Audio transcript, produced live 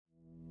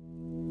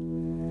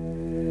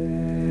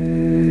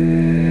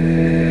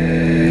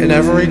In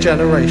every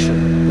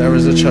generation, there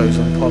is a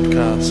chosen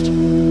podcast.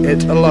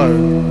 It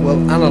alone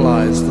will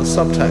analyze the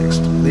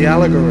subtext, the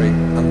allegory,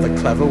 and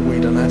the clever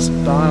Whedon-esque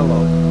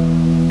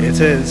dialogue. It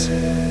is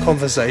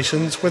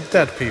Conversations with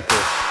Dead People.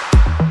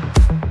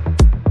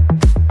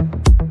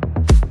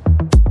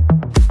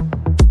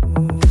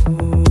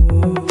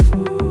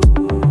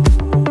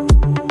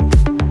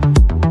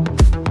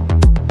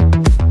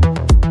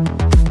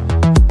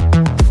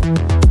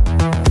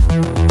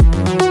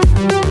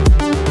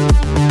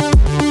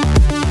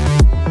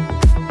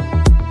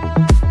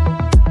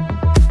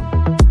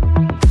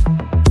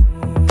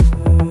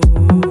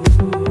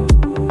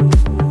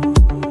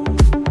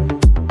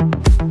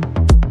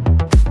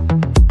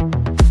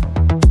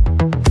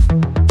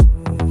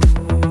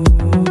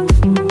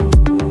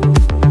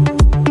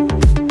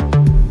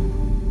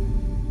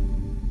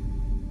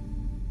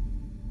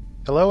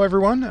 Hello,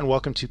 everyone, and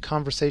welcome to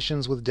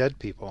Conversations with Dead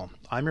People.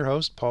 I'm your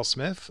host, Paul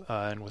Smith,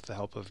 and with the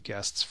help of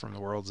guests from the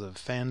worlds of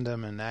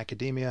fandom and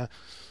academia,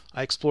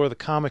 I explore the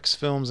comics,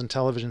 films, and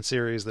television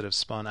series that have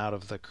spun out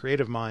of the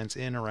creative minds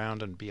in,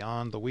 around, and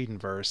beyond the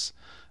Whedonverse.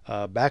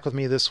 Back with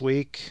me this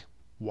week,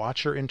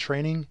 Watcher in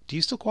Training. Do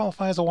you still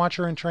qualify as a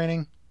Watcher in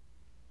Training?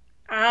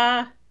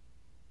 I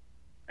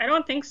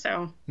don't think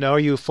so. No, are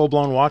you a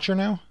full-blown Watcher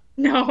now?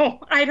 No,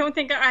 I don't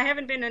think I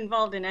haven't been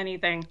involved in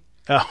anything.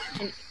 Oh.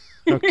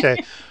 Okay.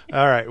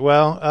 All right.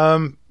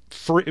 Well,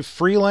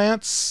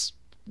 freelance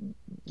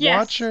Yes.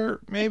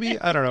 Watcher, maybe?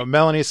 I don't know.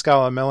 Melanie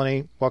Scala.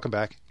 Melanie, welcome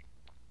back.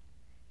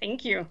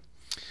 Thank you.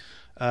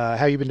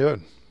 How you been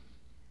doing?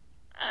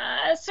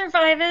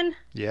 Surviving.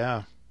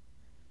 Yeah.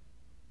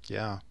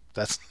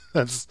 That's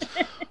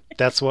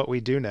what we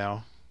do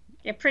now.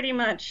 Yeah, pretty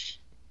much.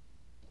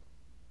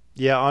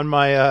 Yeah, on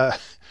my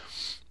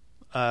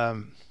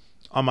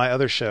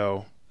other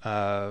show,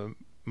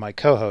 my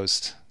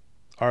co-host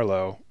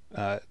Arlo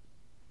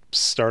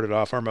started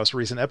off our most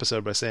recent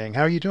episode by saying,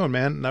 "How are you doing,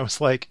 man?" And I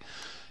was like,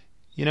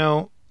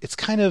 it's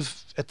kind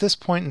of at this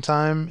point in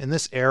time, in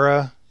this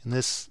era, in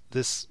this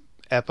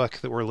epoch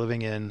that we're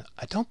living in,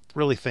 I don't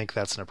really think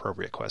that's an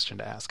appropriate question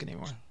to ask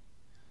anymore.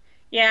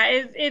 Yeah,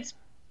 it's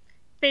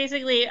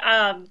basically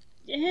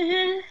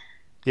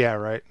Yeah,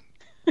 right.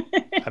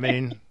 I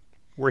mean,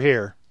 we're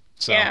here.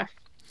 So yeah.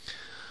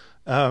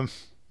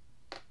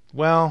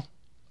 Well,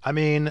 I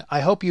mean, I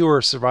hope you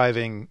are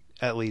surviving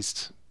at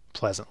least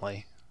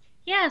pleasantly.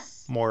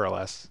 Yes. More or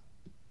less.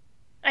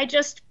 I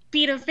just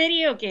beat a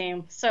video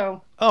game,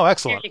 so Oh,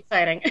 excellent. very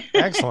exciting.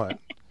 Excellent.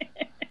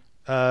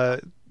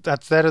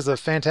 That is a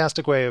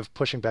fantastic way of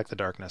pushing back the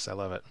darkness. I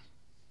love it.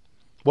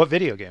 What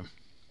video game?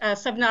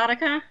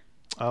 Subnautica.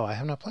 Oh, I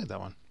have not played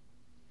that one.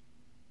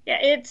 Yeah,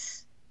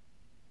 it's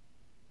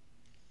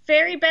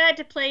very bad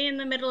to play in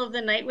the middle of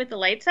the night with the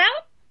lights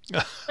out.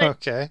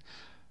 Okay.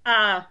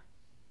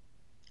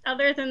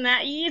 Other than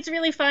that, it's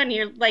really fun.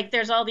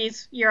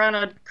 You're on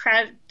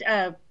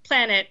a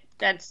planet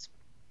that's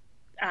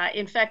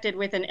infected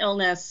with an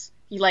illness.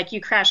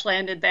 You crash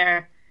landed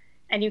there,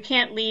 and you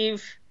can't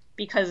leave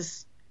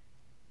because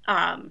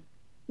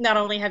not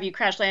only have you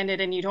crash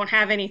landed and you don't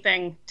have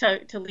anything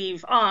to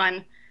leave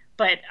on,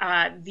 but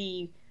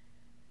the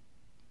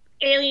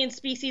alien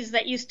species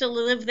that used to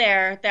live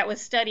there that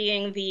was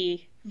studying the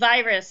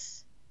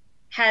virus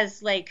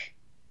has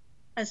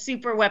a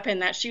super weapon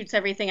that shoots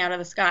everything out of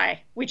the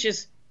sky, which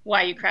is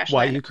why you crashed.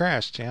 Why you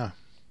crashed, yeah.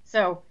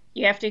 So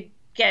you have to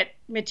get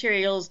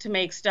materials to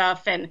make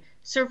stuff and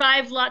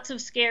survive lots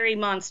of scary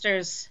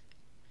monsters.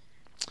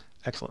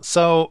 Excellent.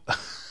 So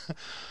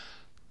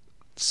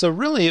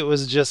really it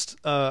was just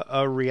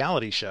a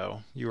reality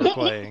show you were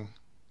playing.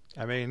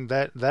 I mean,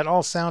 that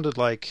all sounded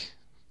like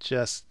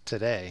just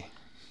today.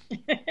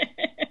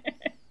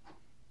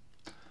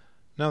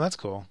 No, that's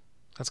cool.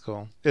 That's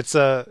cool.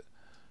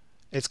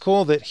 It's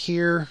cool that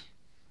here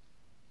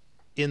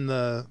in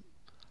the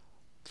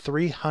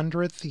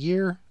 300th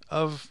year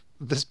of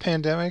this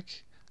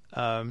pandemic,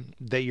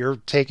 that you're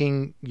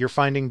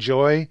finding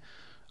joy.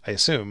 I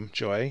assume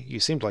joy. You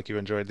seemed like you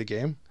enjoyed the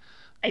game.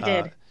 I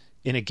did.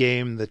 In a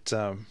game that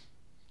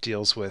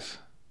deals with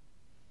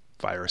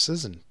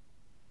viruses and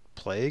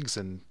plagues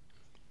and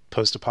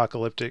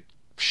post-apocalyptic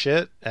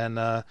shit. And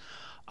the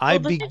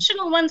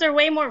fictional ones are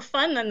way more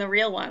fun than the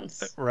real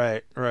ones.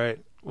 Right.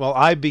 Well,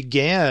 I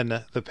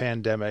began the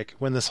pandemic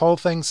when this whole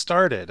thing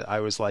started.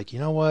 I was like, you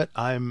know what?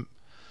 I'm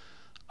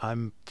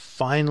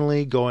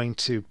finally going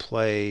to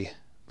play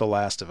The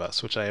Last of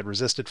Us, which I had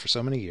resisted for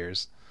so many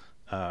years.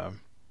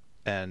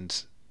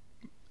 And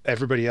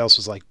everybody else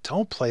was like,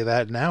 don't play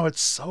that now.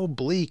 It's so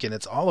bleak and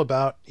it's all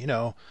about,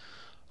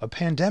 a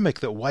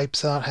pandemic that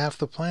wipes out half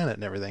the planet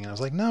and everything. And I was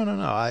like, no.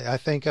 I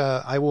think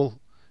I will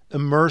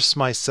immerse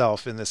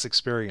myself in this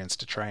experience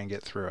to try and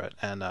get through it.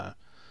 And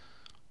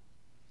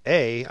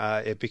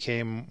it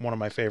became one of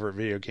my favorite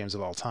video games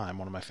of all time,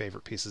 one of my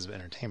favorite pieces of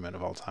entertainment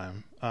of all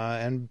time.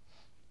 And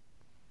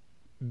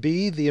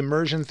B, the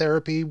immersion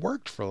therapy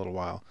worked for a little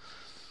while.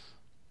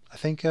 I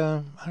think,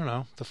 I don't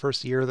know, the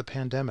first year of the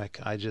pandemic,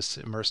 I just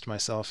immersed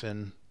myself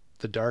in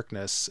the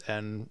darkness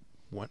and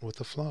went with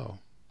the flow.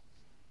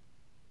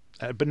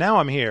 But now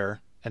I'm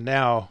here, And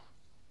now,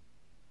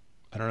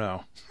 I don't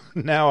know.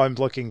 Now I'm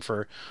looking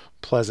for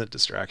pleasant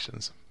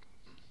distractions.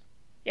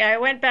 Yeah, I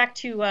went back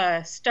to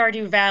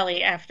Stardew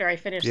Valley after I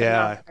finished the Yeah.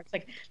 novel. It's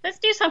like, let's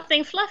do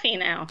something fluffy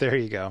now. There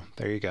you go.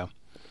 There you go.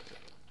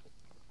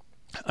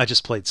 I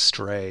just played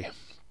Stray,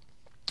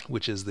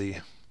 which is this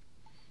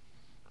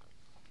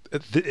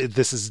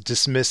is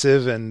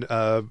dismissive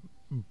and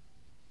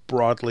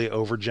broadly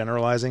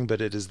overgeneralizing,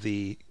 but it is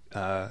the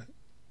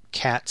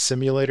cat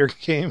simulator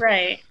game.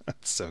 Right.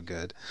 It's so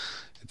good.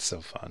 It's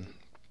so fun.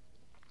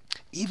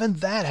 Even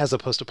that has a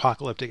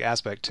post-apocalyptic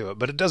aspect to it,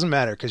 but it doesn't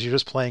matter because you're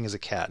just playing as a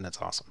cat and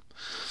it's awesome.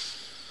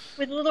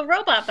 With a little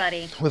robot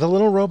buddy. With a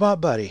little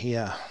robot buddy,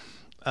 yeah.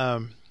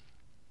 I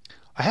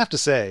have to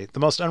say, the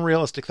most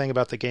unrealistic thing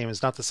about the game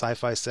is not the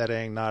sci-fi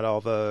setting, not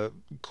all the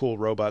cool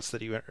robots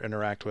that you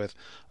interact with.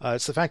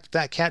 It's the fact that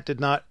that cat did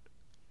not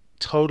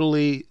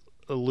totally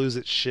lose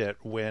its shit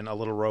when a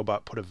little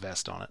robot put a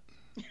vest on it.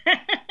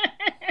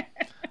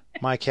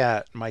 My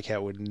cat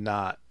would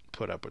not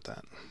put up with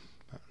that.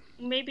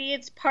 Maybe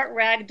it's part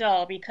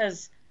ragdoll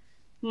because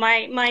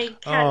my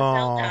cat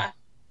Zelda,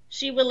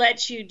 she will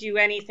let you do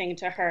anything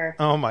to her.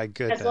 Oh my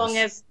goodness. As long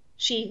as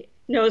she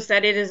knows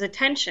that it is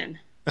attention.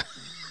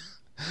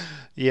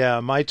 Yeah,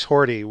 my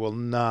Torty will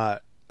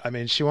not. I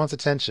mean, she wants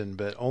attention,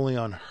 but only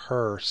on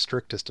her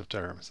strictest of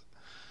terms.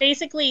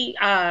 Basically,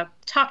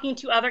 talking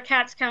to other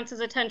cats counts as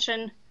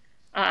attention.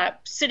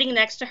 Sitting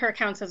next to her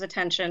counts as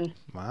attention.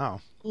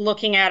 Wow.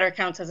 Looking at her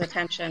counts as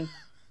attention.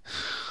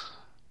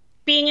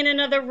 Being in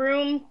another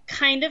room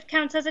kind of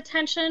counts as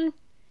attention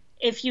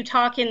if you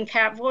talk in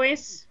cat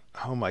voice.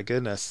 Oh my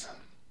goodness.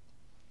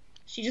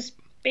 She just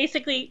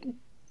basically,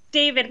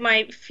 David,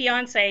 my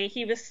fiance,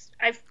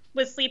 I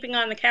was sleeping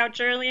on the couch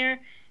earlier,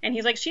 and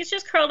he's like, she's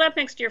just curled up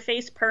next to your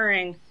face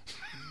purring.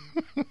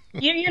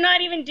 You're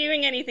not even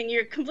doing anything.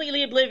 You're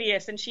completely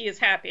oblivious, and she is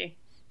happy.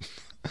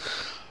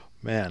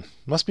 Man,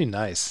 must be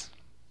nice.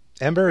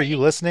 Ember, are you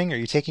listening? Are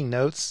you taking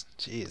notes?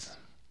 Jeez.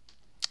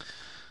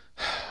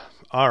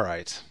 All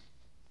right.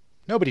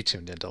 Nobody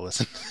tuned in to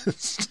listen to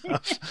this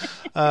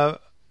stuff. All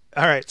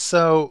right,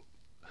 so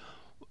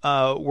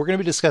we're going to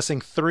be discussing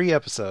 3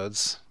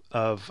 episodes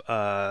of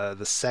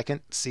the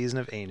second season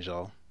of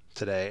Angel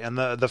today. And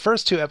the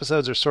first 2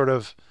 episodes are sort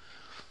of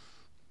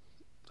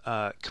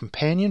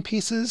companion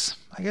pieces,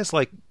 I guess,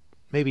 like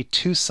maybe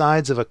 2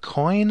 sides of a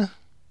coin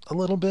a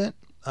little bit.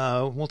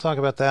 We'll talk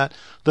about that.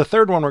 The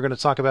third one we're going to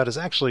talk about is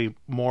actually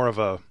more of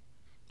a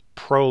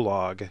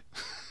prologue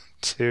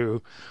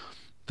to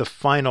the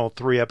final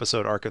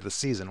 3-episode arc of the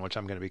season, which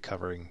I'm going to be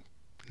covering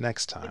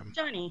next time.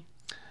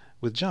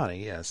 With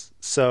Johnny, yes.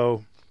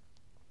 So,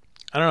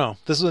 I don't know.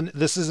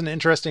 This is an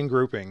interesting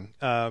grouping.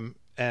 And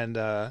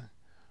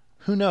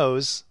who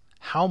knows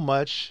how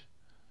much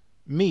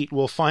meat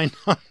we'll find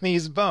on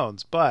these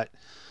bones, but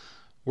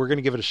we're going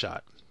to give it a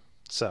shot.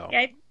 So,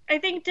 yeah, I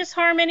think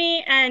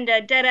Disharmony and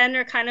Dead End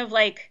are kind of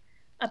like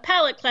a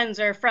palate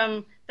cleanser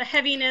from the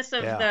heaviness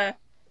of the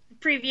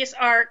previous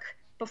arc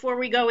before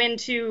we go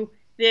into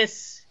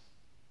this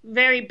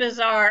very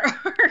bizarre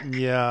arc.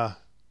 Yeah.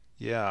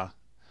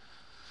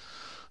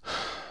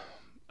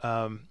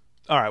 All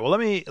right. Well,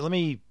 let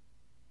me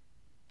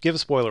give a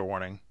spoiler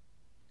warning.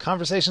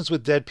 Conversations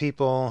with Dead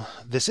People.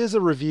 This is a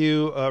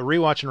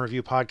rewatch and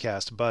review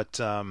podcast,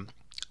 but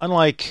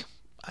unlike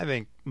I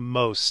think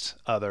most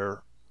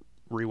other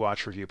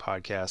rewatch review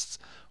podcasts,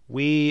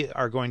 we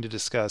are going to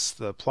discuss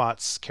the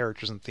plots,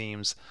 characters, and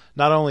themes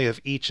not only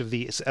of each of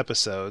these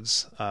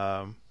episodes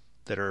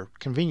that are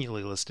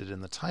conveniently listed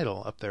in the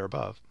title up there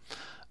above,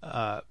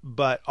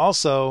 but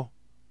also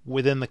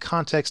within the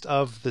context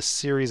of the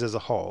series as a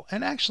whole,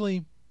 and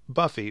actually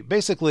Buffy.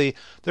 Basically,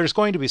 there's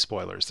going to be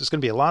spoilers. There's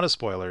going to be a lot of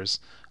spoilers,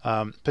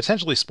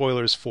 potentially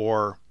spoilers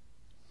for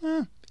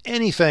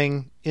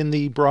anything in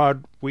the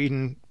broad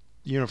Whedon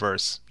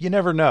universe. You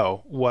never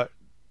know what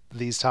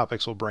these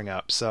topics will bring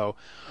up. So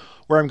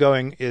where I'm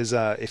going is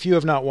if you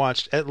have not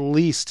watched at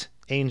least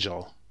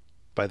Angel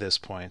by this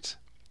point,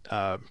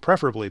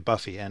 preferably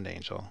Buffy and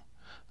Angel,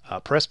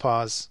 press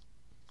pause,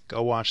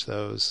 go watch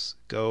those,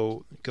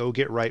 go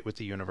get right with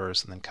the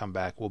universe, and then come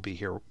back. We'll be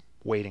here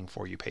waiting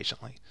for you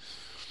patiently.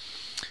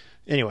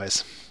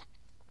 Anyways,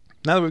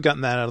 now that we've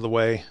gotten that out of the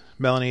way,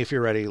 Melanie, if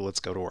you're ready, let's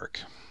go to work.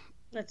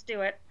 Let's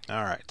do it.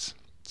 All right.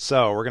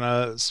 So we're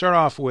going to start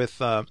off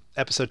with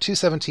episode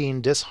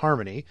 217,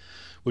 Disharmony,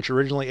 which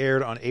originally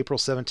aired on April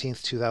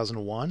 17th,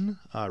 2001,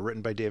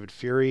 written by David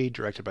Fury,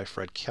 directed by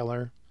Fred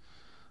Keller.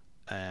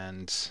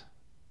 And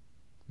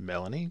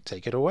Melanie,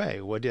 take it away.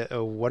 What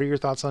are your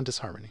thoughts on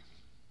Disharmony?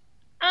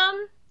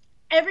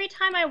 Every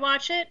time I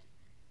watch it,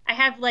 I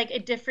have like a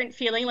different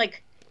feeling.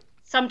 Like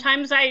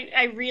sometimes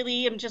I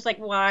really am just like,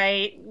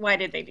 why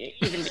did they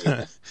even do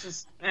this?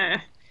 Just,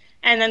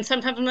 and then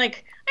sometimes I'm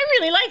like, I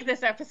really like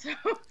this episode.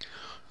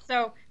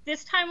 So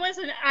this time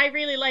wasn't. I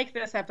really like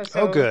this episode.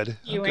 Oh, good.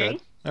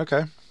 Viewing. Oh, good.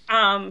 Okay.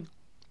 I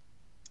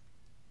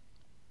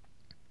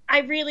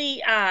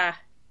really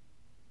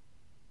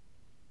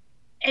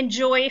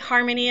enjoy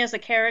Harmony as a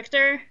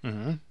character,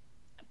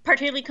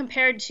 particularly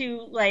compared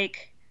to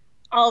like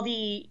all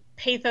the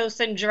pathos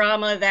and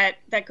drama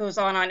that goes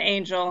on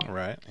Angel.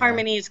 Right. Yeah.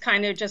 Harmony is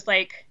kind of just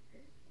like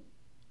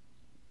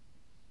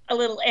a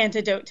little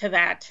antidote to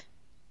that.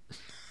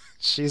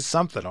 She's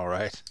something, all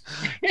right.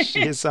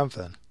 She is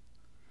something.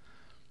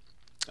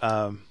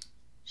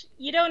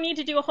 You don't need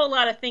to do a whole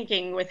lot of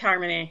thinking with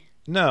Harmony.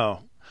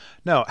 No.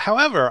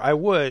 However, I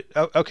would.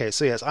 Okay,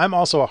 so yes, I'm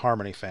also a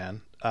Harmony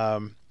fan.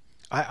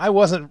 I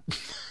wasn't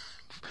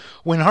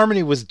when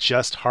Harmony was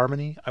just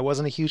Harmony. I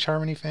wasn't a huge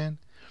Harmony fan,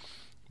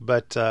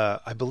 but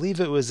I believe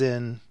it was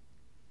in.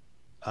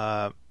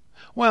 Well,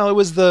 it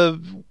was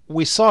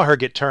we saw her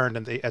get turned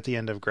at the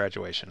end of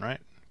Graduation,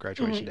 right?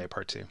 Graduation Day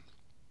Part 2.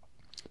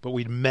 But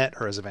we'd met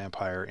her as a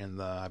vampire in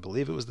I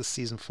believe it was the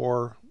season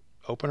 4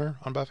 opener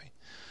on Buffy.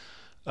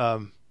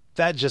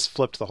 That just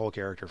flipped the whole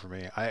character for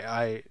me.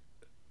 I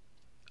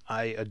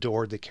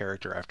adored the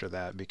character after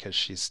that because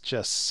she's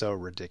just so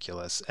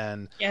ridiculous.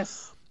 And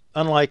yes,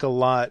 unlike a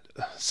lot,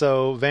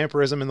 so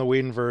vampirism in the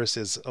Whedonverse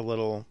is a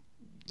little,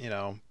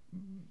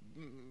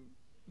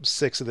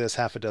 6 of this,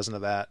 half a dozen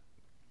of that.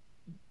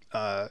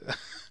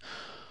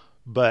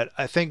 But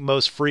I think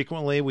most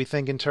frequently we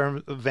think in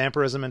terms of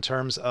vampirism in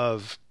terms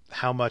of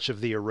how much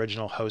of the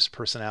original host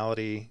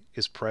personality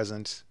is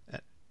present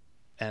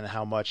and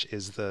how much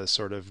is the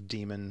sort of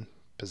demon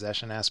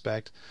possession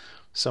aspect.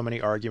 So many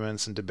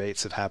arguments and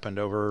debates have happened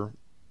over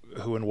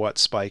who and what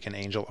Spike and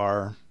Angel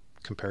are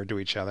compared to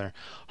each other.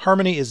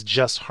 Harmony is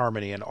just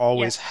Harmony and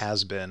always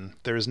has been.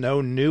 There's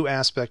no new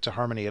aspect to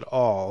Harmony at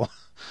all.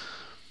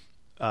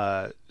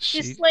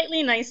 She's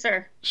slightly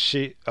nicer.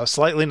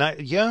 Slightly nice.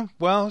 Yeah,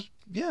 well,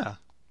 yeah,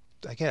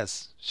 I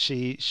guess.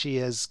 She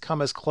has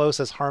come as close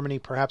as Harmony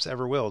perhaps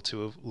ever will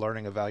to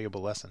learning a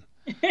valuable lesson.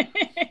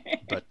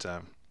 But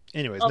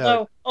anyways,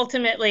 although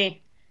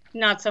ultimately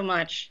not so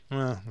much.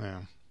 Well, yeah.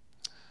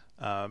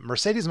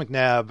 Mercedes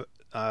McNabb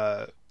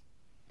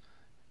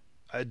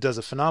does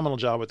a phenomenal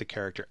job with the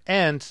character,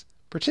 and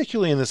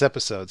particularly in this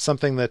episode,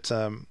 something that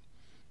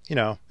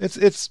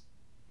it's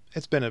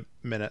been a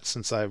minute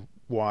since I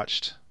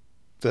watched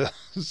the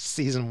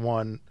season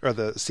 1 or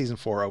the season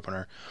 4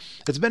 opener.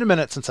 It's been a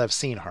minute since I've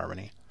seen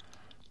Harmony,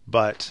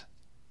 but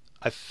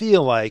I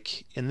feel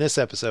like in this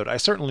episode I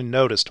certainly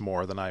noticed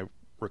more than I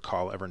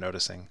recall ever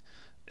noticing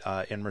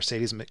in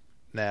Mercedes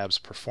McNabb's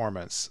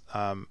performance.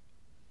 And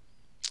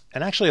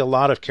actually a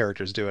lot of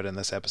characters do it in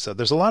this episode.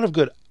 There's a lot of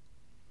good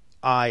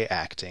eye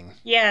acting.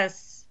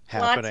 Yes.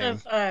 Happening.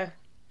 Lots of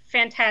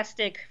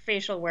fantastic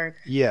facial work.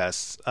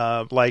 Yes.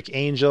 Like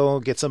Angel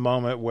gets a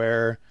moment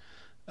where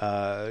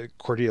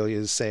Cordelia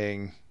is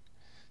saying,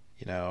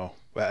 I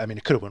mean,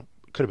 it could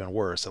have been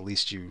worse. At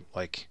least you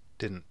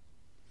didn't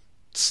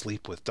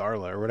sleep with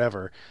Darla or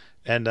whatever.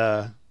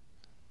 And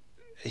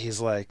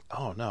he's like,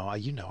 oh no,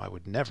 I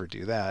would never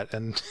do that.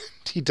 And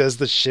he does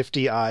the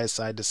shifty eyes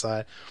side to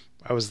side.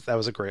 That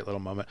was a great little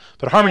moment.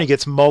 But Harmony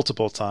gets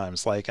multiple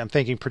times. Like, I'm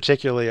thinking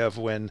particularly of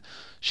when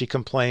she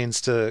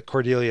complains to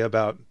Cordelia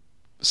about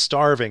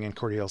starving, and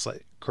Cordelia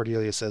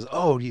says,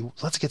 "Oh,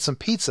 let's get some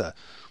pizza."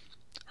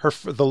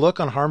 The look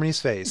on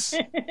Harmony's face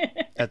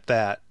at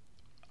that,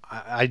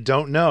 I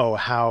don't know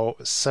how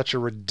such a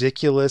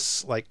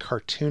ridiculous,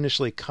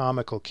 cartoonishly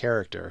comical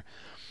character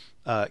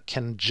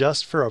can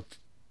just for a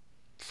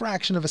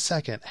fraction of a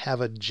second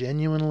have a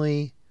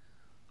genuinely,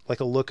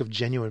 a look of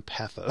genuine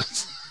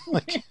pathos.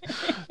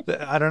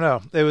 I don't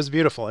know. It was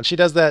beautiful. And she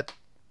does that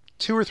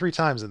 2 or 3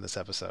 times in this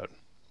episode.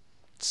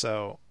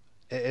 So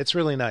it's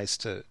really nice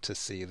to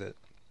see that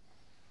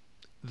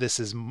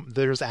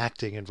there's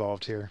acting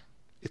involved here.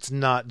 It's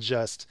not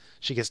just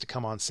she gets to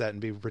come on set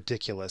and be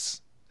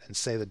ridiculous and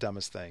say the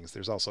dumbest things.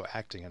 There's also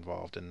acting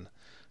involved, and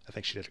I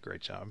think she did a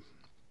great job.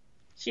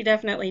 She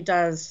definitely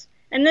does.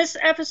 And this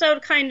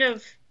episode kind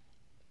of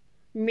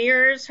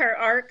mirrors her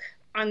arc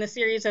on the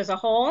series as a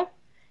whole.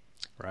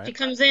 Right. She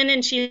comes in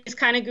and she's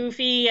kind of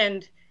goofy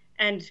and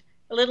a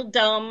little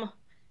dumb,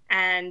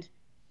 and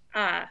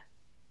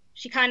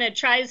she kind of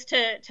tries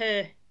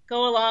to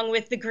go along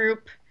with the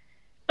group,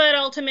 but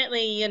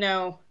ultimately,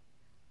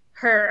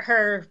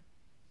 her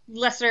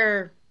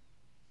lesser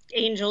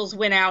angels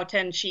win out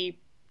and she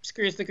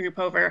screws the group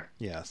over.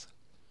 Yes.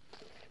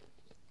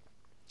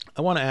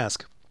 I want to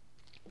ask,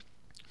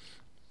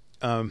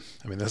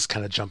 this is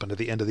kind of jumping to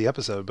the end of the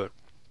episode, but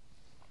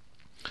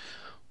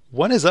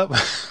what is up?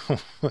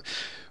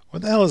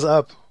 What the hell is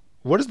up?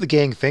 What is the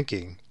gang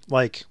thinking?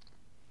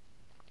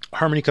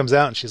 Harmony comes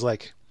out and she's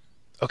like,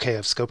 okay,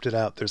 I've scoped it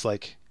out. There's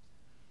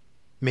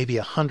maybe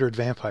 100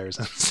 vampires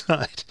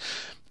inside.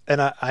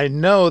 And I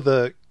know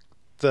the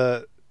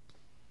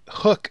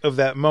hook of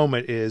that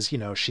moment is,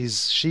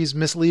 she's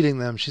misleading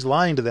them. She's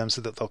lying to them so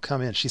that they'll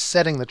come in. She's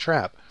setting the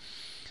trap.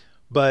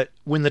 But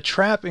when the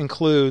trap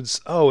includes,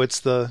 it's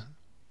the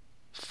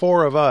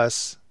 4 of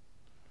us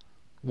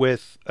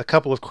with a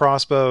couple of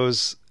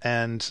crossbows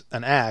and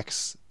an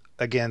axe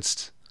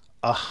against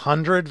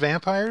 100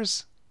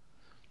 vampires?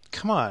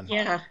 Come on.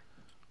 Yeah.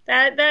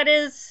 That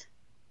is...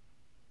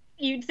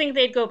 You'd think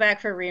they'd go back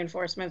for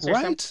reinforcements or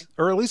something.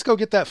 Or at least go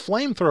get that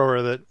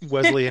flamethrower that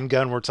Wesley and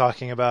Gunn were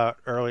talking about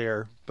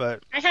earlier.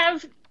 But I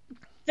have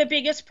the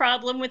biggest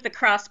problem with the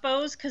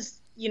crossbows,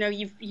 because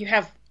you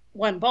have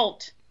one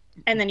bolt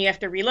and then you have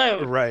to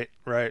reload. Right,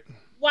 right.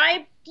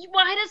 Why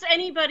does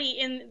anybody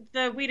in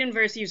the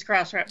Whedonverse use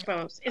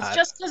crossbows? It's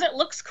just because it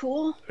looks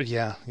cool.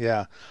 Yeah,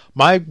 yeah.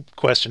 My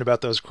question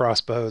about those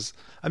crossbows,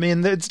 I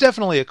mean, it's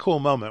definitely a cool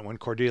moment when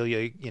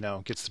Cordelia,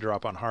 gets the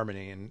drop on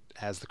Harmony and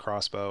has the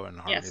crossbow, and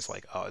Harmony's Yes.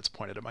 like, "Oh, it's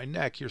pointed at my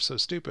neck. You're so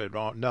stupid."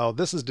 Oh, no,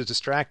 this is to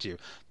distract you.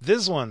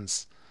 This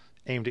one's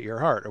aimed at your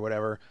heart or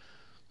whatever.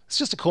 It's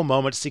just a cool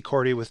moment to see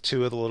Cordy with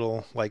two of the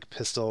little like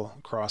pistol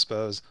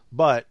crossbows.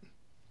 But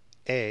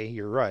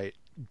you're right.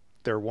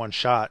 They're one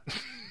shot.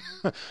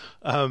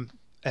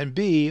 And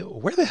B,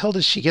 where the hell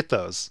did she get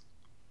those?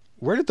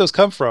 Where did those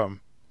come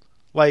from?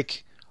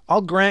 Like,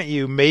 I'll grant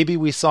you, maybe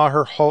we saw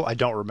her I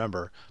don't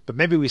remember, but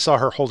maybe we saw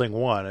her holding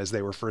one as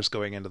they were first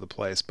going into the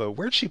place. But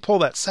where'd she pull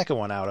that second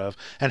one out of?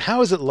 And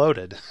how is it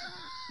loaded?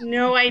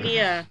 No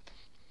idea.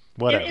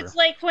 Whatever. It's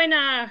like when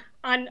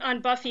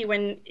on Buffy,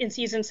 when in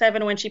season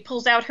 7, when she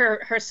pulls out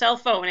her cell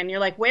phone and you're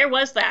like, where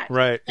was that?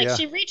 Right. Like Yeah.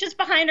 she reaches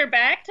behind her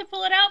back to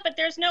pull it out, but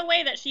there's no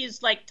way that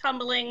she's like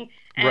tumbling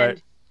and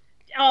Right.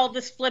 all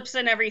this flips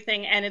and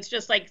everything, and it's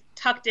just like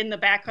tucked in the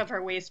back of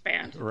her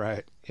waistband.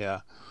 Right.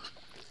 Yeah.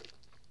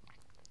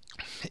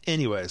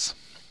 Anyways,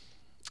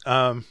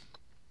 yeah.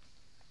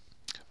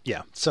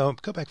 So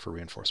go back for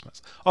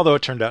reinforcements. Although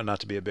it turned out not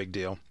to be a big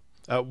deal.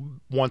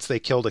 Once they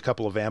killed a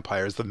couple of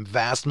vampires, the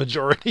vast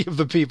majority of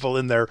the people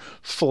in there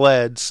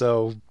fled.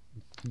 So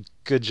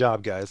good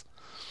job, guys.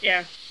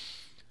 Yeah.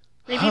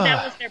 Maybe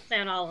that was their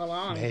plan all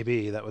along.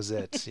 Maybe that was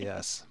it.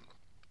 Yes.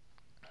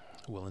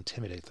 We'll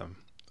intimidate them.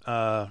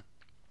 All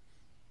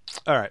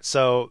right.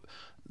 So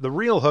the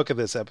real hook of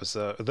this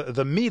episode,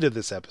 the meat of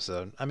this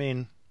episode, I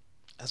mean,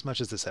 as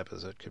much as this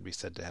episode could be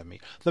said to have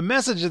meat, the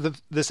message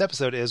of this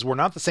episode is we're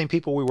not the same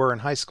people we were in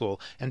high school,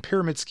 and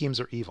pyramid schemes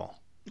are evil.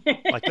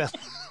 Like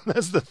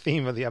that's the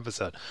theme of the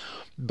episode.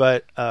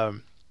 But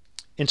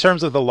in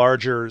terms of the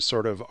larger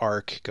sort of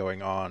arc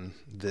going on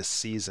this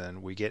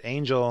season, we get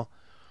Angel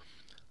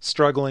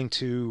struggling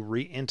to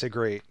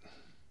reintegrate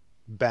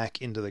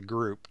back into the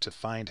group to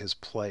find his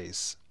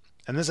place.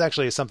 And this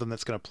actually is something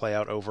that's going to play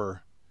out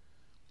over...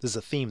 This is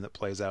a theme that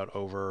plays out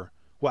over...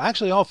 Well,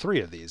 actually all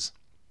three of these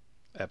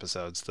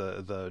episodes.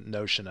 The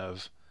notion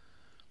of,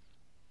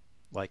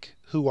 like,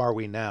 who are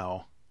we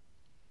now?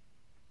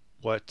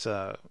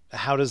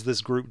 How does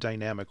this group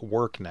dynamic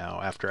work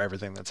now after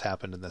everything that's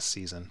happened in this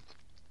season?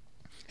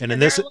 And in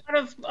there this... are a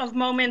lot of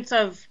moments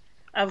of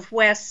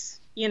Wes,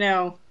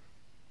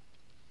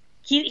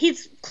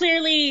 he's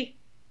clearly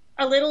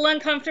a little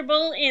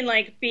uncomfortable in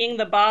like being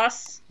the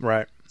boss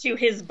Right. to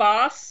his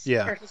boss,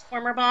 Yeah. or his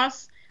former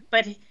boss,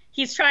 but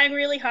he's trying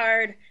really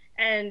hard,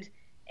 and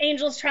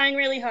Angel's trying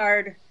really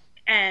hard,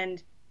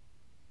 and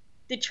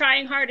the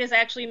trying hard is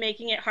actually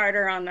making it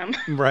harder on them.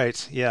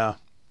 Right. Yeah.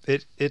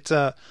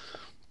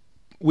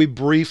 We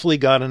briefly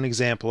got an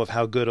example of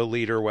how good a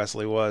leader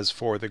Wesley was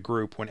for the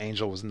group when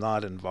Angel was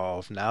not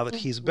involved. Now that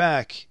he's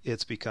back,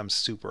 it's become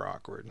super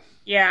awkward.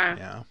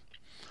 Yeah.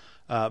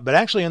 Yeah. But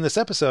actually in this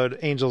episode,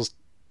 Angel's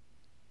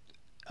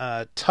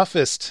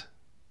toughest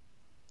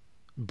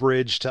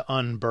bridge to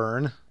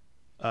unburn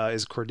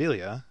is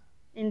Cordelia.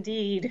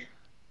 Indeed.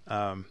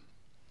 And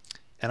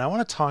I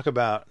want to talk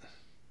about...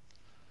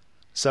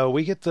 So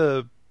we get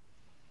the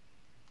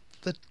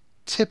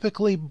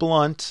typically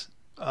blunt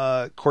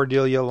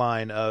Cordelia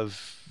line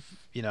of,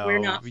 We're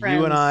not you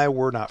friends. and I,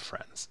 we're not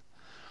friends.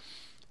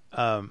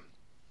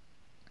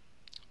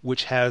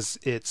 Which has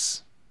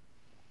its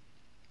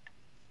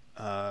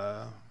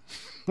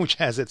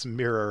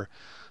mirror,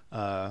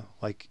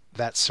 like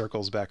that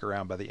circles back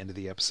around by the end of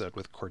the episode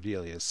with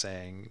Cordelia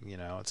saying,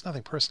 it's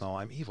nothing personal.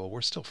 I'm evil.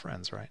 We're still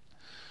friends, right?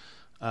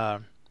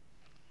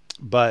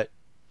 But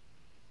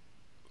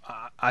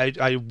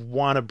I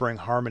want to bring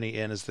Harmony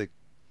in as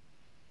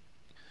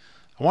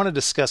I want to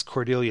discuss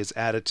Cordelia's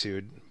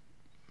attitude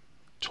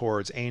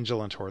towards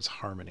Angel and towards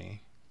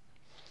Harmony.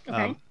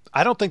 Okay.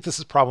 I don't think this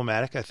is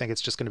problematic. I think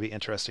it's just going to be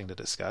interesting to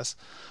discuss.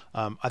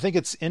 I think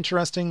it's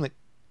interesting that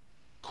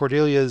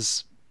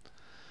Cordelia's,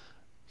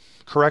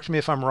 correct me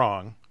if I'm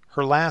wrong,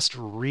 her last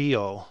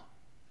real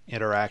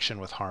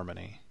interaction with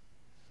Harmony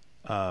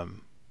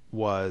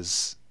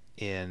was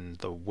in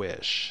The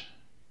Wish.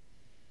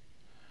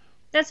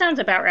 That sounds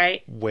about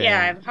right. When-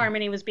 Yeah,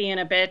 Harmony was being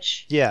a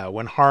bitch. Yeah,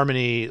 when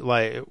Harmony,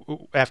 like,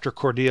 after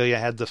Cordelia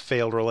had the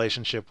failed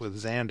relationship with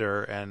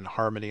Xander, and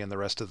Harmony and the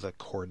rest of the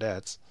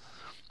Cordettes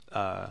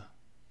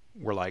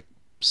were, like,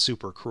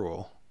 super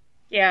cruel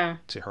Yeah.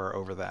 to her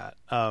over that.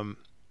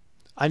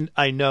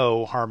 I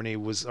know Harmony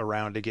was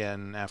around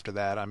again after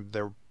that.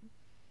 There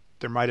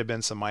might have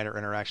been some minor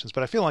interactions,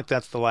 but I feel like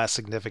that's the last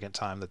significant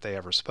time that they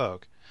ever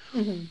spoke.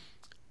 Mm-hmm.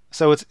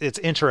 So it's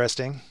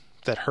interesting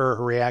that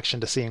her reaction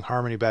to seeing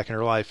Harmony back in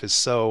her life is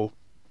so,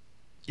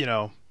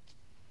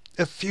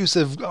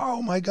 effusive.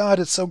 Oh my God,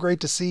 it's so great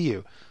to see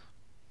you.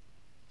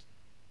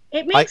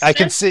 It makes I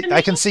can sense see to me.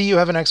 I can see you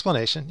have an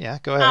explanation. Yeah,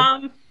 go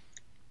ahead.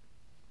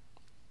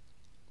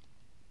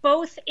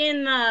 Both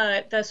in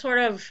the sort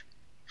of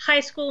high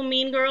school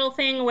mean girl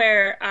thing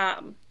where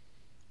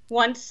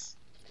once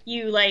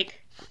you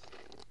like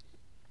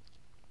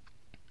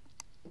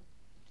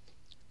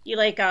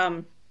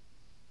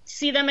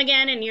see them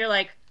again and you're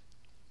like,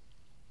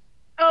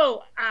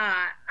 oh,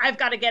 I've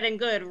got to get in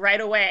good right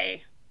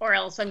away or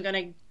else I'm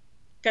gonna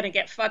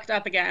get fucked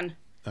up again.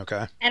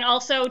 Okay. And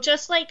also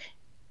just like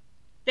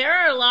there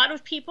are a lot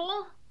of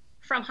people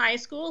from high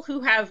school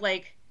who have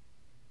like,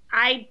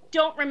 I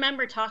don't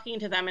remember talking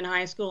to them in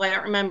high school. I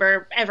don't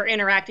remember ever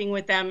interacting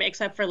with them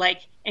except for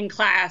like in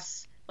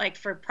class, like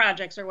for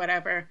projects or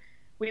whatever.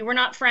 We were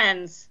not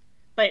friends,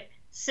 but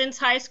since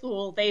high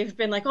school, they've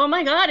been like, oh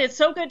my God, it's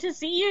so good to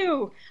see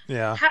you.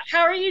 Yeah.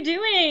 How are you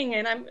doing?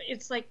 And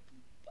it's like,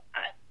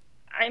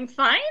 I'm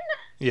fine.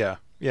 Yeah.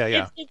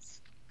 Yeah.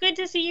 It's good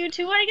to see you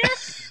too, I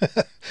guess.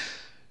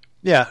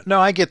 Yeah, no,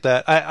 I get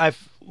that.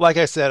 I've like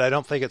I said, I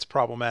don't think it's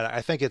problematic.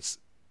 I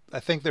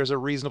think there's a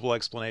reasonable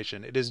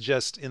explanation. It is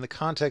just in the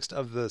context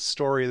of the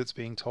story that's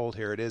being told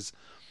here. It is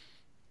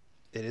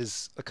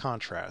a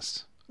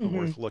contrast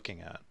worth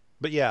looking at.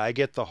 But yeah, I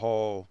get the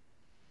whole.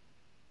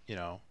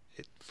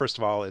 First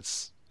of all,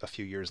 it's a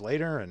few years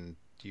later, and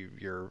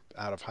you're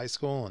out of high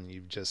school, and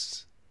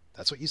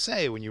that's what you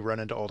say when you run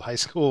into old high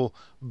school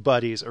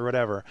buddies or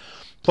whatever.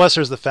 Plus,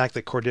 there's the fact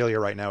that Cordelia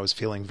right now is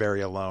feeling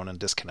very alone and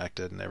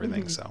disconnected and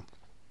everything. So,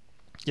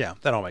 yeah,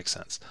 that all makes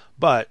sense.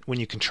 But when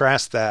you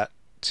contrast that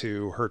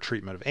to her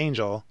treatment of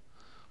Angel,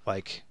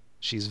 like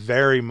she's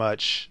very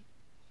much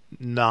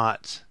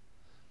not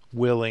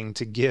willing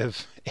to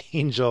give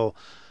Angel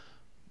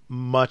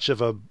much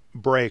of a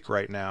break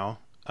right now.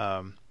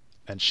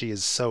 And she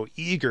is so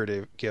eager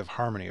to give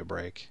Harmony a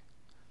break.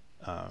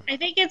 I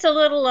think it's a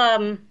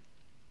little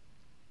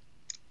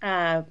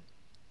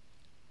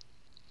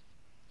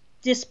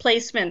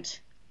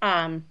displacement.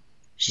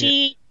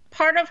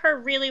 Part of her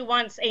really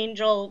wants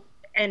Angel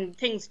and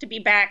things to be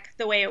back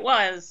the way it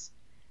was,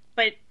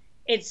 but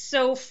it's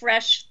so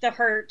fresh, the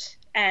hurt,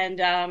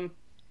 and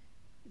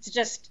it's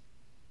just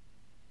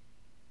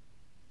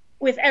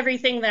with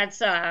everything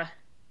that's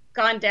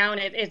gone down,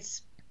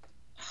 it's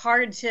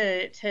hard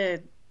to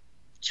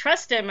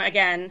trust him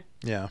again.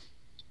 Yeah.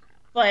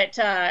 But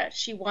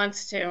she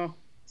wants to,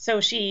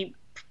 so she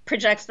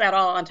projects that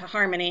all onto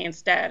Harmony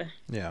instead.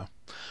 Yeah.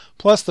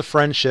 Plus, the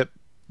friendship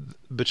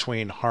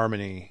between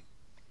Harmony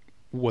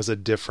was a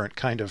different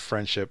kind of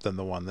friendship than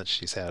the one that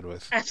she's had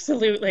with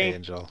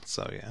Angel.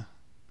 So yeah.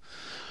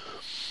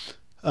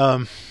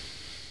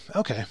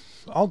 Okay,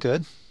 all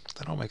good.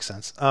 That all makes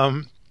sense.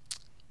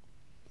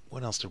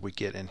 What else did we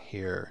get in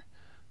here?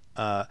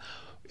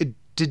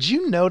 Did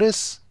you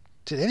notice?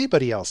 Did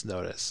anybody else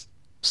notice?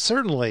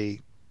 Certainly,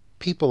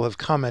 people have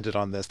commented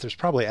on this. There's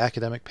probably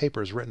academic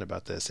papers written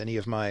about this. Any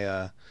of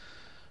my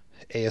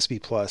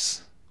ASB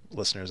Plus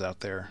listeners out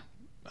there,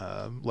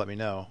 let me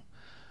know.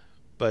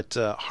 But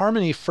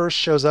Harmony first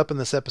shows up in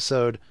this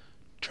episode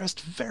dressed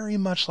very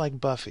much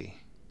like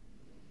Buffy.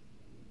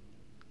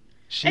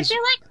 I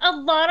feel like a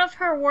lot of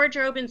her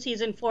wardrobe in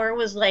season 4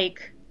 was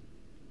like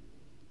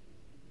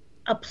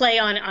a play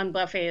on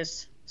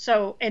Buffy's.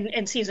 So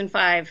in season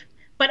 5.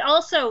 But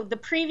also the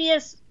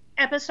previous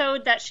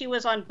episode that she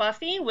was on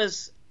Buffy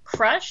was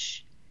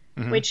Crush,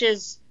 which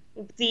is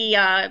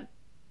the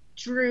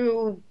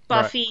Drew,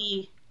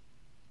 Buffy,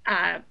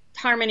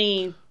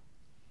 Harmony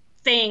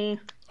thing.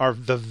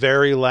 The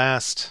very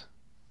last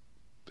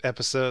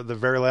episode, the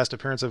very last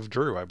appearance of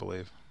Drew, I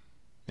believe.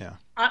 Yeah.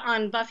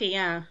 On Buffy,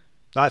 yeah.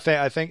 I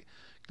think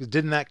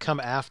didn't that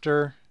come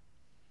after?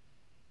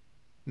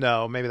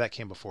 No, maybe that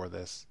came before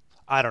this.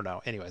 I don't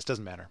know. Anyways,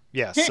 doesn't matter.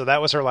 Yes, so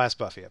that was her last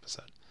Buffy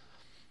episode.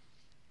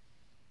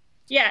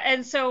 Yeah,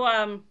 and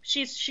so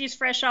she's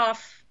fresh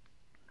off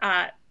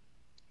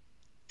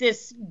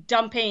this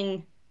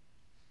dumping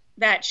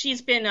that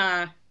she's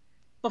been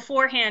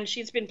beforehand.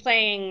 She's been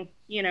playing,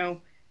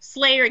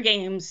 Slayer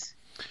games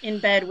in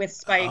bed with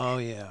Spike. Oh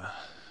yeah.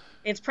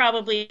 It's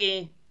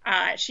probably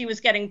she was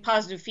getting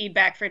positive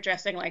feedback for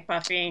dressing like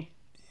Buffy.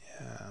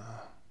 Yeah.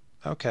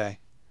 Okay.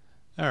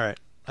 All right.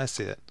 I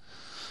see it.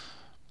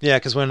 Yeah,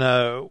 because when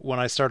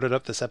I started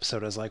up this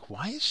episode, I was like,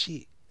 why is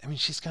she? I mean,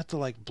 she's got the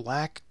like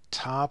black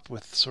top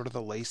with sort of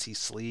the lacy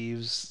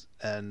sleeves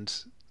and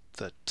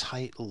the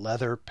tight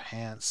leather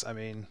pants. I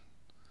mean,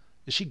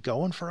 is she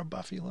going for a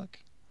Buffy look?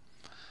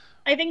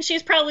 I think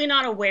she's probably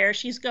not aware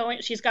she's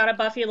got a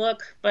Buffy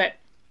look, but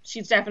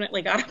she's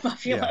definitely got a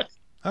Buffy look.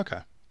 Okay.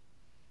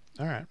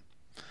 All right.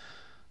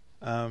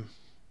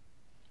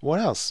 What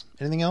else?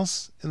 Anything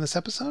else in this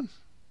episode?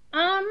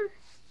 Well,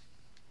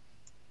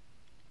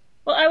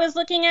 I was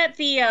looking at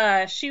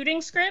the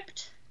shooting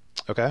script.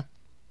 Okay.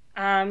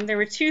 There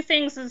were two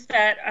things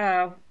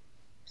that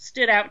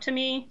stood out to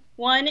me.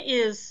 One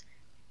is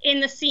in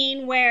the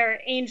scene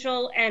where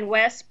Angel and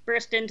Wes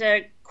burst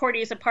into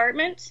Cordy's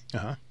apartment.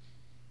 Uh-huh.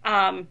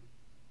 And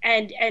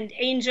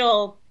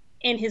Angel,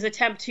 in his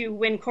attempt to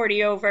win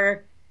Cordy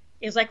over,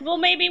 is like, well,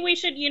 maybe we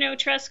should,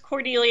 trust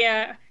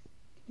Cordelia.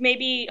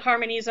 Maybe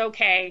Harmony's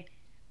okay.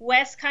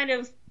 Wes kind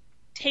of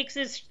takes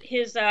his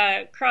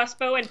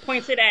crossbow and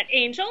points it at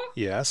Angel.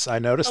 Yes, I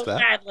noticed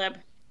that. Ad lib.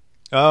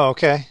 Oh,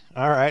 okay.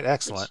 All right.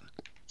 Excellent.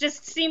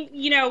 just seem,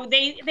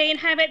 they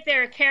inhabit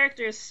their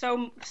characters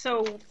so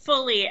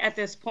fully at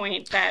this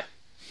point that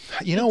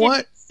You know it what?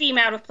 didn't seem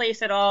out of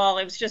place at all.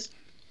 It was just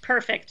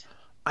perfect.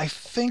 I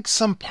think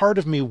some part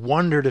of me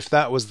wondered if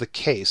that was the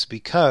case,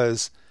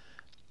 because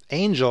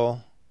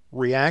Angel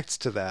reacts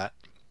to that,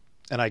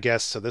 and I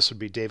guess so this would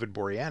be David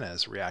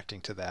Boreanaz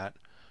reacting to that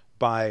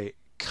by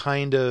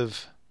kind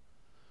of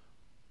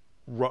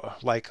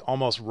like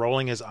almost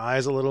rolling his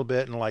eyes a little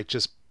bit and like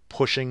just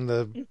pushing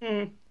the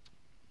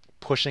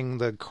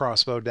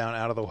crossbow down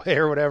out of the way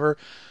or whatever.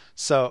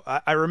 So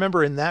I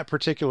remember in that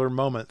particular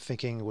moment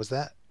thinking, was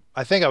that?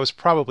 I think I was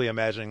probably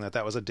imagining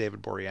that was a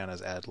David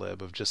Boreanaz ad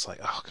lib of just like,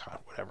 oh God,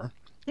 whatever.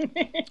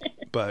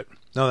 But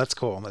no, that's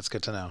cool. That's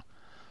good to know.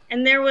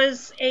 And there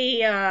was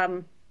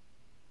a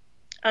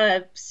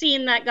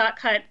scene that got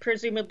cut,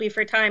 presumably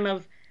for time,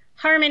 of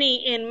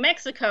Harmony in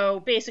Mexico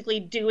basically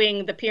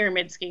doing the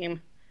pyramid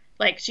scheme.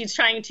 Like, she's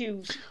trying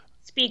to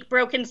speak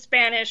broken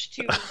Spanish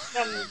to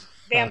some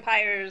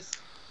vampires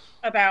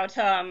about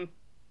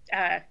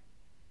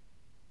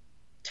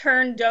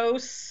turn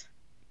dos,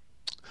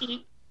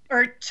 eat,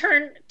 or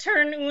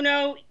turn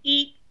uno,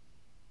 eat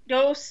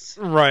dos.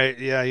 Right,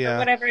 yeah. Or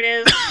whatever it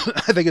is.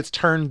 I think it's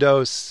turn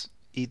dos,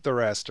 eat the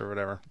rest, or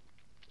whatever.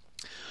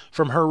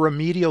 From her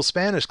remedial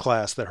Spanish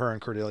class that her and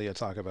Cordelia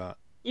talk about.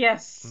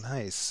 Yes.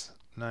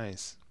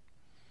 Nice.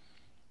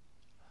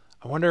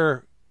 I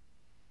wonder,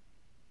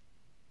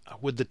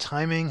 would the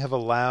timing have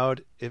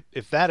allowed,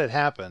 if that had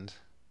happened,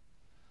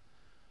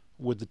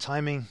 would the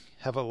timing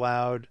have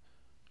allowed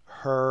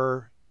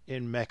her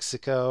in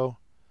Mexico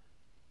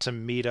to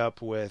meet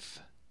up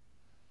with,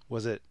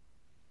 was it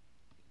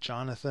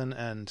Jonathan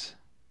and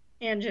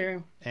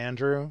Andrew?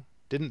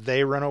 Didn't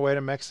they run away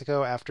to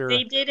Mexico after?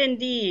 They did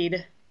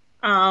indeed.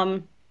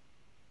 That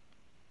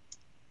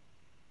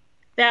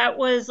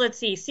was, let's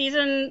see,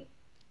 season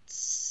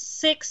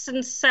 6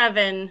 and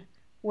 7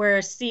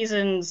 were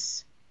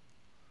seasons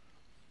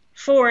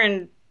 4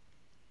 and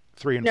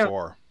 3 and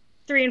 4.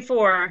 3 and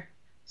 4.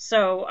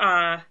 So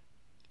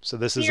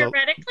this is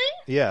theoretically,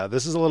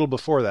 this is a little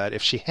before that.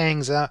 If she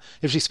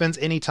spends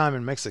any time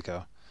in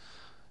Mexico,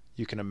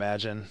 you can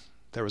imagine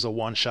there was a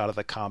one shot of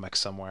the comic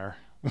somewhere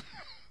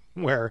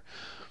where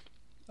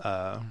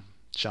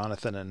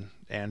Jonathan and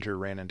Andrew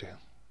ran into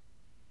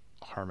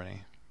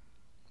Harmony.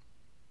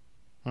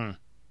 I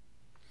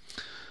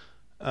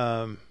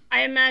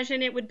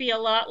imagine it would be a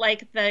lot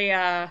like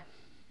the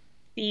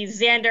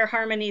Xander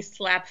Harmony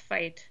slap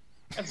fight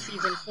of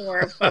season 4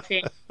 of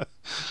Buffy.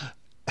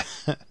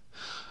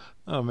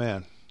 Oh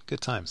man, good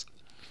times.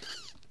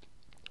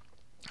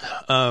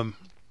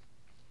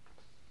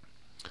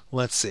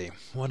 Let's see,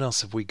 what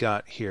else have we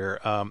got here?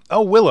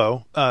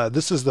 Willow.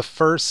 This is the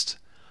first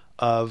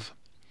of,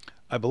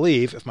 I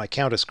believe, if my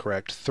count is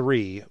correct,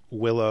 3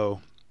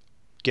 Willow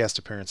guest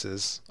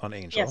appearances on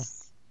Angel.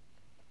 Yes.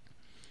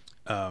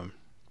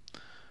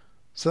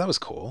 So that was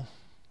cool.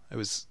 It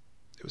was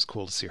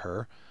cool to see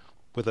her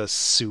with a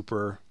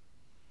super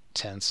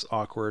tense,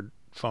 awkward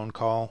phone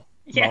call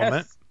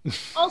moment.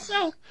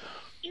 Also,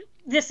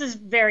 this is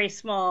very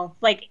small,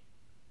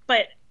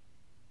 but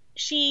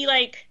she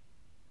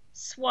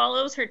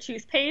swallows her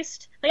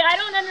toothpaste. I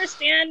don't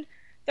understand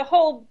the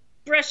whole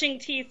brushing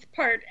teeth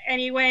part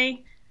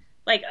anyway.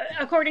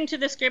 According to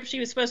the script,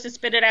 she was supposed to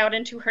spit it out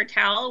into her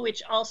towel,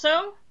 which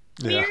also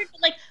weird.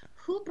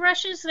 Who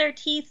brushes their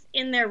teeth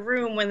in their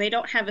room when they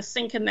don't have a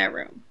sink in their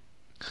room?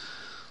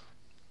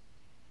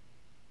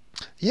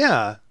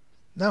 Yeah.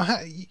 Now,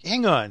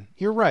 hang on.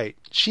 You're right.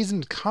 She's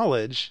in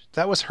college.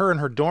 That was her in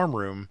her dorm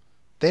room.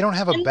 They don't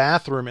have a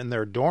bathroom in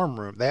their dorm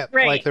room.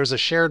 Right. There's a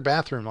shared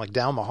bathroom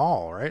down the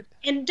hall, right?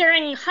 And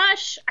during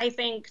Hush, I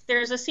think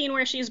there's a scene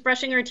where she's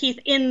brushing her teeth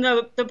in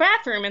the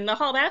bathroom, in the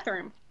hall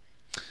bathroom.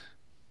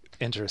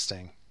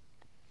 Interesting.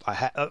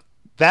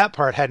 That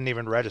part hadn't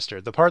even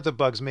registered. The part that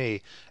bugs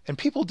me, and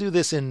people do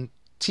this in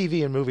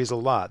TV and movies a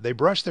lot, they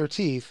brush their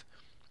teeth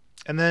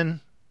and then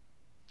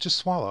just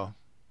swallow.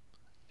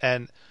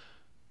 And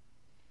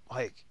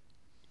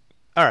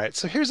all right,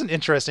 so here's an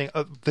interesting,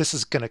 this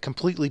is going to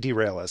completely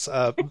derail us.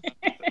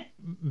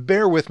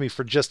 Bear with me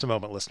for just a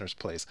moment, listeners,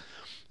 please.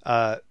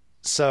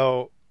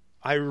 So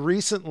I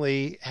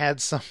recently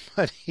had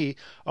somebody,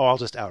 I'll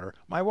just out her.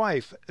 My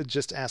wife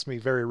just asked me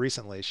very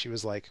recently, she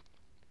was like,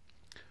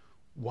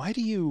 why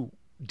do you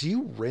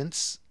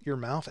rinse your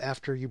mouth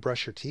after you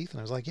brush your teeth? And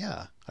I was like,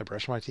 yeah, I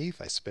brush my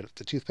teeth. I spit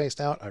the toothpaste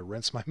out. I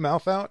rinse my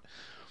mouth out.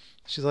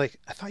 She's like,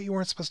 I thought you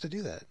weren't supposed to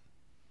do that.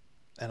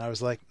 And I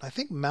was like, I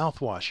think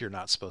mouthwash you're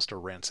not supposed to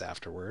rinse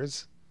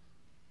afterwards.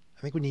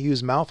 I think when you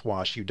use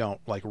mouthwash, you don't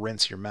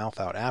rinse your mouth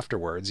out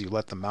afterwards. You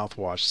let the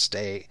mouthwash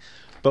stay.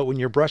 But when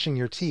you're brushing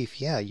your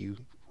teeth, yeah, you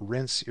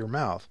rinse your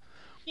mouth.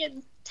 Yeah,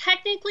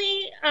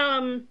 technically,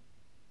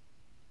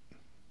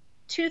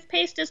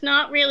 toothpaste is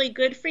not really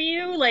good for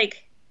you.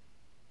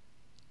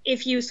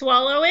 If you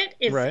swallow it,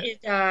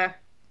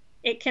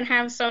 it can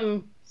have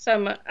some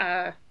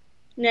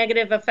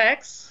negative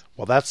effects.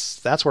 Well,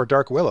 that's where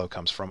Dark Willow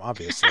comes from,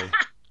 obviously.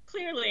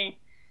 Clearly.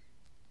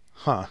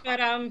 Huh. But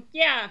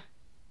yeah.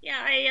 Yeah,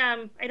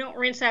 I don't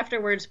rinse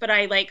afterwards, but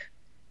I like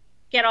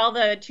get all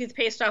the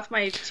toothpaste off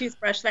my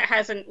toothbrush that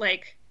hasn't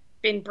like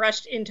been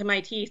brushed into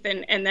my teeth,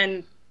 and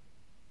then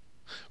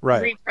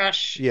Right.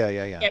 rebrush, Yeah,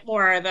 yeah, yeah. get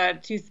more of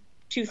the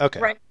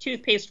Okay.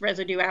 toothpaste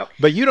residue out.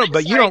 But you don't. I'm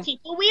But you sorry, don't.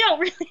 people. We don't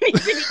really need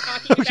to be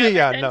talking Okay,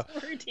 about our yeah, no.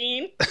 dental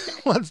routine.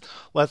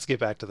 let's get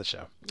back to the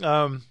show.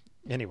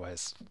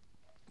 Anyways,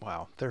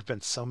 wow, there have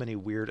been so many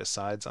weird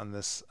asides on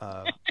this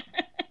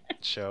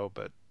show,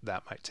 but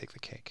that might take the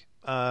cake.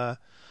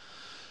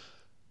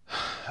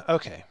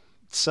 Okay,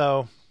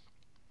 so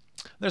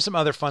there's some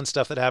other fun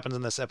stuff that happens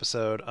in this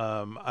episode.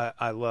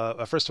 I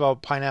love first of all,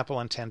 pineapple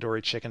and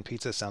tandoori chicken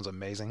pizza sounds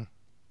amazing.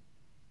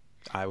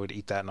 I would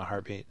eat that in a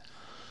heartbeat.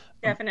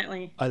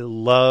 Definitely. I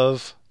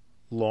love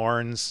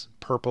Lorne's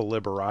purple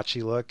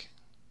Liberace look.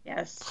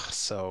 Yes.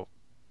 So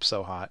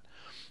hot.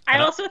 I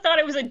And also thought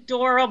it was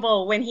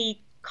adorable when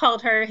he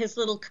called her his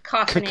little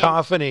cacophony.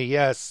 Cacophony,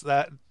 yes,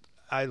 that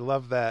I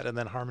love that. And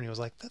then Harmony was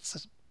like, "That's a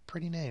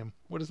pretty name.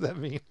 What does that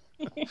mean?"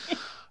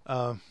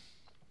 um,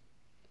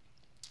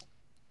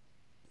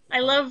 I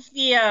love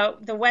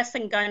the Wes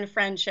and Gunn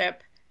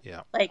friendship.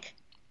 yeah, Like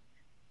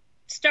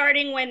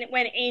starting when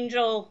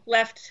Angel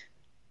left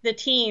the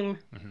team,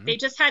 they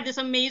just had this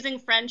amazing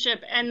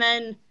friendship, and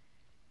then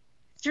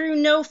through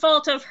no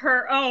fault of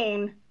her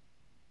own,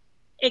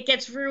 it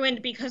gets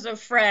ruined because of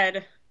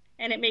Fred,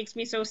 and it makes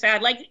me so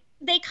sad. Like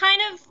they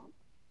kind of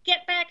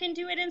get back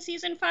into it in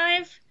season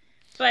 5,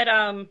 but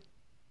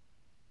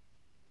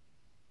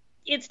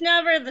it's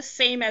never the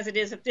same as it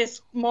is at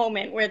this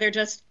moment where they're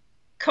just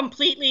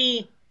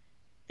completely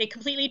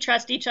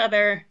trust each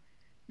other.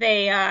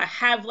 They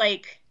have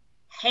like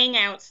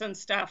hangouts and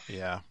stuff.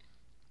 yeah.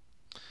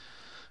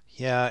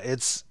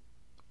 It's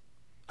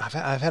I've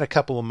had a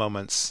couple of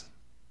moments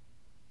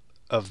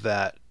of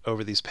that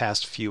over these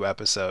past few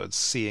episodes,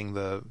 seeing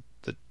the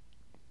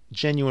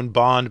genuine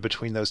bond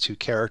between those two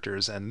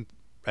characters, and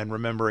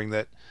remembering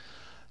that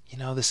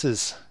this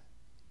is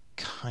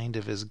kind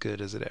of as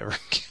good as it ever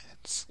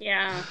gets.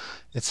 Yeah.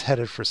 It's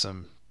headed for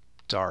some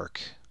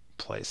dark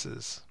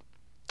places.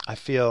 I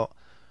feel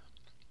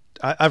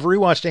I've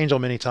rewatched Angel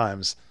many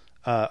times.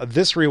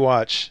 This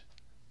rewatch,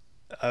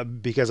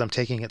 because I'm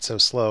taking it so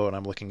slow and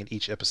I'm looking at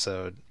each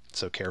episode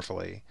so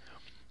carefully,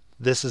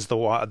 this is the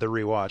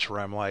rewatch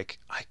where I'm like,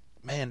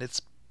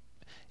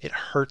 it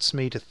hurts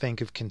me to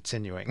think of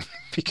continuing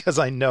because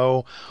I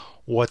know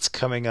what's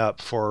coming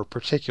up for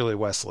particularly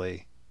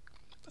Wesley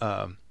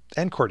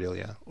and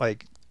Cordelia.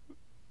 Like,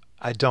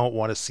 I don't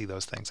want to see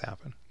those things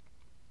happen.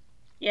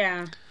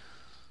 Yeah.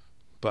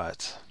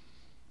 But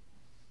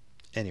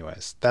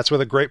anyways, that's where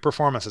the great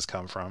performances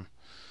come from.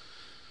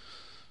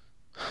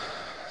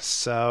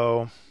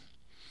 So,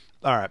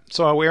 all right.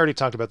 So we already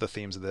talked about the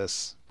themes of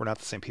this. We're not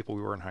the same people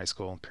we were in high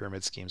school.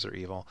 Pyramid schemes are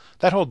evil.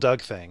 That whole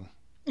Doug thing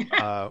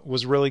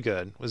was really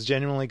good. Was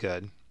genuinely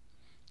good.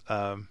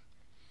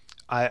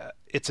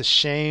 It's a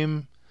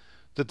shame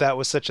that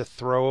was such a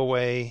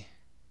throwaway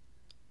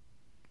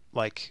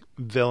like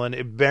villain.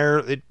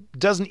 It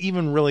doesn't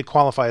even really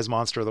qualify as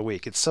Monster of the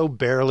Week. It's so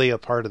barely a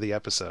part of the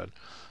episode,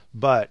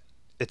 but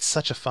it's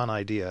such a fun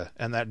idea.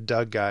 And that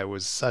Doug guy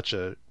was such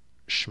a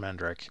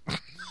schmendrick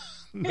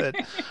that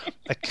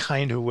I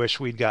kind of wish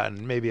we'd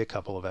gotten maybe a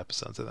couple of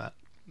episodes of that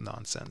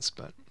nonsense.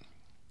 But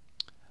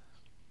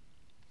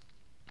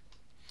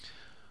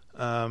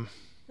the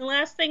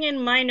last thing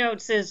in my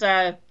notes is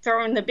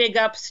throwing the big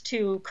ups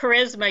to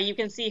Charisma. You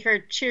can see her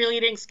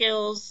cheerleading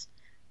skills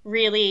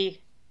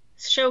really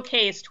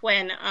showcased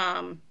when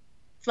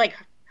like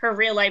her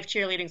real life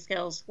cheerleading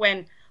skills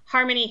when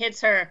Harmony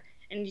hits her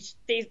and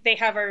they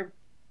have her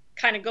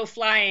kind of go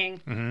flying.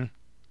 mm-hmm.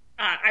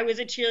 I was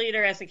a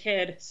cheerleader as a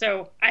kid,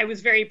 so I was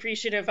very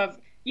appreciative of,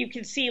 you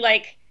can see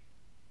like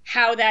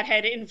how that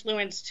had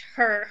influenced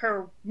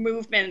her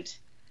movement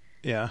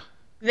Yeah.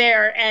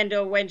 there,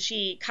 and when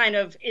she kind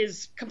of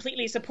is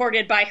completely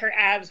supported by her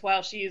abs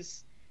while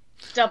she's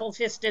double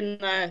fisting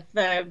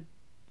the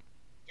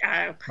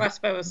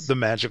crossbows. The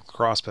magical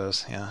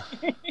crossbows, yeah.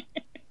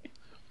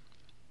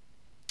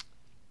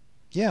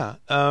 Yeah.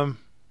 So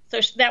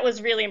that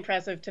was really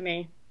impressive to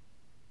me.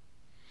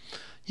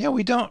 Yeah,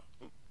 we don't.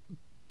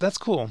 That's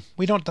cool.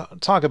 We don't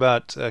talk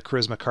about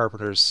Charisma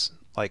Carpenter's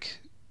like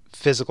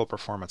physical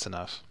performance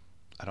enough,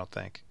 I don't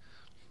think.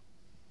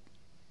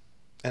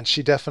 And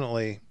she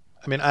definitely.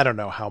 I mean, I don't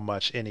know how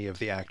much any of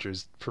the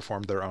actors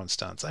performed their own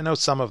stunts. I know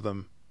some of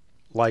them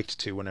liked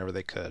to whenever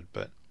they could,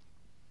 but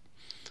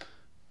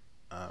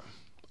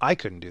I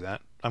couldn't do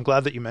that. I'm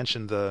glad that you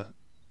mentioned the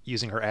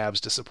using her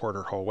abs to support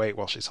her whole weight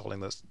while she's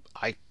holding this.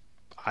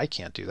 I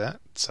can't do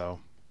that. So,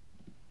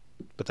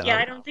 but then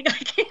I don't think I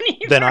can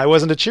either. Then I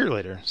wasn't a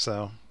cheerleader.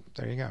 So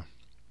there you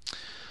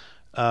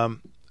go.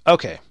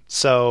 Okay,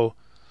 so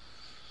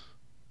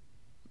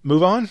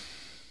moving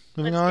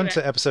on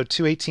to episode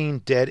 218,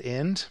 Dead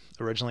End.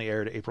 Originally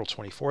aired April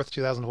 24th,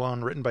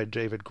 2001. Written by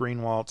David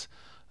Greenwalt.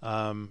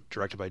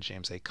 Directed by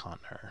James A.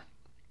 Contner.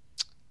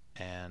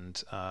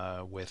 And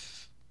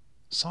with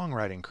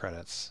songwriting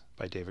credits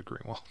by David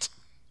Greenwalt.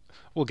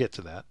 We'll get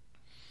to that.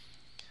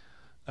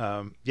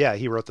 Yeah,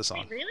 he wrote the song.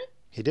 Wait, really?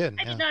 He did.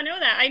 I Yeah. did not know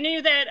that. I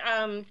knew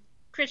that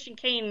Christian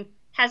Kane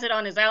has it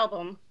on his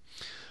album.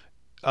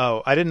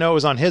 Oh, I didn't know it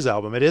was on his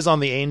album. It is on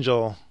the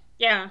Angel,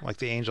 Yeah. like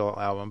the Angel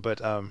album,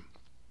 but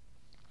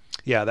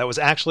yeah, that was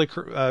actually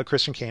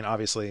Christian Kane,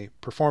 obviously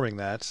performing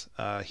that.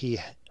 I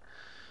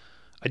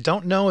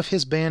don't know if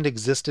his band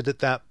existed at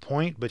that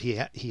point, but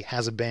he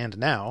has a band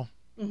now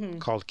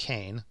called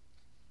Kane.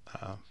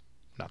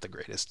 Not the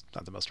greatest,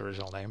 not the most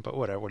original name, but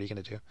whatever. What are you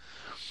going to do?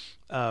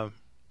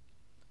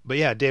 But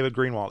yeah, David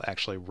Greenwald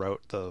actually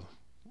wrote the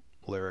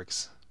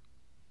lyrics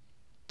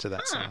to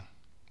that song.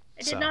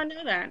 I did not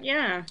know that.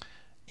 Yeah.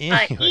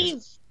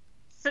 Anyways,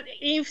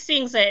 Eve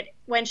sings it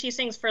when she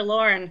sings for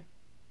Lauren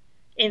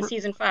in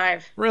season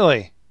 5.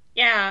 really,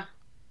 Yeah.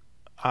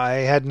 I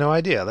had no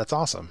idea. That's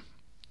awesome.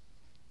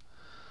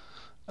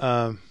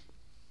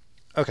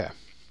 Okay,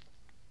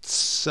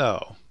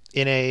 so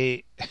in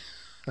a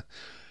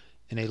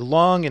in a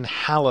long and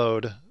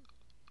hallowed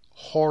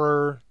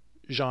horror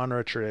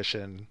genre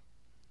tradition,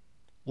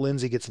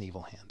 Lindsay gets an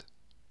evil hand.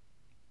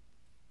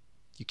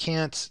 You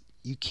cannot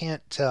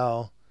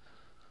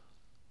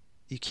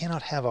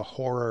have a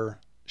horror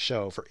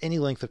show for any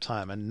length of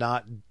time and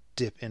not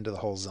dip into the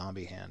whole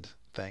zombie hand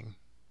thing.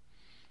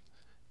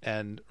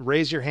 And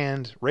raise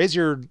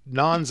your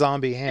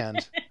non-zombie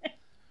hand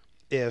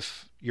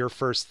if your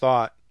first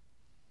thought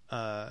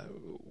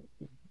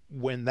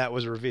when that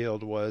was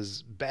revealed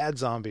was bad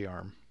zombie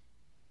arm.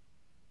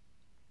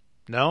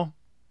 No?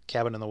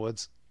 Cabin in the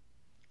Woods?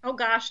 Oh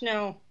gosh,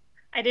 no.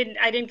 I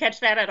didn't catch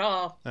that at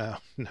all. Oh,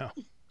 no.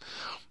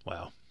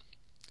 Well,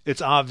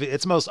 it's obvious.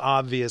 Its most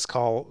obvious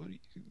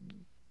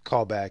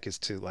callback is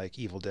to like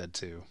Evil Dead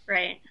 2.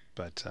 Right.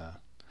 But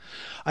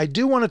I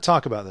do want to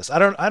talk about this. I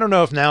don't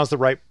know if now is the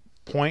right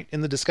point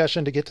in the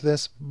discussion to get to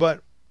this,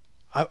 but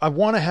I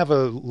want to have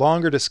a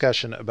longer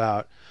discussion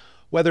about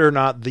whether or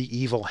not the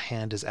evil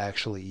hand is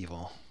actually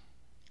evil.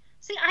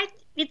 See,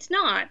 it's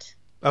not.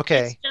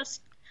 Okay. It's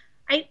just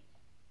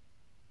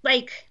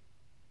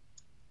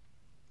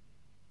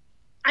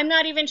I'm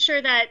not even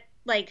sure that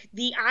like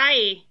the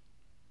eye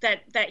the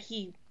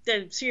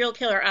serial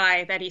killer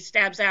eye that he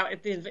stabs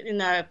out in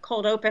the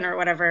cold open or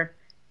whatever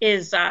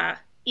is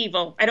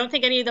evil. I don't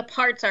think any of the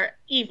parts are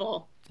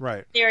evil.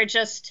 Right. They're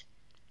just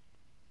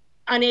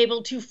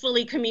unable to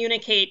fully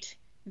communicate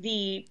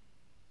the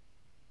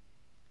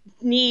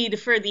need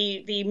for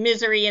the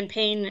misery and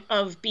pain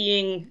of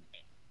being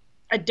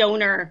a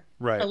donor,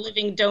 right. A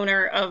living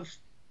donor of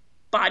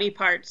body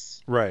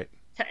parts. Right.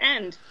 To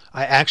end.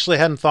 I actually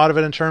hadn't thought of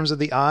it in terms of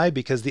the eye,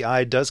 because the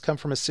eye does come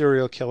from a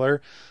serial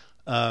killer.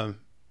 And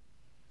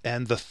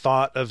the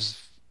thought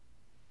of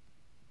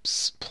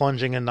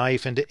plunging a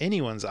knife into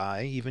anyone's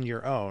eye, even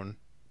your own,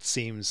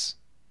 seems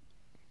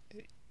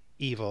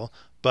evil.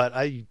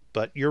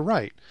 But you're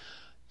right.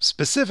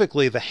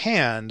 Specifically, the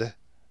hand.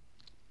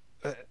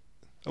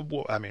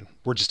 I mean,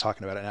 we're just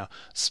talking about it now.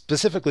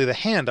 Specifically, the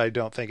hand I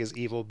don't think is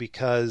evil,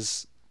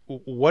 because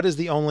what is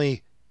the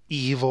only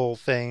evil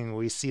thing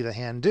we see the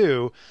hand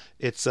do?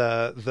 It's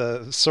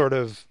the sort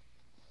of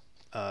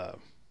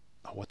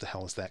what the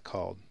hell is that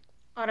called?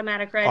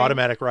 Automatic writing.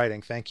 Automatic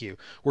writing, thank you.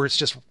 Where it's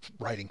just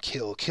writing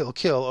kill, kill,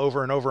 kill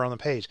over and over on the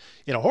page.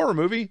 In a horror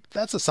movie,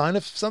 that's a sign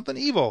of something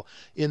evil.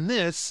 In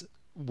this,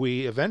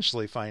 we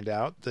eventually find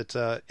out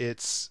that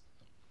it's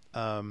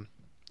I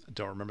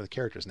don't remember the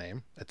character's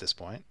name at this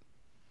point.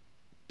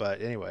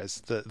 But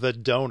anyways, the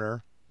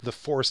donor, the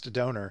forced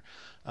donor,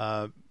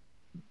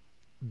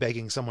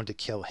 begging someone to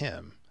kill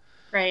him.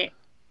 Right.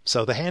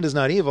 So the hand is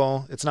not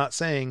evil. It's not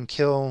saying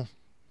kill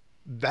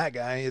that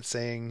guy. It's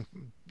saying,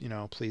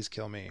 please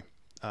kill me.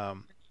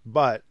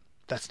 But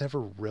that's never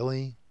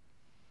really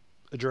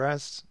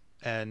addressed.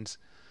 And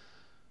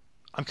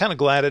I'm kind of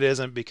glad it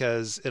isn't,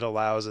 because it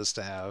allows us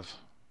to have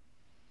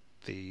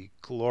the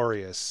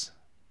glorious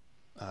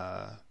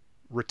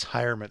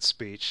retirement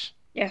speech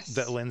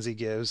that Lindsay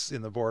gives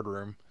in the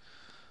boardroom.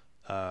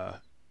 The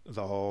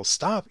whole,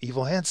 stop,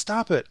 evil hand,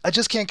 stop it. I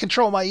just can't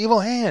control my evil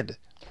hand.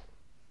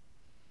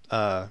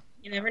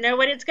 You never know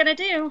what it's going to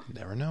do.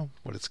 Never know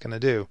what it's going to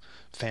do.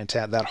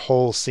 Fantastic. That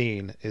whole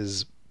scene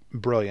is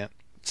brilliant.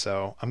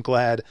 So I'm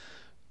glad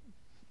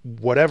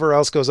whatever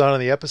else goes on in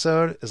the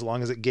episode, as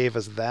long as it gave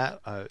us that,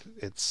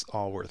 it's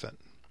all worth it.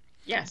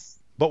 Yes.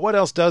 But what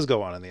else does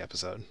go on in the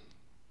episode?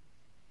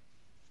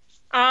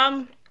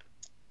 Well,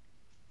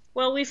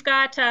 we've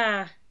got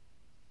a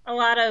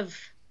lot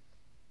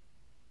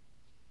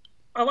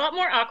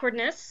more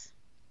awkwardness.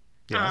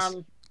 Yes.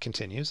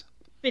 Continues.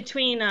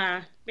 Between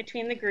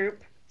the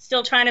group,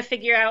 still trying to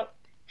figure out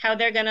how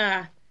they're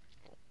gonna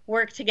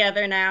work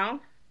together now.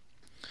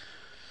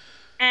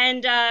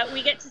 And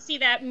we get to see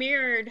that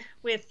mirrored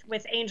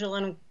with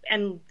Angel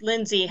and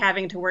Lindsay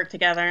having to work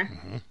together.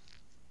 Mm-hmm.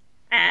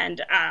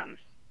 And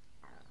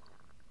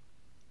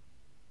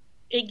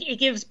it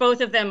gives both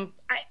of them,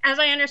 as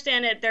I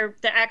understand it,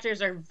 the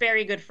actors are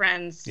very good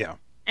friends. Yeah.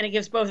 And it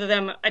gives both of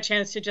them a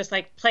chance to just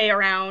like play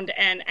around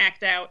and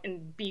act out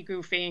and be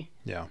goofy.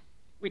 Yeah.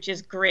 Which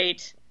is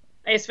great.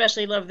 I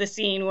especially love the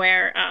scene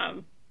where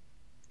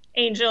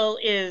Angel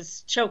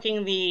is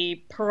choking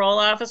the parole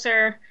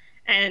officer,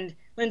 and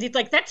Lindsay's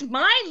like, "That's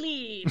my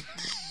lead."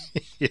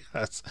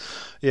 Yes.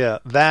 Yeah,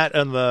 that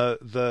and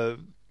the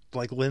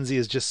like Lindsay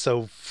is just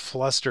so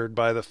flustered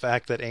by the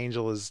fact that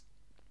Angel is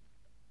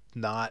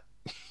not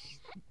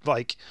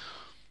like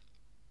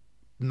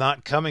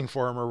not coming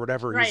for him or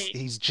whatever. Right.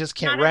 He's just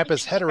can't Not wrap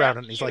his everything's head around about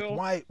it. And he's like, you.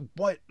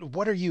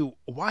 what are you,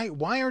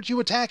 why aren't you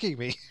attacking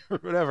me or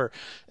whatever?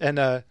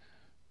 And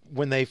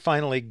when they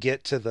finally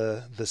get to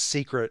the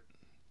secret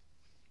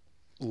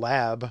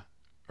lab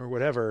or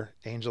whatever,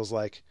 Angel's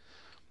like,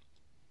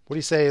 what do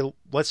you say?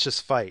 Let's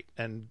just fight.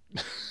 And,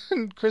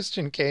 and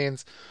Christian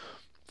Kane's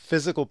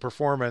physical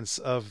performance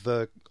of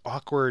the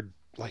awkward,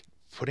 like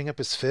putting up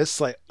his fists,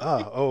 like,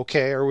 oh,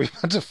 okay, are we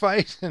about to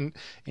fight? And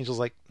Angel's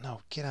like,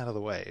 no, get out of the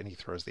way. And he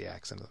throws the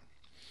axe into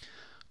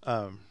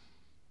them.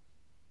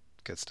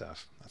 Good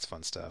stuff. That's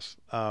fun stuff.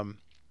 And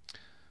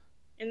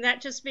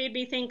that just made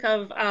me think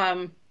of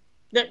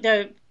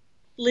the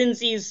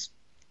Lindsay's,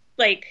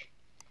 like,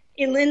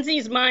 in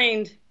Lindsay's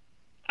mind,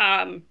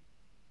 um,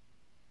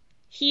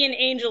 he and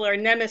Angel are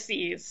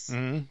nemesis.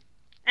 Mm-hmm.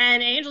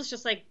 And Angel's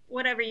just like,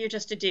 whatever, you're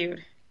just a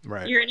dude.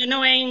 Right. You're an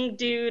annoying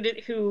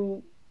dude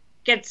who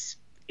gets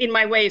in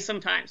my way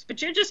sometimes,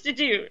 but you're just a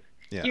dude.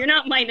 Yeah. You're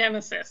not my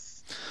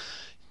nemesis.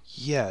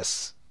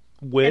 Yes.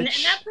 And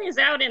Which, that plays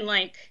out in,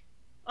 like,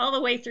 all the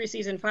way through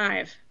season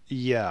 5.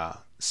 yeah.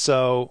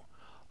 So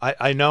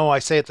I know I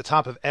say at the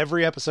top of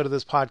every episode of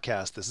this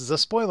podcast, this is a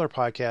spoiler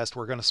podcast.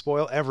 We're going to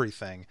spoil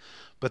everything,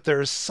 but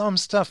there's some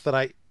stuff that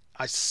I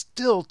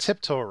still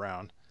tiptoe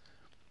around.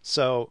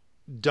 So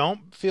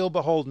don't feel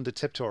beholden to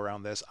tiptoe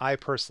around this. I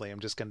personally am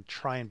just going to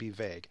try and be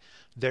vague.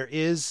 There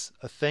is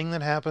a thing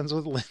that happens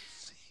with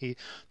Lindsay.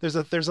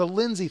 There's a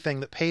Lindsay thing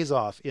that pays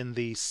off in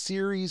the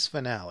series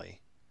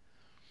finale.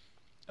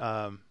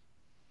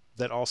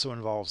 That also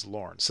involves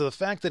Lorne. So the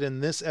fact that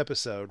in this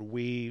episode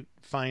we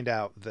find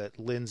out that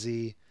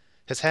Lindsay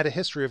has had a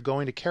history of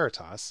going to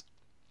Caritas,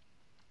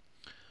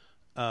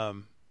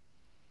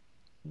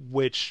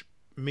 which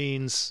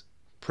means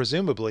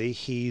presumably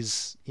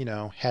he's,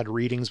 had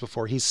readings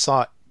before. He's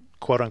sought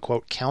quote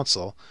unquote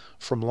counsel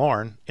from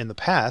Lorne in the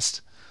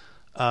past.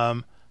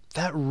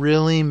 That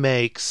really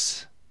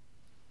makes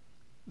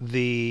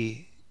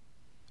the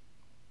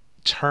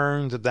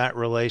turn that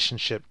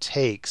relationship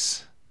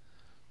takes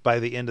by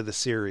the end of the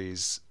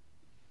series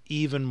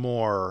even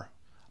more,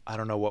 I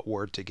don't know what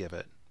word to give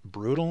it.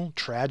 Brutal,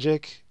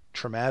 tragic,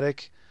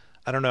 traumatic.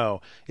 I don't know.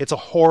 It's a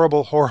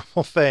horrible,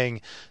 horrible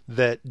thing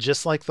that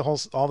just like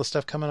all the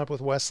stuff coming up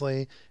with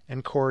Wesley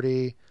and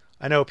Cordy,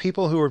 I know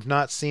people who have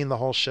not seen the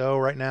whole show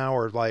right now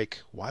are like,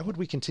 why would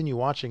we continue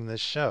watching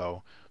this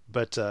show?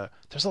 But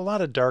there's a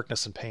lot of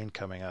darkness and pain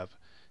coming up.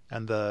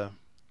 And the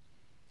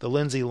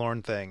Lindsay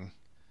Lorne thing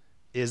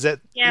is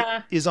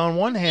on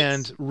one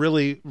hand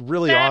really,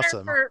 really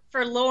awesome.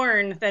 For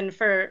Lorne than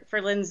for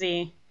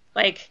Lindsay.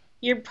 Like,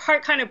 your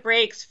heart kind of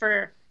breaks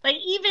for, like,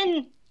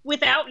 even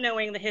without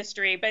knowing the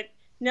history, but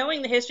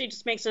knowing the history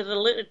just makes it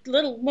a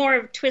little more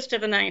of a twist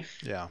of the knife.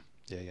 Yeah.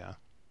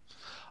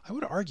 I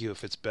would argue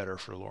if it's better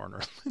for Lorne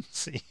or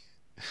Lindsay,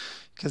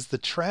 because the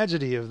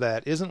tragedy of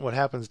that isn't what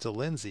happens to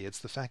Lindsay. It's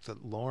the fact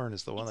that Lorne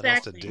is the one that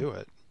has to do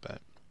it.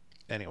 But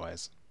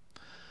anyways,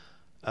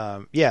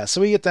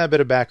 so we get that bit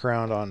of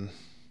background on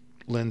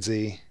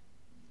Lindsay.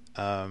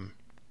 And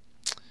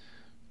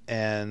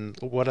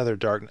what other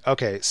dark...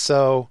 Okay,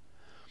 so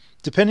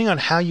depending on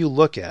how you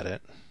look at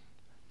it,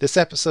 this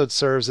episode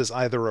serves as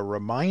either a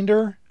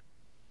reminder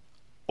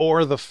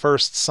or the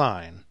first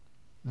sign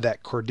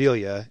that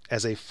Cordelia,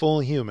 as a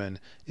full human,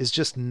 is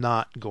just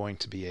not going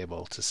to be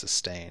able to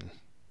sustain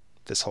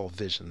this whole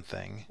vision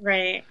thing.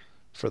 Right.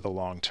 For the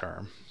long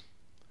term.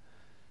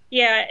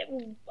 Yeah.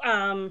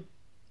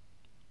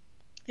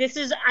 This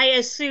is, I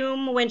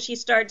assume, when she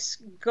starts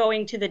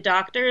going to the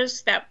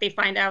doctors that they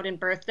find out in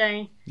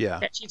Birthday. Yeah.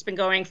 That she's been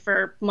going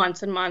for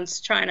months and months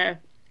trying to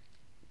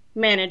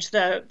manage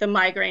the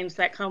migraines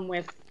that come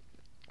with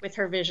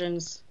her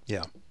visions.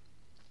 Yeah.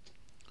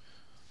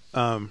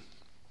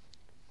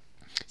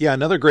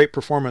 Another great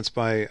performance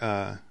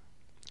by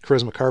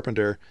Charisma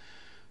Carpenter.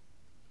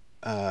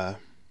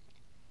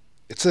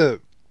 It's a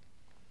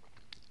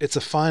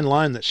fine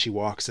line that she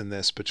walks in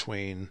this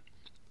between,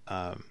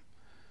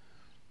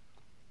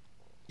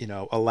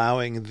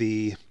 allowing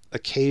the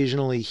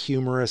occasionally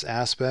humorous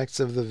aspects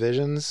of the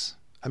visions.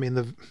 I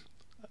mean,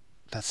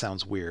 that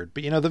sounds weird,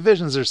 but the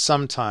visions are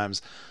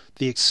sometimes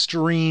the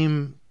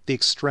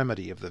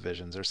extremity of the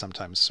visions are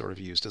sometimes sort of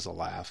used as a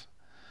laugh.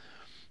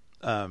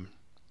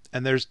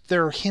 And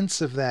there are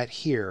hints of that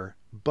here,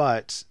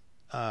 but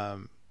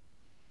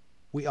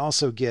we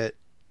also get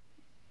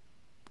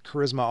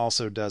Charisma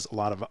also does a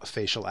lot of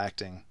facial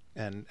acting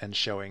and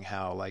showing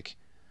how, like,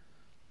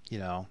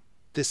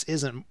 this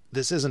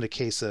isn't a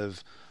case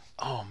of,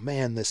 oh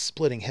man, this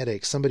splitting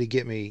headache, somebody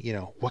get me,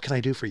 what can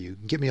I do for you?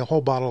 Get me a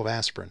whole bottle of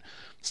aspirin.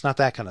 It's not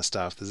that kind of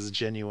stuff. This is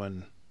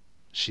genuine.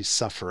 She's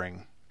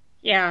suffering.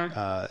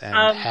 Yeah.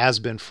 And has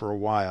been for a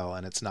while,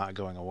 and it's not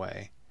going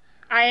away.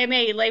 I am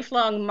a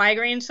lifelong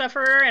migraine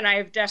sufferer, and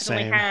I've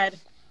definitely had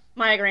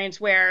migraines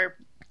where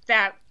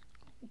that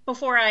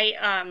before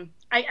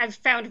I've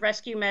found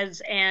rescue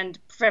meds and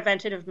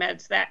preventative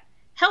meds that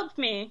help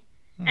me,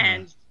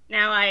 and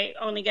now I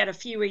only get a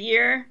few a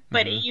year,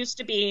 but it used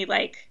to be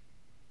like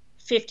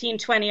 15,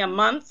 20 a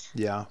month.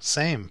 Yeah,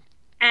 same.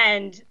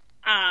 And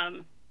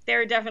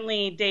there are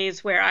definitely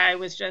days where I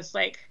was just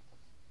like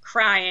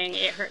crying.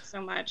 It hurt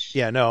so much.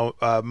 Yeah, no,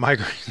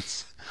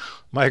 migraines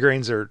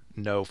are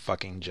no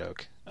fucking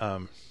joke.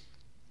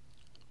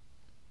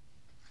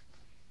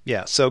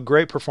 Yeah, so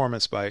great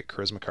performance by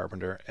Charisma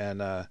Carpenter,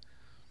 and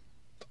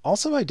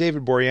also by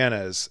David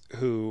Boreanaz,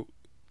 who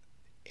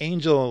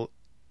Angel.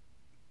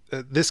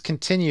 This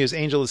continues.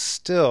 Angel is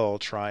still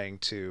trying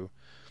to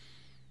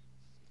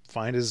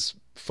find his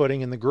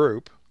footing in the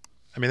group.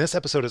 I mean, this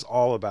episode is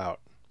all about.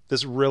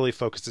 This really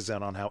focuses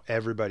in on how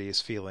everybody is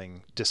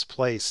feeling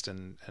displaced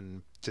and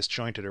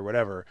disjointed or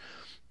whatever.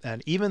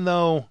 And even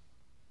though,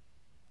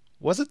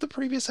 was it the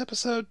previous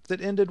episode that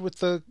ended with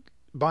the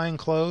buying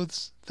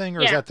clothes thing,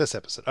 or is that this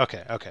episode?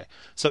 Okay.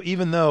 So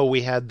even though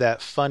we had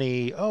that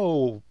funny,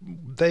 oh,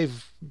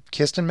 they've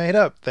kissed and made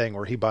up thing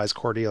where he buys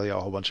Cordelia a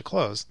whole bunch of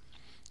clothes,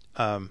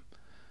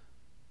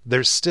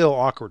 there's still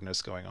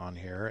awkwardness going on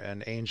here,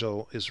 and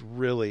Angel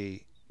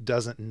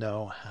doesn't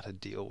know how to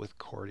deal with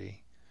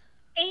Cordy.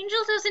 Angel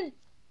doesn't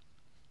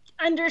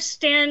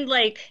understand,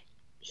 like,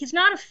 he's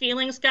not a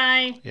feelings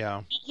guy.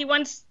 Yeah. He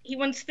wants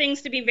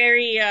things to be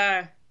very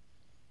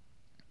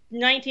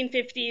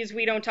 1950s,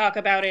 we don't talk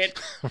about it.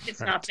 It's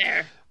right. Not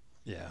there.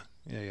 Yeah.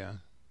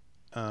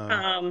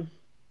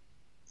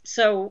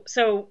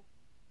 So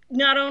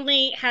not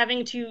only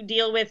having to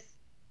deal with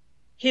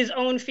his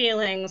own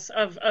feelings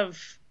of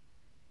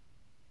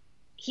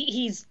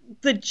he's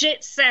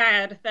legit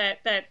sad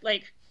that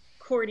like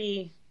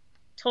Cordy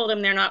told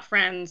him they're not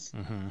friends.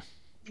 Mm-hmm.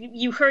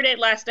 You heard it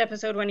last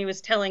episode when he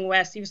was telling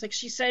Wes. He was like,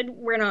 she said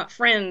we're not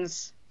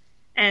friends,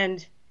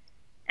 and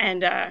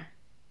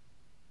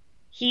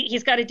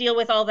he's got to deal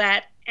with all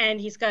that, and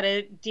he's got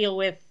to deal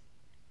with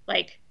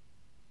like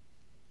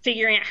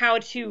figuring out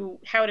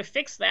how to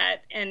fix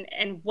that,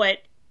 and what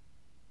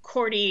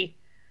Cordy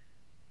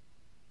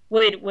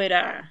would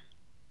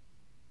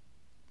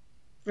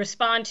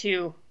respond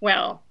to.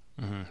 Well,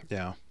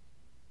 yeah,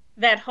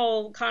 that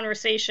whole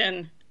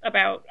conversation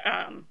about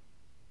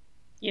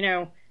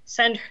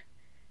send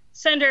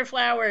her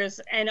flowers,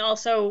 and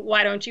also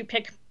why don't you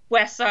pick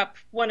Wes up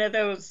one of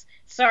those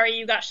sorry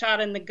you got shot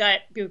in the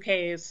gut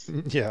bouquets.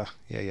 Yeah.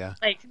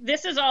 Like,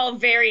 this is all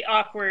very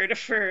awkward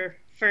for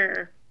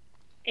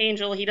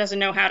Angel. He doesn't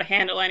know how to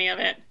handle any of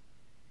it.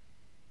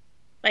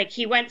 Like,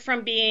 he went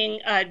from being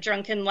a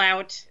drunken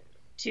lout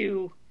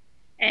to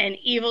an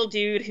evil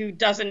dude who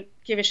doesn't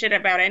give a shit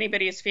about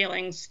anybody's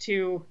feelings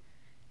to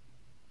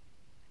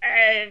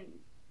a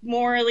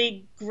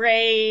morally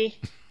gray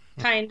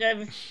kind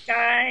of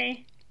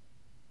guy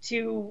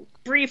to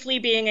briefly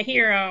being a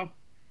hero.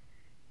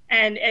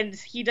 And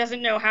he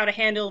doesn't know how to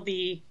handle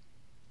the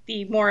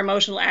more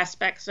emotional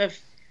aspects of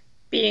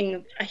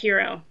being a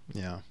hero.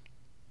 Yeah.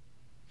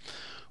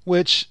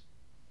 Which,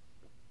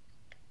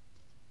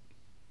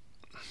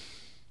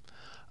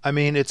 I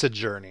mean, it's a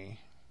journey.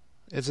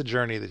 It's a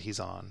journey that he's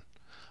on.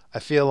 I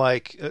feel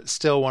like it's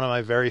still one of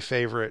my very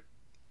favorite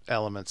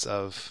elements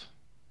of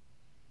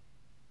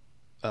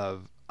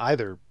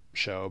either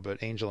show,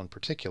 but Angel in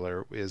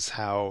particular, is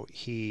how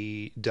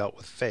he dealt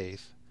with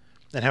Faith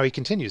and how he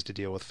continues to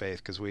deal with Faith,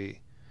 because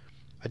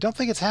I don't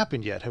think it's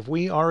happened yet. Have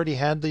we already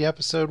had the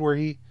episode where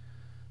he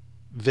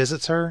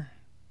visits her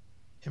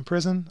in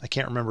prison? I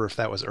can't remember if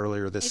that was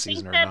earlier this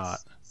season or not.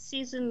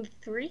 Season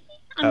 3?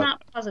 I'm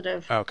not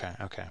positive. Okay.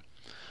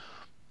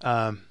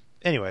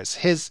 Anyways,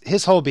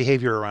 his whole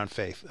behavior around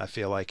Faith, I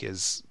feel like,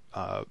 is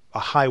a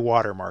high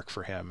watermark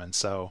for him, and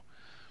so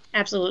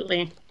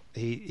absolutely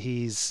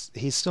he's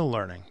still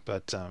learning.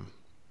 But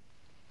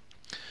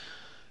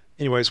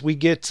anyways, we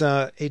get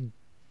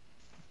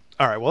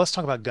all right. Well, let's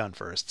talk about Gunn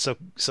first.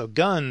 So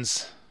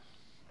Gunn's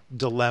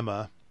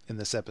dilemma in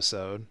this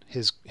episode,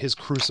 his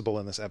crucible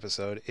in this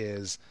episode,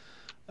 is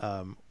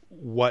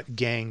what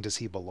gang does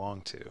he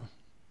belong to?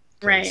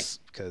 Right.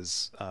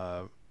 Because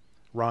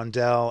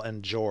Rondell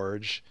and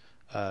George,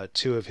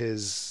 two of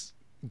his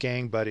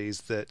gang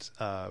buddies that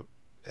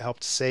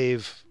helped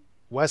save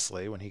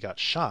Wesley when he got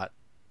shot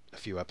a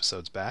few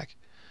episodes back,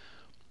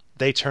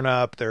 they turn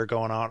up. They're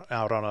going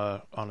out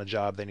on a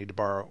job. They need to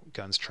borrow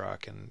Gunn's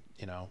truck, and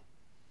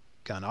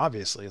Gunn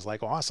obviously is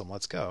like, awesome,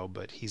 let's go.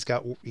 But he's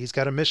got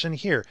a mission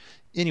here.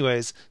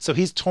 Anyways, so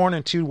he's torn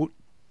in two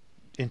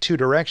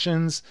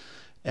directions,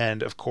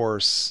 and of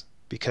course,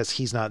 because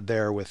he's not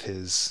there with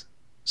his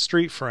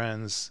street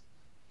friends,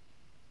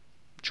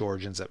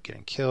 George ends up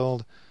getting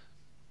killed.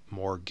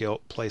 More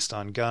guilt placed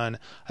on Gunn.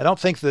 I don't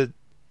think that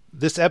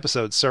this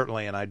episode,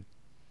 certainly, and I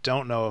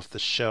don't know if the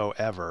show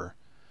ever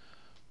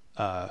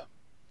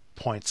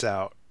points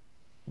out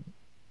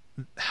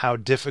how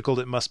difficult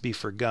it must be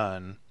for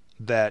Gunn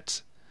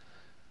that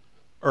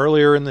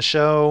earlier in the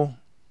show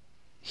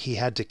he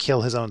had to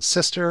kill his own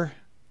sister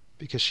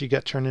because she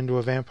got turned into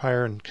a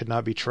vampire and could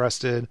not be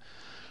trusted.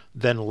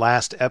 Then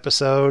last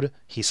episode,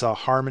 he saw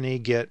Harmony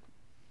get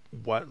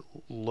what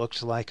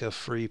looked like a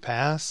free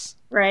pass.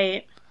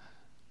 Right.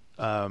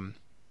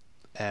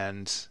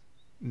 And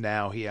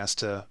now he has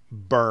to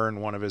burn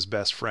one of his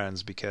best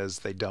friends because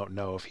they don't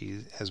know if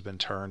he has been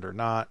turned or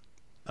not.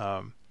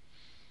 I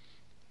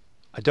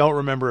don't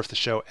remember if the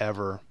show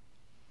ever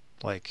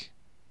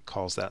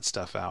calls that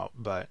stuff out,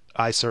 but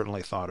I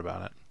certainly thought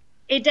about it.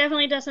 It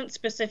definitely doesn't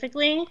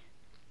specifically.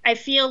 I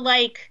feel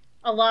like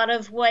a lot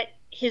of what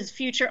his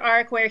future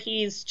arc, where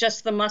he's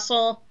just the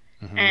muscle,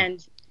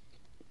 and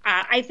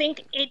I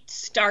think it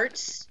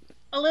starts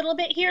a little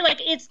bit here.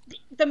 It's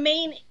the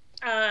main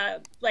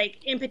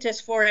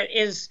impetus for it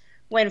is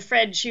when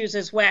Fred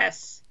chooses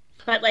Wes,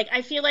 but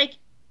I feel like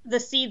the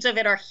seeds of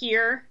it are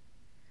here,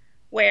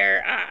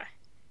 where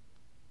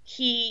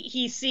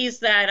he sees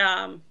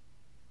that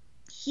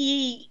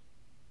he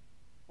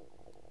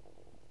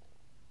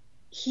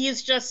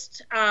is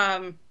just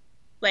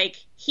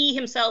he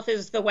himself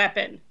is the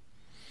weapon.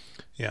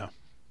 Yeah.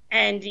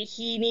 And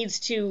he needs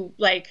to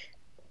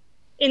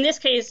in this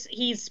case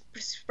he's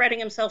spreading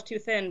himself too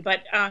thin,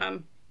 but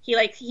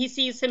he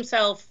sees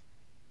himself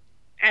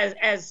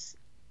as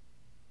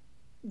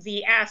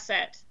the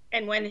asset.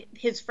 And when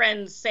his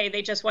friends say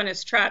they just want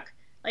his truck,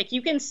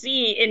 you can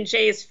see in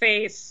Jay's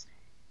face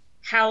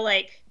how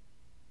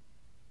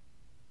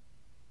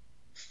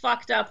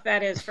fucked up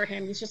that is for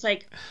him. He's just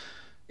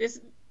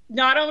this.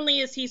 Not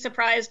only is he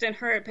surprised and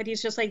hurt, but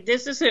he's just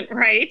this isn't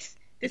right.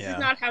 This is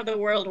not how the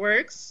world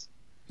works.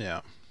 Yeah.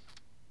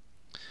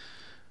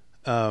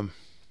 So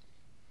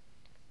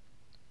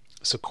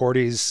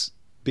Cordy's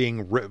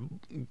being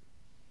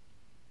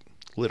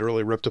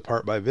literally ripped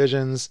apart by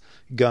visions.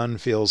 Gunn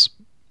feels,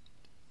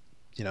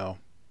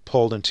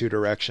 pulled in two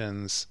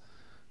directions,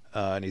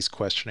 and he's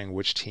questioning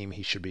which team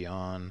he should be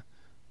on.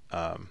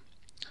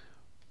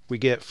 We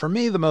get, for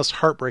me, the most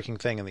heartbreaking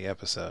thing in the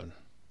episode.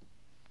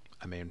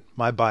 I mean,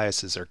 my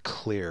biases are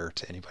clear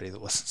to anybody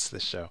that listens to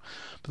this show.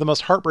 But the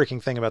most heartbreaking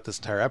thing about this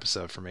entire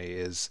episode for me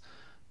is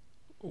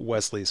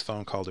Wesley's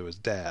phone call to his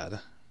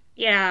dad.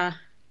 Yeah.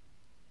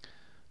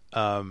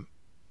 I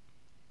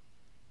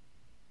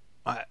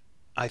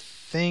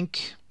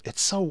think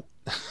it's so...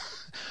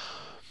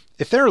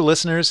 If there are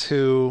listeners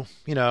who,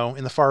 in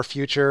the far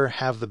future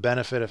have the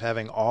benefit of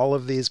having all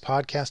of these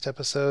podcast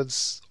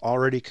episodes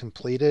already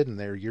completed and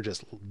you're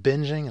just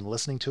binging and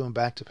listening to them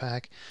back to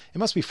back, it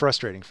must be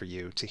frustrating for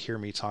you to hear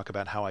me talk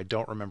about how I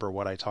don't remember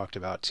what I talked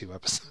about 2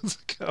 episodes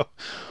ago.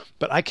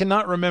 But I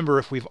cannot remember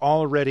if we've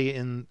already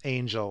in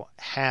Angel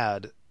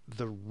had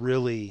the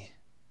really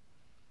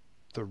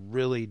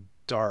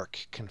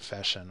dark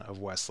confession of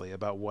Wesley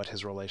about what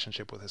his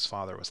relationship with his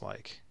father was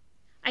like.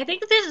 I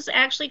think this is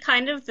actually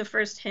kind of the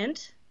first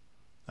hint.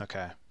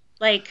 Okay.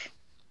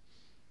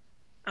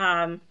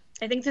 I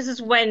think this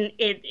is when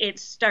it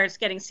starts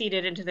getting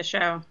seeded into the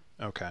show.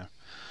 Okay.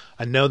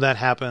 I know that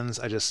happens.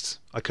 I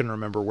couldn't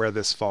remember where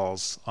this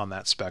falls on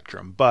that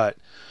spectrum. But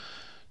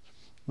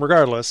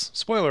regardless,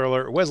 spoiler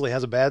alert, Wesley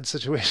has a bad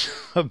situation,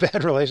 a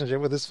bad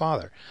relationship with his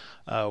father.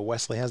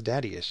 Wesley has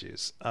daddy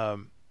issues.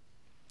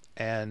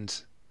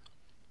 And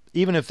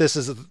even if this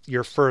is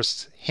your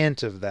first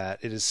hint of that,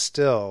 it is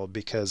still,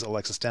 because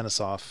Alexis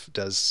Denisof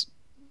does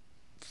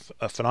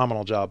a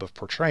phenomenal job of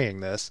portraying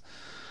this,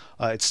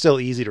 it's still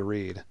easy to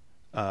read.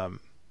 I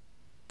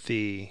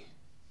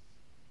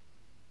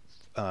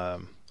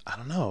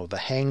don't know, the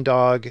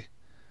hangdog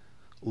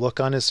look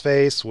on his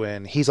face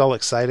when he's all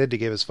excited to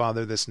give his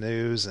father this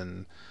news,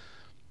 and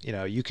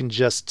you can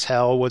just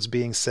tell what's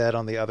being said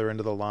on the other end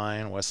of the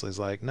line. Wesley's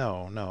like,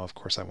 no, of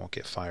course I won't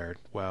get fired.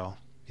 Well,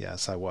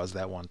 yes, I was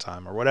that one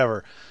time, or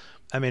whatever.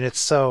 I mean, that's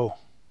so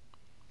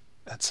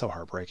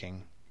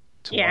heartbreaking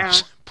to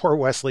watch. Poor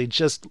Wesley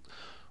just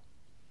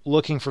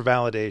looking for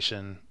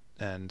validation,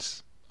 and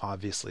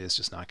obviously is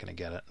just not going to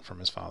get it from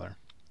his father.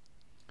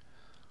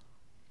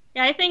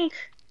 Yeah, I think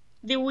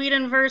the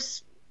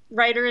Whedonverse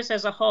writers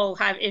as a whole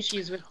have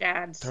issues with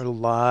dads. There are a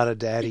lot of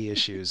daddy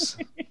issues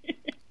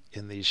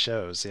in these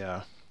shows,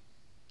 yeah.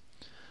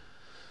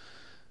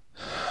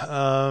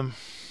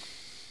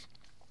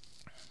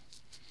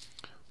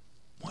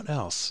 What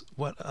else?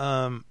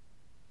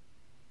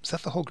 Is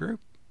that the whole group?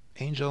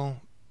 Angel,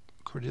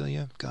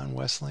 Cordelia, Gunn,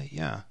 Wesley?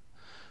 Yeah.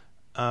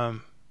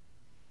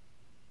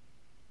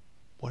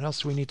 What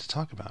else do we need to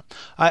talk about?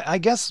 I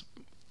guess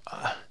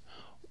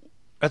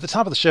at the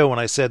top of the show when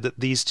I said that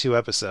these 2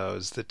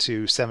 episodes, the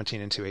 217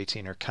 and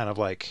 218, are kind of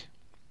like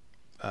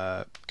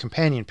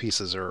companion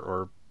pieces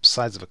or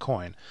sides of a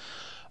coin,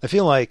 I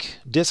feel like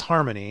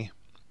Disharmony,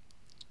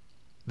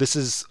 this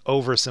is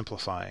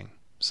oversimplifying,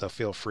 so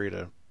feel free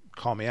to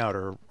call me out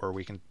or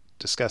we can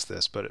discuss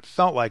this, but it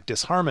felt like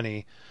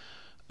Disharmony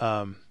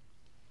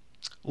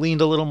leaned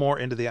a little more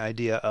into the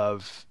idea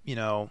of,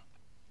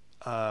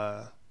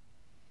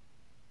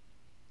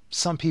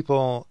 some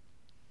people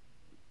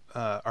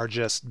are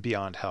just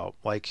beyond help.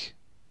 Like,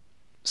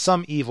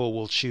 some evil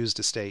will choose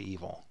to stay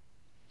evil.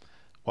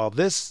 While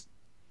this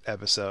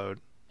episode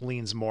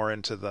leans more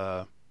into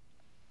the,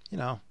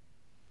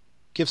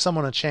 give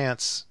someone a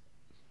chance,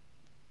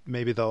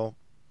 maybe they'll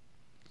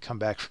come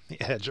back from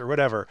the edge or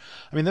whatever.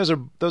 I mean, those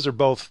are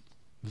both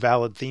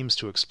valid themes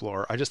to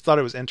explore. I just thought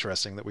it was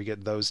interesting that we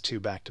get those two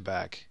back to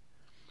back.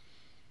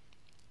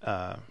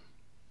 So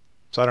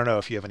I don't know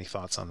if you have any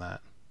thoughts on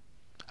that.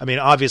 I mean,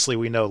 obviously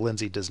we know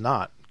Lindsay does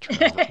not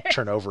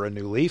turn over a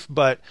new leaf,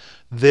 but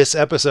this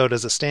episode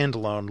as a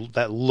standalone,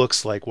 that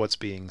looks like what's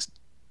being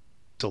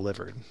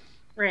delivered.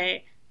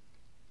 Right.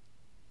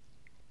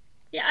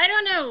 Yeah, I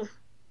don't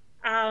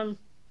know.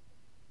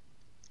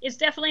 It's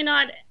definitely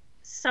not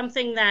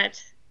something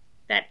that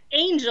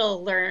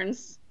Angel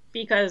learns,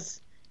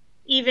 because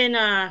even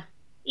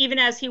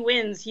as he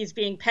wins, he's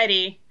being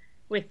petty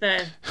with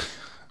the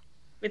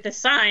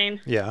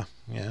sign. Yeah.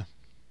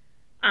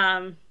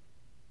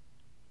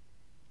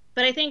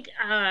 But I think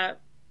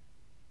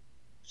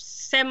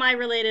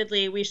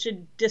semi-relatedly, we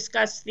should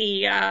discuss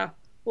the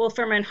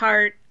Wolfram and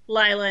Hart,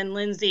 Lila and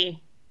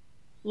Lindsay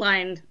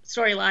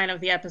storyline of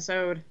the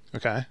episode.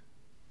 Okay.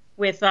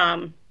 With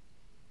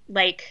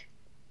like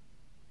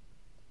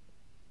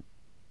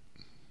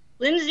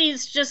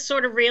Lindsay's just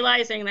sort of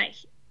realizing that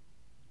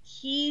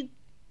he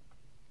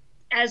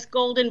as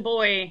Golden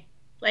Boy,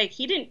 like,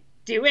 he didn't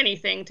do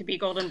anything to be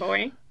Golden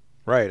Boy.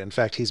 Right. In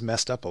fact, he's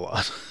messed up a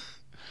lot.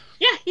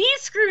 Yeah, he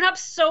screwed up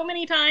so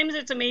many times.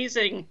 It's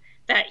amazing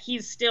that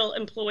he's still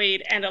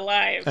employed and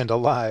alive. And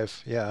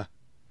alive, yeah.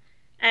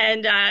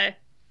 And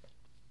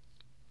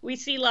we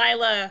see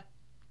Lila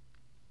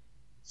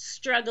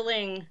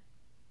struggling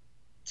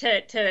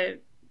to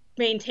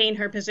maintain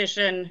her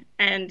position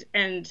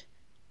and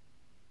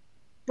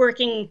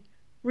working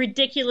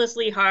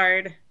ridiculously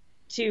hard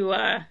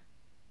to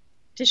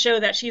show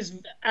that she's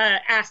an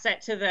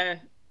asset to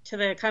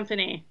the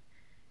company,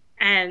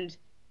 and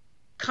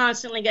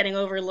constantly getting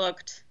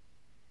overlooked.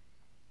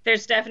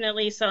 There's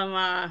definitely some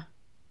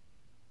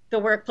the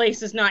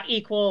workplace is not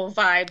equal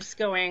vibes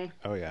going.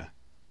 Oh yeah.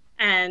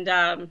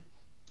 And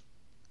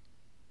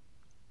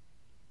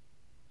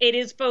it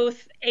is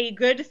both a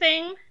good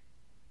thing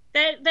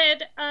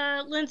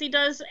that Lindsay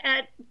does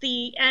at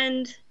the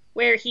end,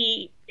 where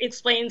he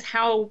explains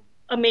how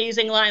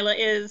amazing Lila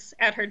is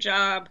at her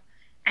job,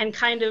 and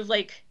kind of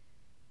like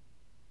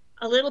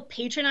a little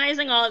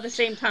patronizing all at the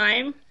same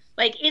time.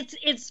 Like,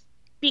 it's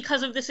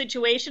because of the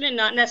situation and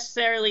not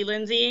necessarily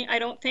Lindsay, I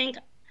don't think.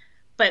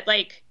 But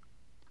like,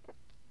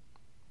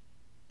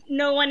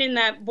 no one in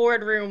that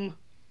boardroom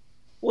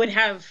would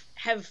have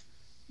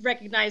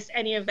recognized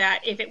any of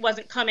that if it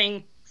wasn't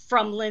coming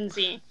from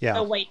Lindsay,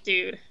 the white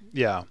dude.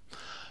 Yeah.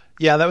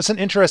 Yeah, that was an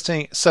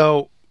interesting...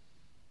 So,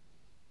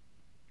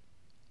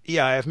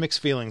 yeah, I have mixed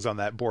feelings on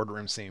that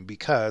boardroom scene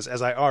because,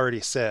 as I already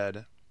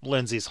said,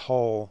 Lindsay's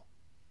whole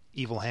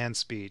evil hand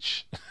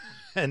speech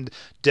and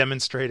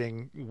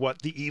demonstrating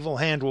what the evil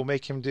hand will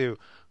make him do,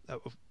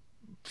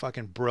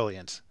 fucking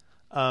brilliant.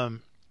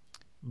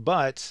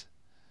 But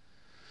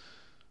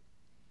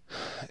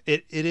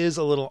it is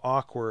a little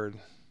awkward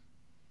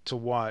to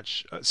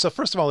watch. So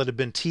first of all, it had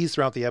been teased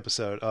throughout the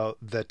episode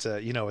that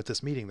at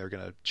this meeting they're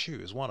going to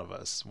choose one of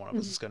us. One of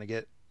us is going to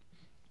get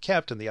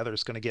kept and the other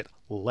is going to get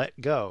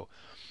let go.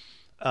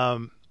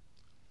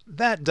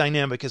 That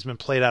dynamic has been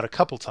played out a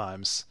couple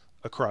times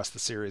across the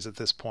series at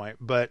this point,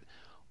 but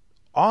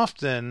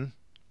often,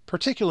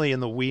 particularly in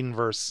the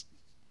Whedonverse,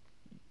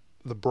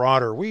 the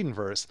broader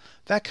Whedonverse,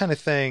 that kind of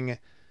thing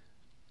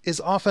is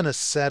often a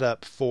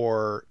setup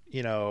for,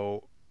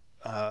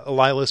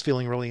 Lila's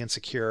feeling really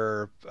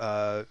insecure.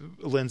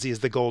 Lindsay is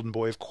the golden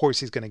boy. Of course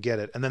he's going to get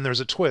it. And then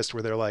there's a twist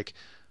where they're like,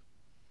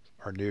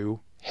 our new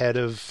head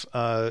of,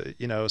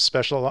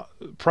 special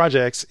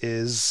projects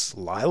is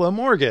Lila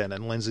Morgan.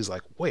 And Lindsay's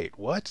like, wait,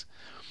 what?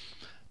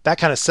 That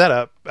kind of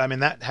setup. I mean,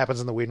 that happens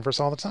in the Whedonverse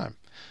all the time.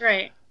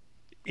 Right.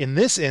 In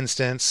this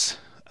instance,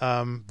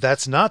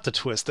 that's not the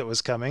twist that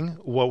was coming.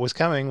 What was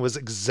coming was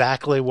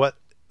exactly what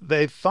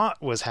they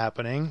thought was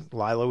happening.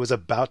 Lila was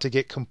about to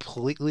get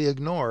completely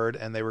ignored,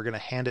 and they were going to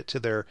hand it to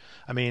their...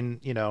 I mean,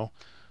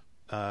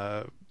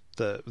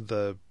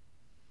 the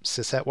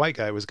cishet white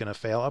guy was going to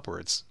fail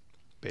upwards,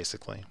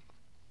 basically.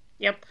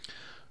 Yep.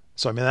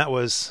 So, I mean, that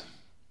was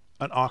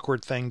an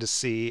awkward thing to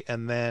see.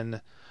 And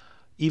then,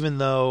 even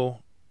though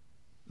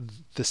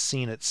the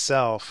scene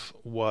itself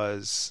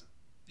was...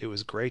 It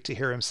was great to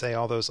hear him say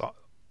all those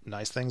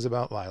nice things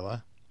about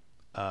Lila.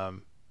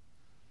 I'm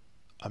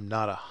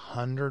not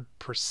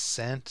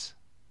 100%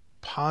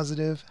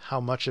 positive how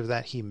much of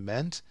that he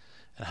meant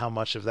and how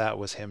much of that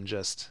was him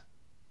just,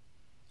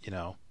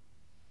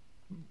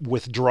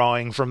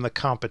 withdrawing from the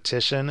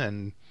competition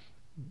and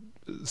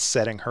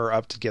setting her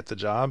up to get the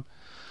job.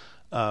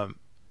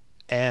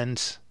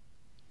 And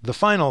the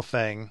final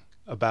thing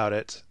about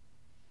it,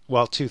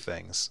 well, two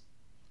things.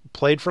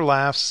 Played for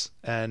laughs,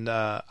 and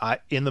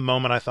in the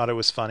moment I thought it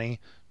was funny,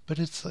 but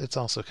it's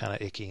also kind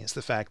of icky. It's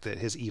the fact that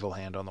his evil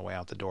hand on the way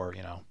out the door,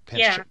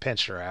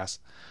 pinched her ass.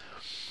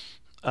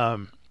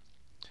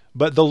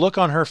 But the look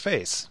on her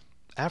face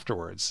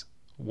afterwards,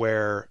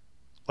 where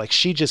like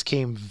she just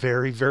came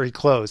very, very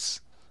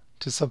close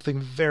to something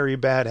very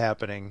bad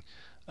happening,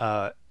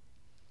 and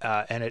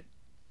it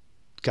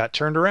got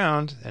turned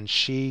around and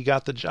she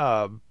got the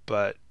job,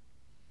 but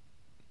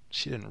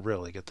she didn't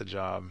really get the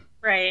job.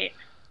 Right.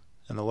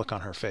 And the look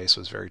on her face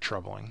was very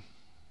troubling.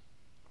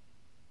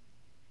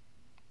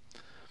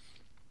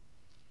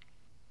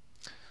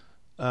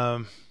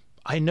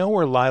 I know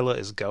where Lila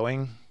is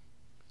going.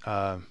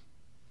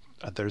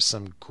 There's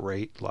some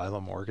great Lila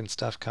Morgan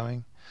stuff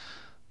coming.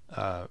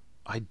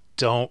 I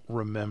don't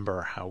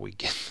remember how we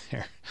get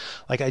there.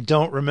 Like, I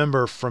don't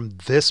remember from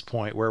this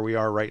point where we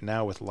are right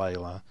now with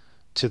Lila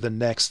to the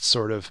next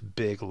sort of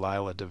big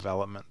Lila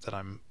development that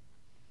I'm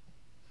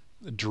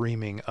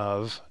dreaming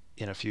of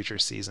in a future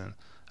season.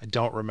 I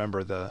don't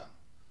remember the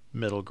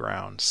middle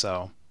ground,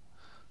 so I'm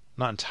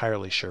not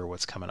entirely sure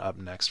what's coming up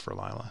next for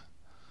Lila.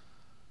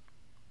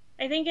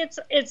 I think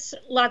it's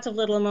lots of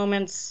little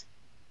moments.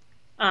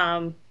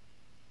 You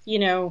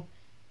know,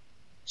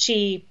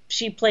 she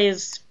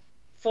plays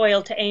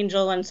foil to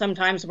Angel and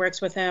sometimes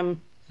works with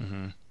him.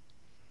 Mm-hmm.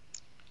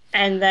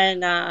 And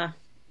then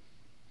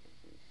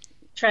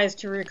tries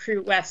to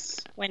recruit Wes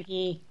when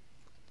he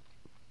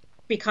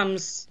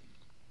becomes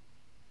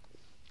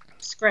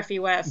Scruffy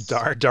Wes.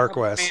 Dark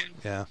Wes,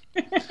 yeah.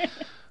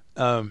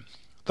 The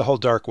whole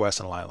Dark Wes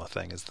and Lila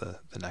thing is the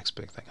next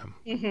big thing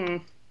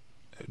I'm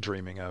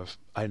dreaming of.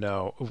 I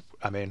know,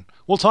 I mean,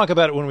 we'll talk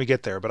about it when we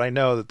get there, but I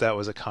know that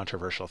was a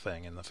controversial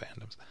thing in the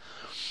fandoms.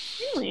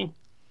 Really?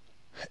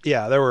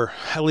 Yeah, there were,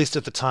 at least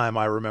at the time,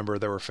 I remember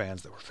there were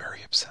fans that were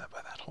very upset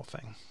by that whole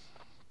thing.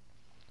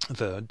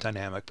 The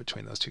dynamic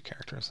between those two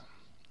characters.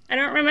 I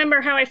don't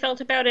remember how I felt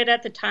about it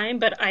at the time,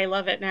 but I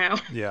love it now.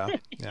 Yeah.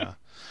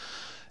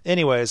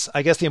 Anyways,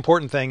 I guess the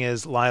important thing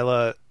is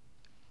Lila,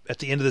 at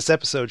the end of this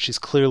episode, she's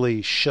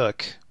clearly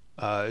shook.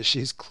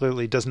 She's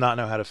clearly does not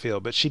know how to feel,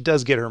 but she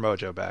does get her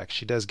mojo back.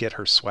 She does get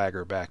her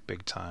swagger back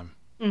big time.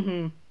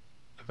 Mm-hmm.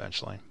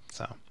 Eventually.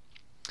 So,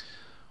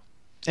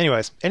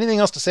 anyways, anything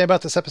else to say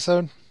about this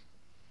episode?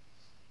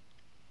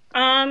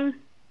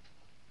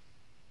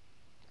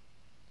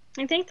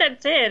 I think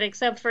that's it,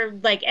 except for,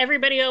 like,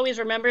 everybody always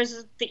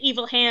remembers the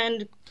evil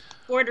hand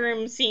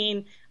boardroom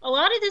scene. A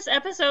lot of this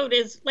episode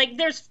is, like,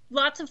 there's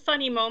lots of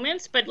funny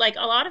moments, but, like,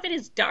 a lot of it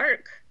is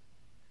dark.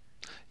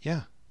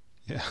 Yeah.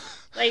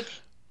 Like,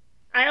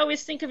 I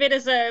always think of it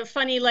as a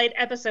funny, light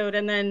episode,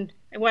 and then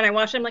when I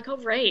watch it, I'm like, oh,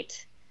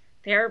 right.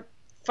 They're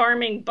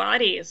farming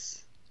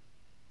bodies.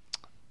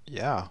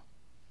 Yeah.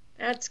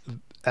 That's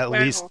at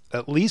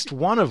least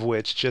one of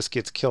which just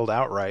gets killed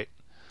outright.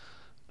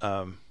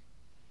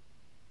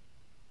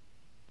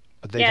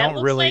 They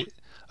don't really. Like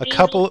a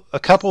couple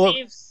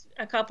saves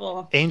a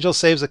couple. Angel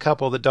saves a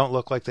couple that don't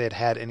look like they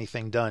had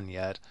anything done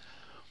yet.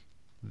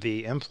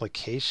 The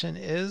implication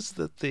is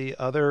that the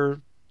other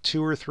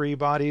 2 or 3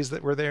 bodies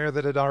that were there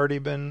that had already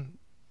been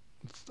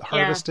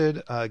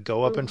harvested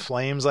go up in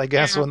flames, I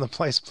guess, when the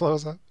place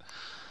blows up.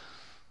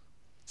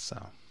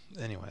 So,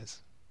 anyways,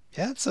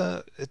 yeah,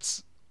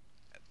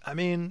 I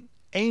mean,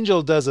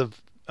 Angel does an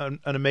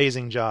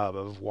amazing job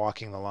of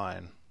walking the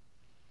line.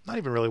 Not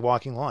even really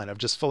walking the line, of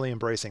just fully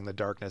embracing the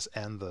darkness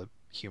and the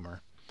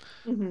humor.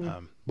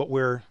 Mm-hmm. But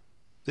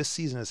this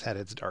season has had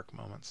its dark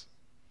moments.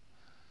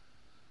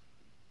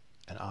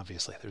 And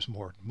obviously there's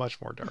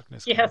much more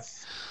darkness.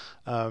 Yes.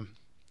 All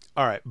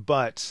right,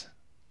 but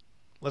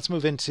let's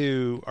move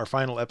into our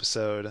final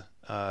episode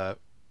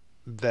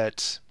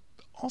that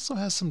also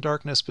has some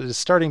darkness, but is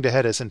starting to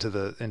head us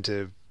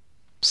into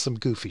some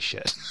goofy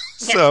shit.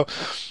 So,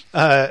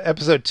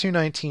 episode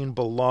 219,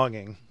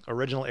 Belonging.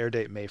 Original air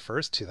date May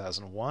 1st,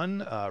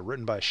 2001.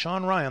 Written by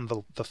Sean Ryan.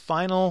 The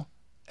final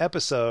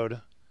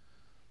episode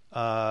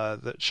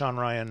that Sean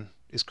Ryan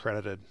is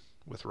credited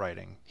with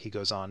writing. He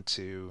goes on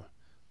to...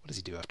 What does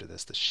he do after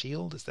this? The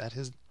Shield? Is that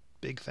his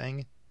big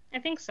thing? I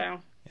think so.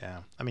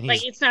 Yeah. I mean,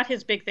 it's not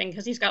his big thing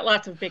because he's got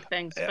lots of big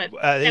things, but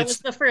that was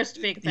the first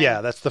big thing.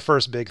 Yeah, that's the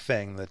first big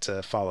thing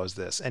that follows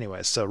this.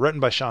 Anyways, so written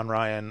by Sean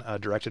Ryan,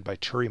 directed by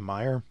Turi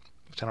Meyer,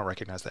 which I don't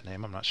recognize that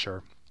name. I'm not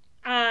sure.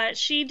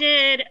 She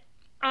did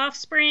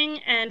Offspring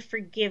and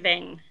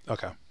Forgiving.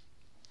 Okay.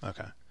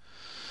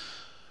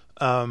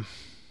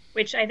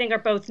 Which I think are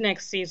both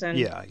next season.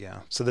 Yeah.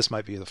 So this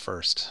might be her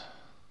first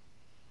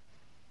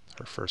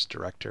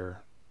director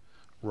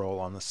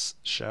role on this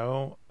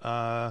show.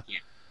 All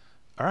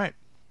right.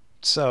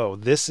 So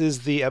this is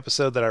the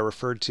episode that I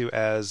referred to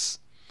as,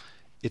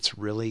 it's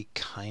really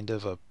kind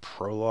of a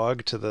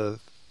prologue to the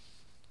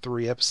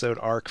 3-episode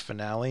arc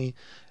finale.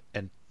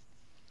 And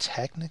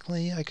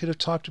technically I could have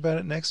talked about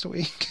it next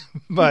week,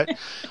 but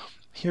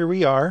here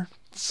we are.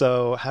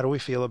 So how do we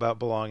feel about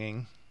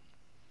Belonging?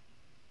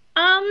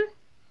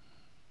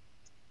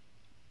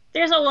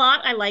 There's a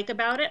lot I like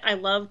about it. I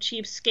love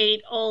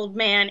cheapskate old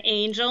man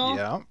Angel.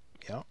 Yeah.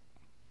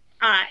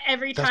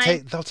 Every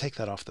time they'll take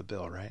that off the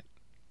bill, right?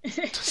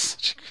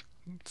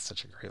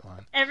 Such a great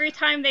line. Every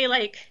time they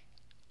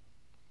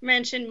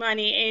mention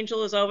money,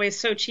 Angel is always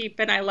so cheap,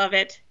 and I love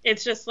it.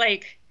 It's just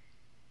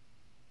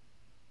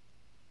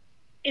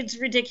it's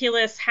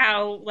ridiculous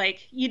how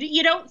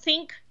you don't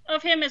think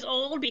of him as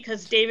old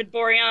because David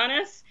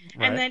Boreanaz,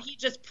 right. And then he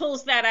just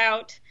pulls that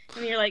out,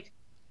 and you're like,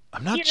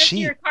 I'm not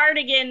cheap. Your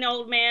cardigan,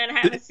 old man,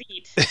 have a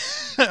seat.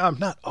 I'm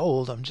not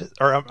old.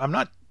 I'm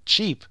not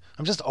cheap.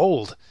 I'm just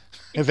old.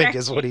 I think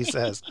is what he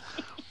says.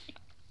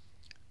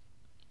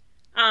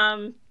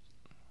 Um,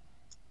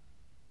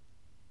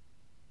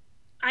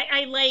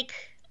 I like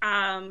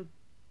a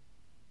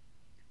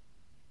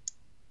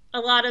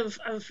lot of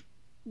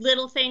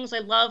little things. I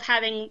love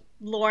having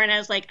Lauren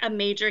as like a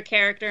major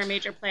character, a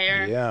major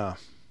player. Yeah.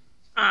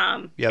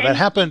 Yeah, And that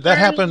happened. we That learned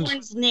happened.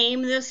 Lauren's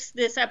name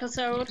this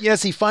episode.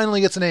 Yes, he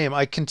finally gets a name.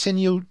 I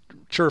continue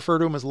to refer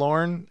to him as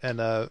Lorne,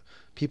 and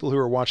people who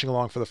are watching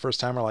along for the first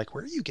time are like,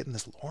 "Where are you getting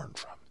this Lorne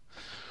from?"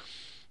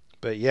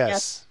 But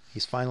yes,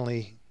 he's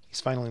finally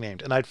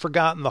named. And I'd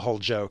forgotten the whole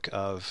joke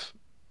of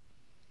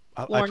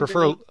Lorne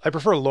Green. I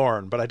prefer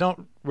Lorne, but I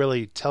don't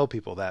really tell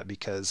people that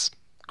because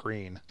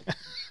green.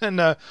 And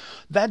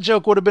that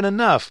joke would have been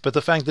enough, but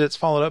the fact that it's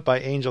followed up by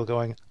Angel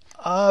going,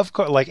 "Of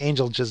course," like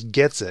Angel just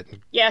gets it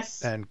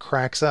Yes. and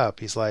cracks up.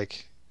 He's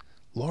like,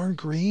 "Lorne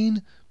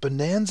Green?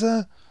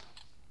 Bonanza?"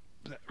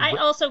 I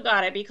also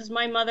got it because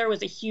my mother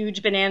was a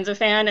huge Bonanza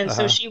fan, and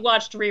so she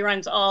watched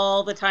reruns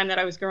all the time that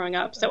I was growing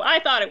up. So I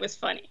thought it was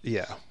funny.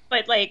 Yeah.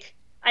 But like,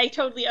 I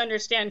totally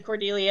understand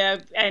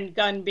Cordelia and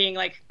Gunn being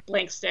like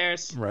blank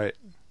stares. Right.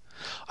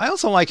 I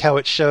also like how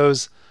it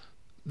shows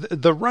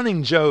the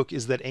running joke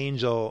is that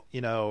Angel,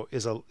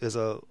 is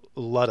a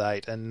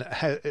Luddite and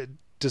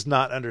does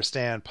not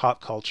understand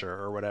pop culture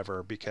or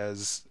whatever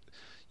because,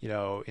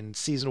 in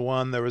season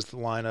 1 there was the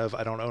line of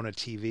 "I don't own a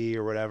TV"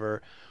 or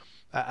whatever.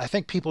 I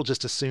think people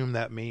just assume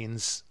that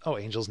means, oh,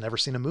 Angel's never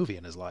seen a movie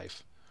in his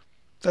life.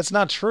 That's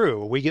not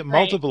true. We get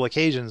multiple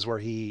occasions where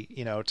he,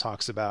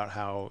 talks about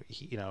how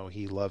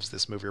he loves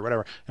this movie or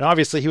whatever. And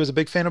obviously he was a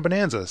big fan of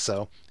Bonanza,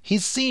 so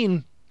he's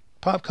seen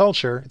pop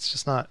culture. It's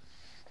just not.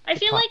 I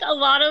feel like a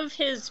lot of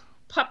his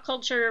pop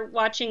culture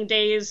watching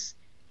days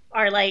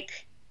are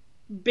like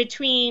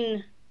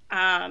between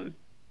coming,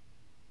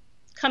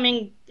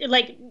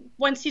 like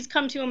once he's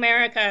come to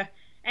America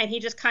and he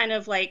just kind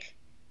of like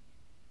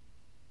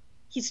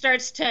he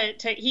starts to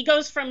he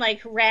goes from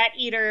like rat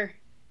eater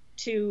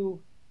to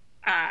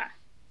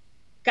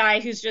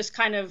guy who's just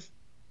kind of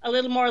a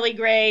little morally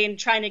gray and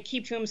trying to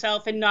keep to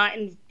himself and not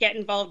get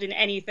involved in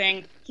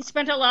anything. He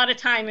spent a lot of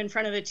time in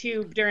front of the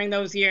tube during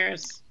those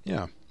years.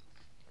 Yeah.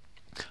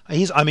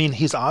 He's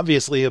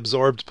obviously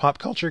absorbed pop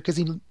culture because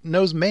he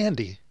knows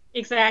Mandy.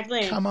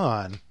 Exactly. Come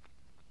on.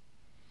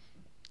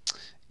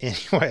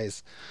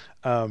 Anyways.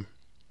 And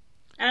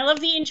I love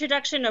the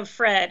introduction of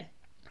Fred.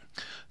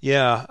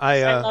 Yeah,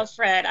 I love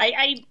Fred.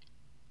 I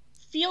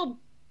feel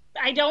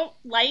I don't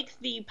like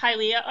the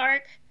Pylea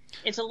arc.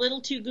 It's a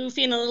little too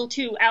goofy and a little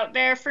too out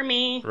there for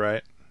me.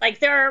 Right. Like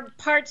there are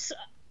parts,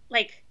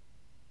 like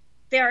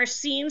there are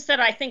scenes that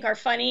I think are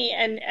funny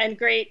and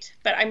great,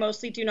 but I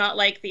mostly do not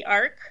like the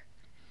arc.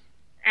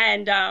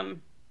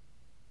 And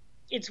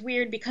it's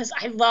weird because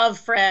I love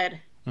Fred.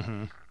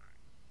 Mm-hmm.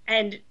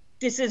 And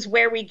this is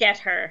where we get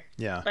her.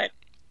 Yeah. But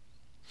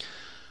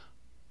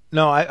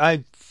no,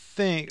 I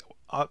think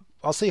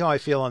I'll see how I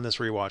feel on this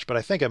rewatch, but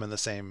I think I'm in the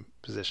same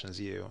position as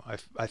you.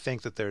 I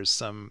think that there's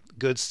some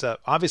good stuff.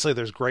 Obviously,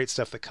 there's great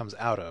stuff that comes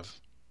out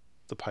of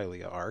the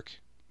Pylea arc.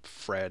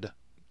 Fred,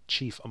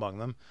 chief among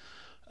them.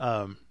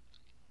 I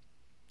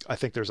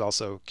think there's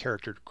also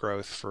character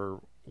growth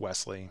for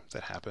Wesley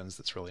that happens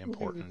that's really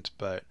important. Mm-hmm.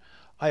 But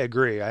I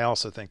agree. I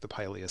also think the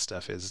Pylea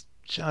stuff is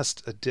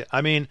just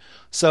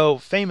so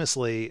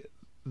famously,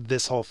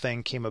 this whole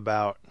thing came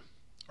about,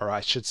 or I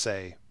should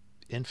say,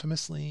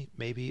 infamously,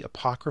 maybe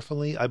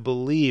apocryphally, I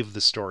believe the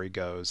story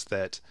goes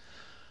that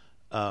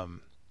for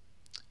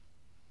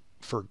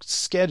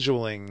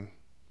scheduling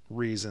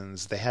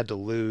reasons they had to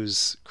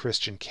lose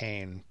Christian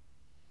Kane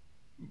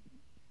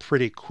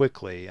pretty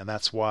quickly, and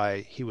that's why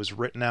he was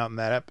written out in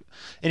that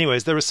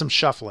anyways, there was some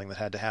shuffling that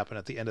had to happen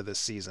at the end of this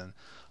season,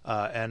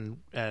 and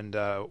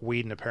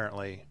Whedon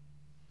apparently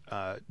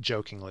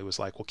jokingly was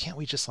like, well, can't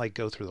we just like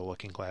go through the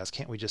Looking Glass?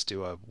 Can't we just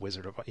do a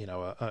Wizard of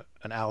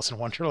an Alice in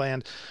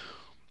Wonderland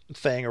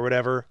thing or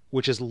whatever,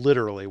 which is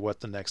literally what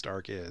the next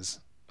arc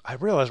is. I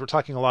realize we're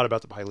talking a lot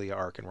about the Pylea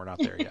arc and we're not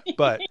there yet,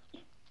 but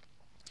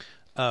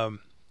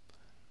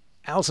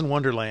Alice in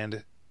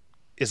Wonderland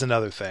is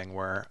another thing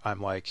where I'm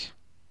like,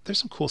 there's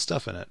some cool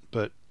stuff in it,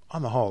 but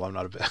on the whole, I'm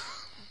not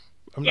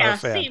a fan.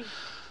 Same.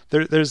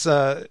 There's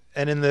and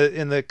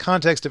in the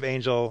context of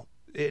Angel,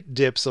 it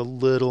dips a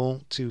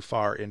little too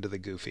far into the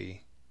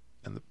goofy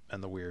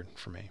and the weird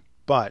for me.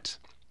 But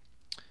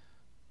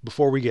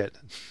before we get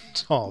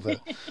to all the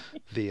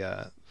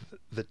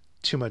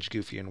too much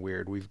goofy and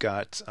weird, we've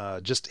got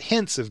just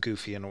hints of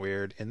goofy and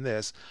weird in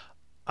this.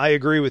 I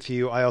agree with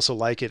you. I also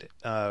like it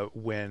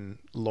when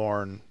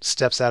Lorne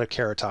steps out of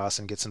Caritas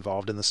and gets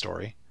involved in the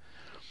story.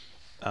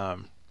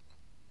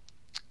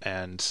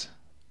 And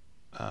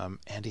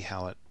Andy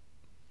Hallett,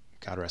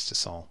 God rest his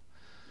soul,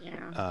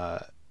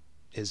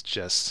 is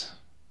just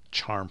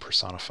charm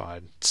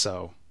personified.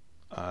 So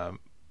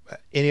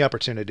any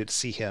opportunity to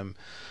see him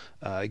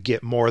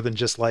get more than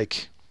just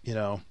like,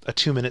 a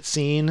 2-minute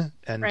scene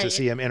and to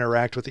see him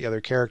interact with the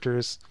other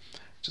characters,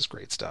 just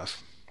great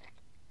stuff.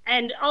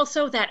 And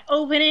also that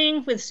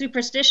opening with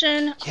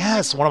Superstition.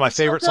 Yes, one of my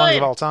favorite songs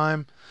of all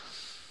time.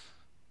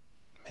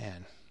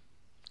 Man,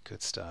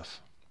 good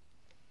stuff.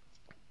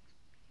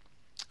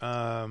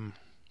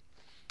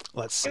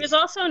 Let's see. It was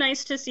also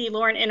nice to see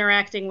Lorne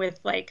interacting with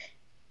like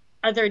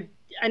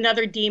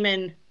another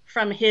demon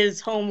from his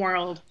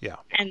homeworld. Yeah.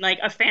 And like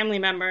a family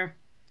member.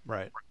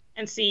 Right.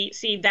 And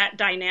see that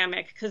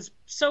dynamic, because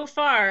so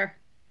far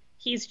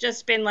he's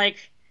just been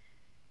like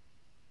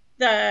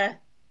the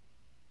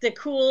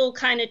cool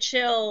kind of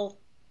chill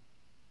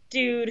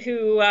dude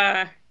who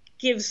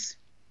gives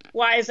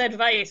wise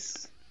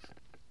advice,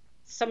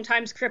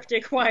 sometimes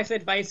cryptic wise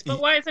advice, but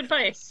wise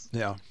advice.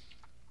 Yeah.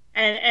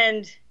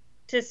 And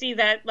to see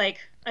that, like,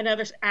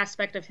 another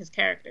aspect of his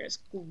character is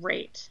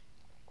great.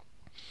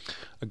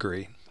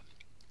 Agree.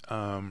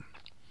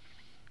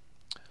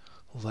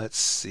 Let's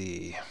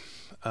see.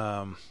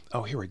 Oh,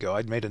 here we go.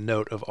 I'd made a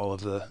note of all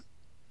of the...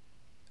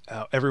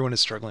 everyone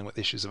is struggling with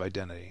issues of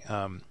identity.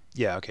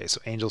 Yeah, okay, so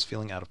Angel's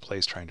feeling out of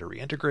place, trying to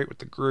reintegrate with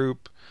the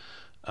group.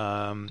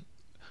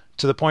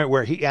 To the point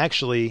where he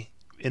actually,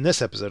 in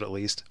this episode at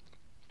least,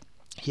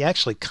 he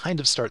actually kind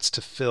of starts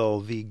to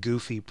fill the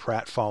goofy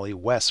pratfally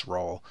Wes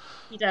role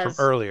from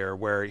earlier,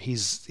 where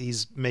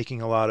he's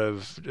making a lot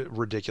of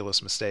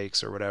ridiculous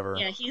mistakes or whatever.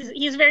 Yeah,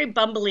 he's very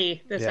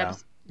bumbly this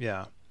episode.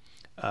 Yeah.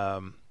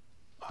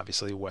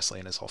 Obviously, Wesley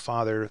and his whole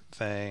father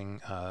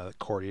thing.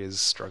 Cordy is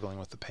struggling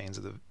with the pain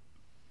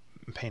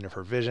of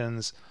her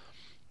visions.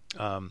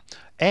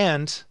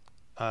 And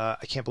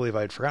I can't believe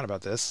I had forgotten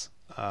about this.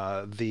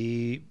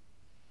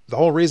 The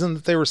whole reason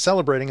that they were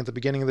celebrating at the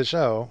beginning of the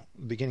show,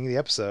 beginning of the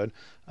episode,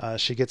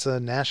 she gets a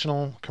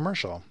national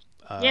commercial.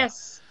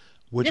 Yes.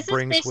 Which this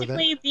brings is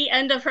basically the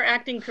end of her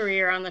acting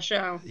career on the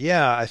show.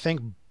 Yeah, I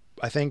think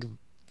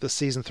the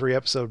season 3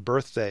 episode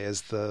Birthday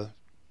is the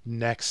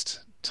next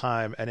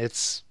time, and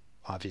it's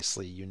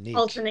obviously unique.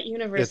 Alternate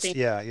universe.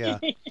 Yeah.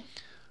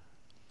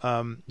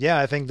 Yeah,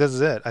 I think this is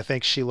it. I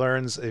think she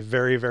learns a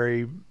very,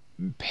 very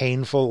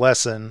painful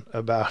lesson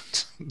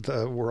about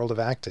the world of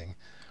acting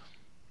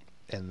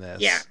in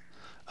this. Yeah.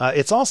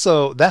 It's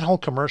also, that whole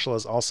commercial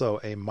is also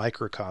a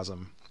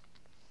microcosm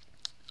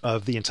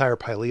of the entire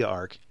Pylea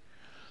arc.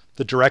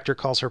 The director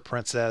calls her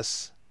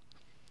princess.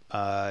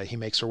 He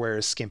makes her wear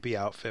a skimpy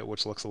outfit,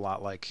 which looks a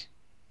lot like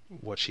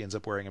what she ends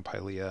up wearing in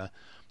Pylea.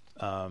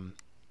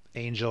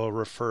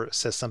 Angel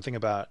says something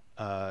about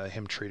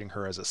him treating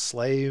her as a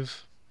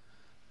slave,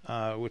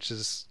 which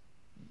is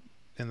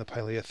in the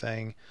Pylea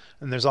thing.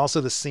 And there's also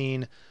the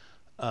scene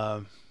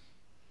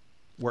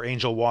where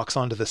Angel walks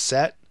onto the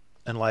set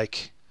and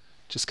like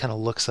just kind of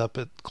looks up,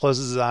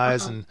 closes his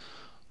eyes and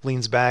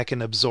leans back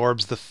and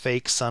absorbs the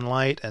fake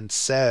sunlight and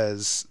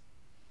says,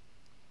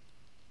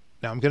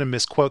 now I'm going to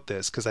misquote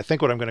this because I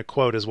think what I'm going to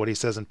quote is what he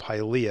says in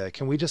Pylea.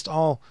 Can we just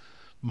all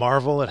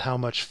marvel at how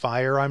much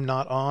fire I'm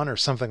not on, or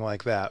something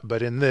like that?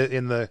 But in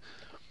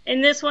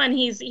this one,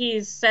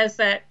 he says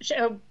that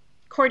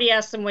Cordy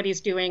asks him what he's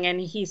doing, and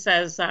he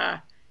says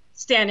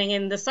standing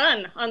in the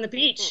sun on the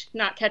beach,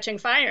 not catching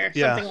fire,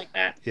 something like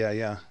that.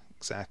 Yeah,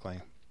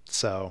 exactly.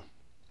 So,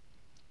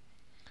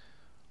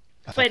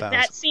 but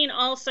that scene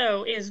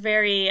also is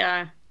very.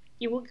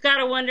 You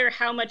gotta wonder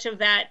how much of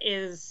that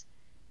is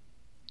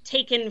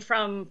taken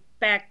from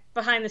back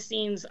behind the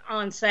scenes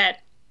on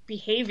set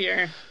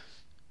behavior.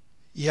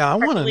 Yeah, I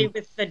want to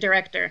with the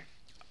director.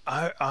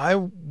 I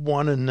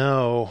want to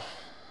know,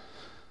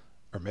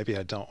 or maybe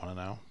I don't want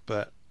to know,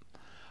 but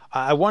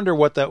I wonder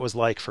what that was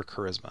like for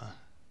Charisma,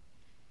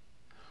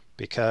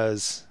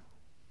 because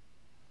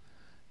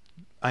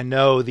I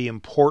know the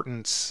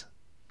importance.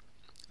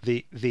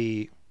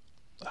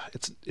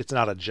 It's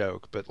not a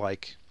joke, but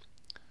like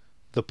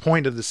the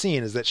point of the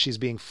scene is that she's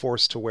being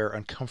forced to wear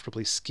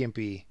uncomfortably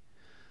skimpy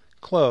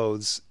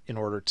clothes in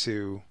order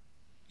to,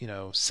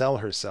 sell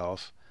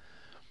herself.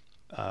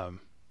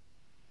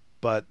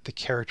 But the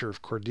character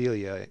of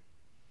Cordelia,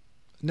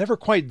 never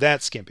quite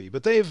that skimpy,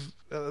 but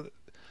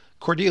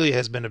Cordelia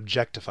has been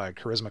objectified.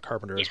 Charisma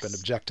Carpenter has been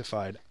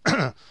objectified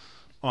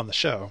on the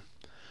show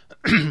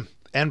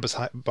and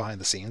behind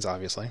the scenes,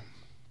 obviously.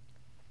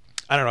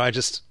 I don't know.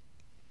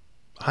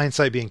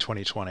 Hindsight being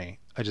 2020,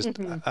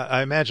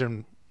 I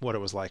imagine what it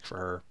was like for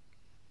her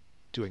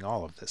doing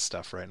all of this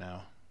stuff right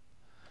now.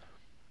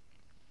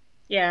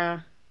 Yeah.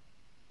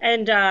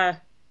 And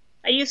I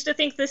used to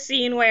think the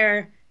scene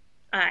where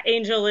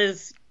Angel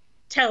is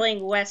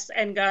telling Wes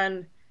and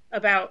Gunn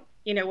about,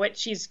 what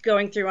she's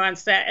going through on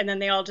set, and then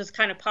they all just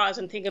kind of pause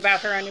and think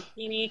about her on a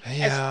bikini.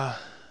 Yeah.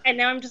 And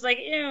now I'm just like,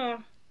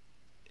 ew.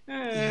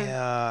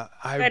 Yeah.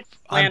 Right.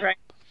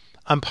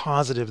 I'm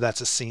positive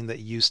that's a scene that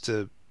used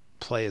to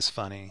play as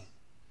funny.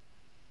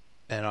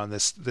 And on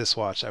this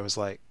watch, I was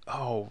like,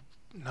 oh,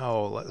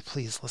 no,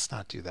 please, let's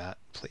not do that,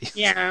 please.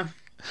 Yeah.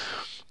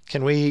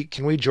 Can we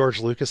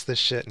George Lucas this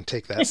shit and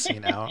take that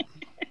scene out?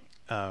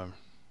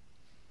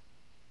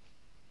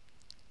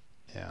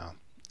 Yeah.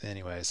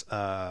 Anyways,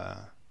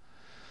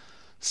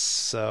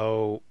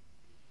 so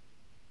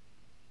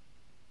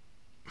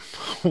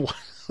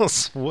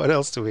what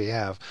else do we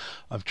have?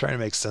 I'm trying to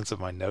make sense of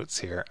my notes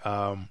here.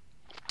 All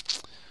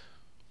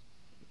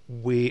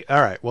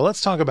right. Well,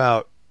 let's talk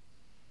about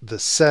the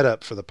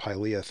setup for the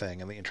Pylea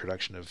thing and the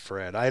introduction of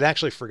Fred. I had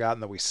actually forgotten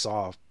that we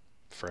saw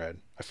Fred.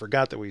 I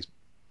forgot that we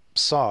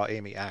saw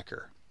Amy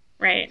Acker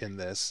right in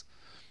this.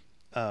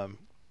 So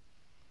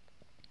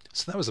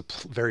that was a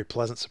very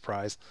pleasant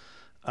surprise.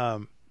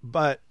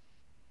 But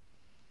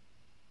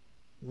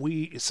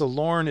so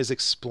Lorne is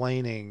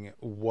explaining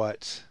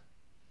what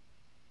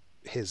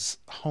his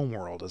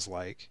homeworld is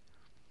like.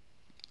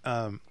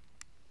 And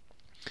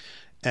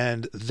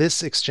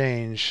this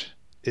exchange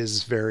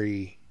is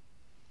very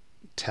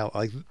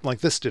like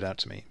this stood out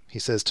to me. He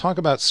says, talk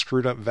about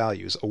screwed up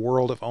values, a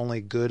world of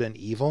only good and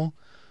evil,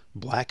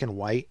 black and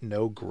white,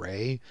 no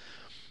gray,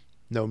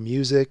 no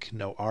music,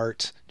 no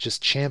art,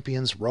 just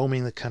champions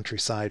roaming the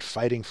countryside,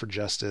 fighting for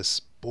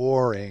justice.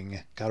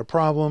 Boring. Got a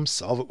problem?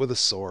 Solve it with a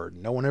sword.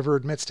 No one ever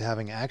admits to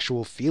having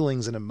actual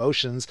feelings and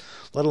emotions,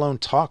 let alone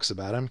talks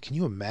about them. Can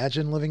you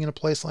imagine living in a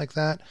place like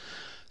that?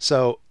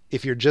 So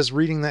if you're just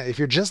reading that, if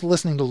you're just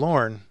listening to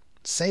Lorne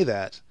say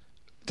that,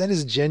 that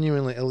is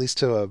genuinely, at least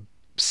to a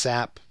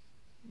sap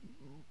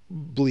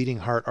bleeding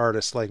heart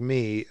artist like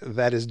me,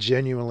 that is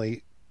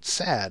genuinely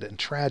sad and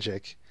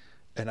tragic,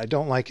 and I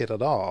don't like it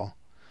at all.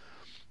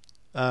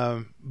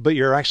 But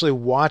you're actually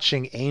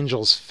watching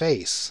Angel's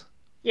face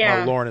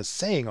while Lorne is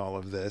saying all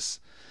of this,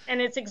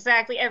 and it's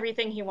exactly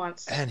everything he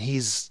wants, and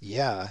he's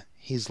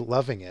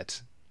loving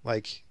it.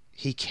 Like,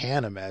 he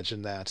can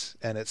imagine that,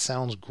 and it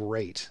sounds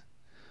great.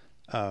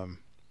 And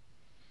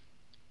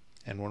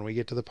when we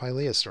get to the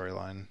Pylea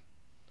storyline,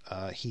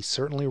 he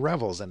certainly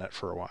revels in it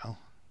for a while.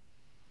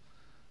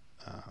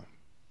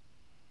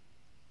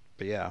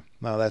 But yeah,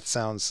 no, that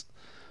sounds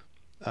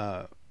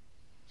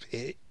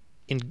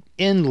in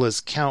endless,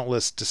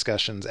 countless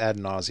discussions ad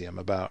nauseum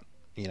about,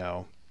 you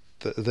know,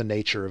 the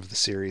nature of the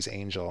series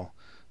Angel.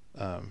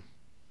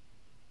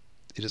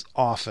 It is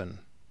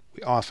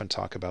we often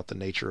talk about the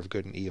nature of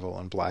good and evil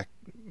and black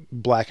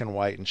and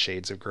white and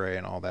shades of gray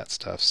and all that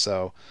stuff.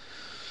 So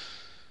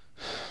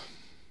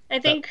I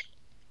think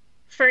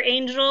for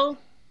Angel,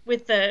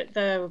 with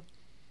the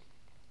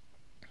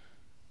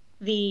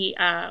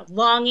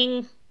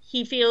longing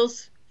he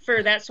feels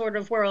for that sort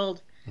of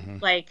world,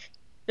 like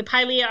the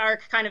Pylea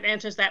arc kind of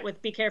answers that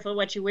with "Be careful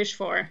what you wish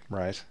for."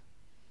 Right.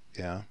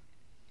 Yeah.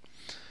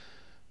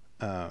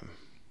 How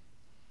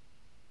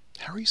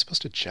are you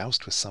supposed to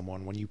joust with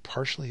someone when you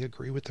partially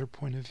agree with their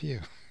point of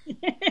view?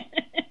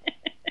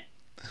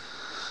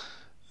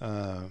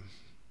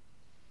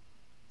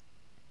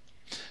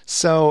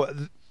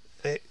 So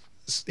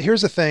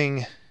here's a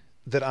thing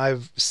that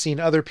I've seen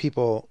other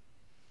people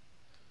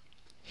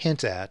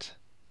hint at,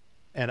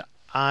 and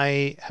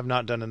I have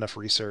not done enough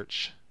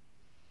research.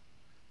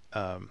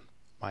 My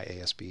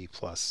ASB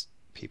plus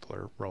people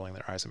are rolling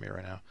their eyes at me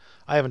right now.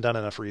 I haven't done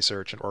enough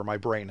research, or my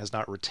brain has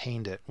not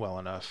retained it well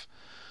enough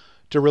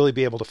to really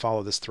be able to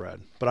follow this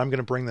thread. But I'm going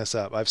to bring this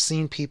up. I've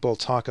seen people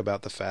talk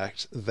about the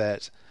fact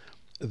that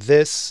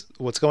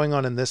what's going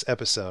on in this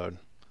episode,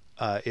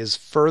 is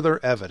further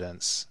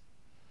evidence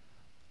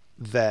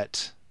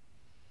that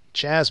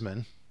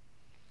Jasmine,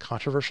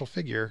 controversial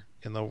figure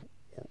in the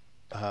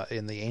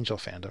Angel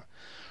fandom,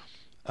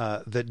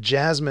 that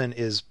Jasmine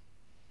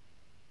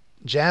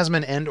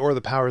and or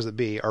the powers that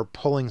be are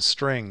pulling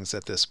strings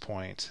at this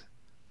point.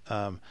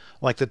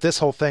 Like that this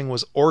whole thing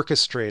was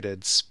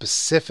orchestrated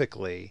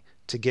specifically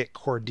to get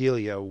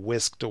Cordelia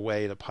whisked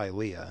away to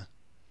Pylea,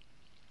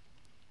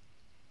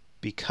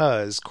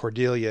 because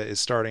Cordelia is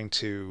starting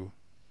to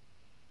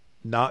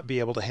not be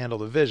able to handle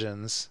the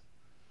visions,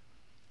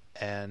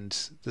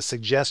 and the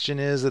suggestion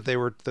is that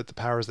the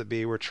powers that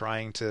be were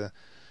trying to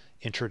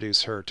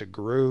introduce her to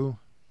Gru,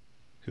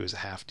 who is a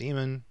half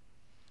demon,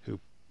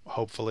 who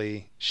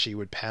hopefully she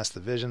would pass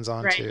the visions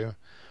on to.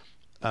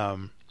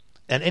 And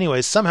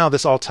anyways, somehow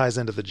this all ties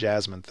into the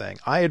Jasmine thing.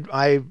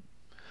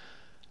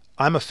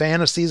 I'm a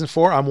fan of season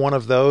 4. I'm one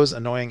of those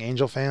annoying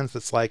Angel fans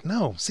that's like,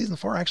 no, season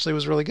 4 actually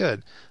was really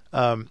good.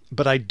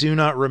 But I do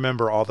not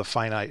remember all the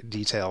finite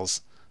details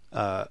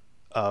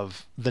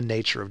of the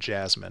nature of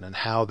Jasmine and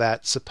how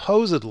that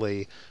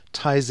supposedly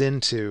ties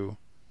into...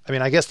 I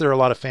mean, I guess there are a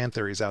lot of fan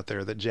theories out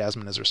there that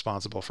Jasmine is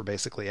responsible for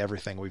basically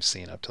everything we've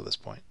seen up to this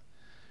point.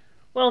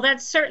 Well,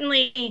 that's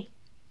certainly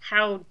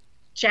how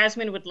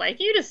Jasmine would like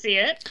you to see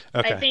it.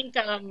 Okay. I think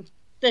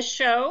the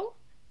show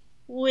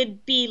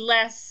would be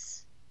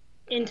less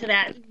into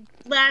that.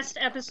 Last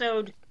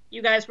episode,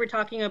 you guys were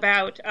talking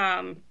about,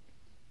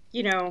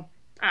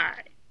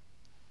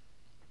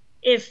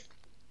 if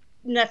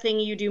nothing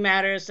you do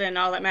matters and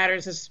all that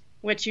matters is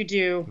what you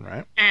do.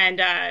 Right.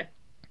 And I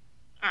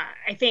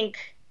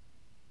think,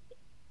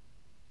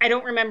 I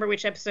don't remember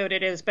which episode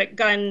it is, but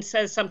Gunn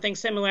says something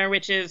similar,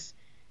 which is,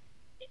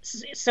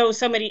 so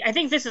somebody, I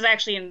think this is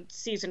actually in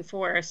season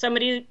 4,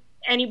 somebody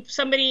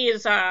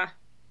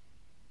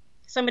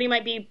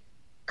might be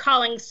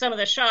calling some of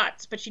the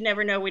shots, but you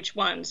never know which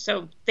ones.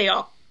 So they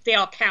all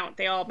count.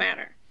 They all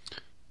matter.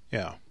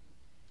 Yeah.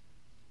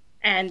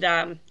 And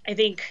I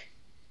think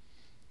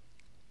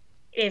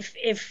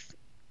if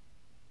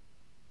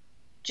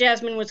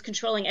Jasmine was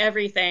controlling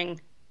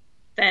everything,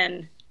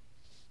 then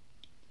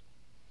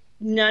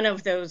none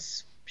of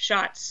those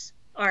shots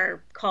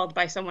are called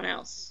by someone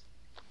else.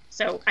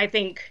 So I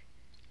think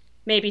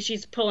maybe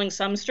she's pulling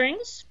some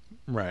strings.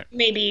 Right.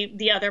 Maybe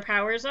the other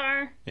powers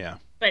are. Yeah.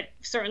 But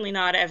certainly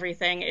not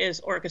everything is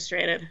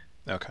orchestrated.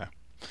 Okay.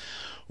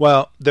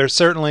 Well, there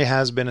certainly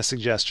has been a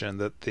suggestion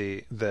that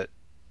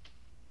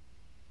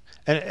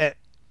and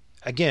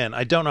again,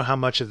 I don't know how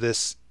much of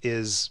this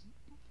is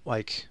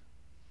like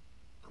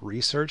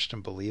researched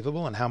and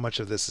believable and how much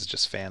of this is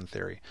just fan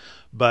theory.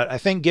 But I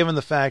think given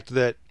the fact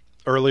that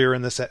earlier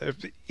in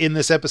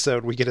this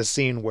episode we get a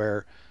scene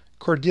where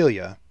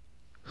Cordelia,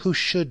 who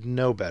should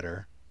know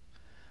better,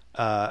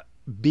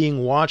 being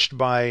watched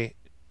by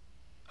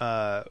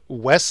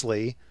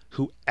Wesley,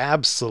 who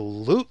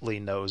absolutely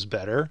knows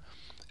better,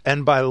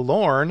 and by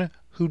Lorne,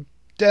 who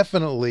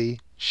definitely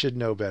should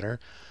know better,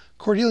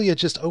 Cordelia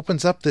just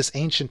opens up this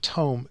ancient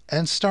tome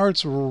and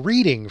starts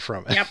reading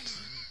from it. Yep.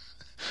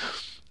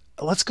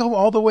 Let's go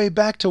all the way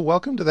back to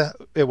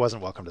it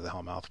wasn't Welcome to the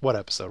Hellmouth. What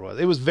episode was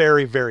it? It was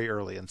very, very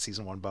early in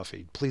season 1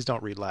 Buffy. Please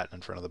don't read Latin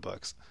in front of the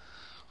books.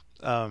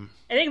 I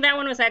think that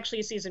one was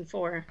actually season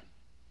 4.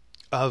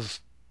 Of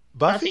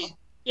Buffy?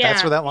 Yeah.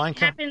 That's where that line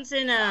happens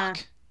in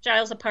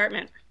Giles'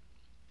 apartment.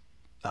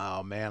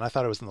 Oh, man. I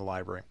thought it was in the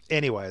library.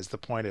 Anyways, the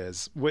point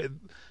is,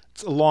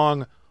 it's a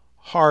long,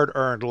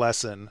 hard-earned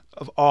lesson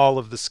of all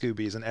of the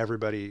Scoobies, and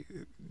everybody,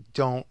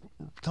 don't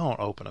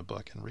open a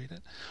book and read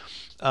it.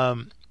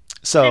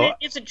 So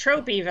it's a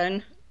trope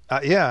even.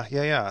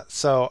 Yeah.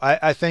 So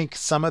I think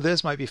some of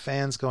this might be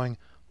fans going,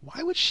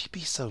 why would she be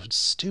so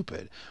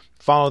stupid?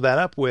 Follow that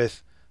up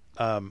with,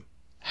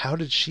 how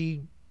did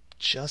she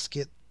just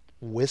get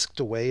whisked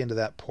away into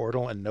that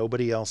portal and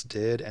nobody else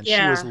did? And she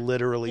was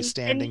literally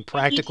standing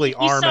practically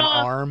arm in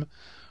arm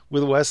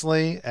with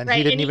Wesley, and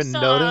he didn't even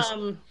notice.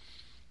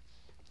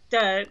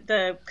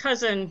 The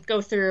cousin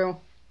go through,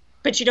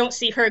 but you don't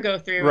see her go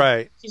through.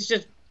 Right. She's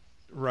just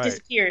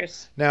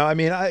disappears. Now, I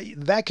mean,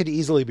 that could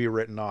easily be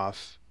written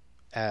off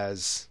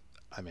as,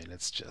 I mean,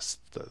 it's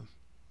just the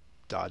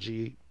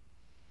dodgy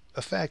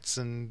effects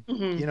and,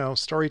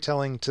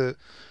 storytelling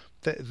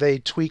they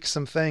tweak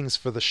some things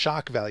for the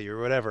shock value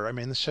or whatever. I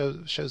mean, the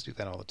shows do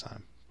that all the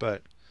time.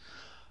 But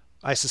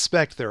I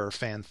suspect there are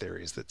fan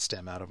theories that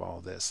stem out of all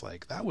of this.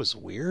 Like, that was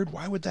weird.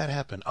 Why would that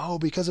happen? Oh,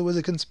 because it was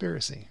a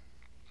conspiracy.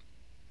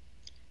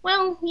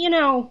 Well,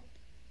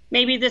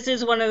 maybe this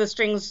is one of the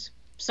strings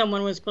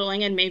someone was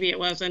pulling and maybe it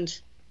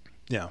wasn't.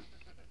 Yeah.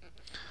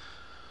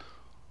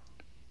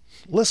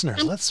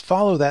 Listeners, let's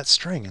follow that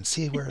string and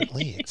see where it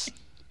leads.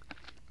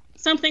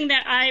 Something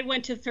that I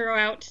want to throw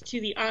out to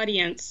the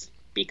audience,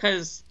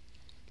 because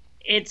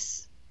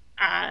it's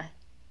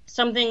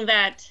something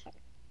that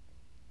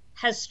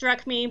has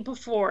struck me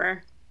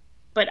before,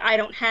 but I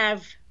don't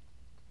have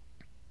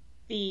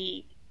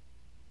the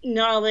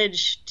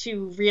knowledge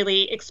to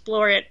really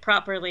explore it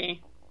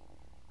properly.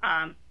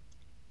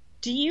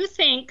 Do you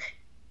think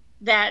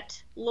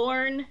that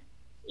Lorne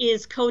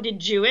is coded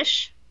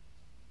Jewish?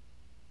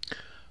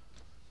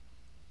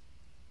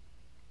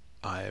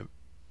 I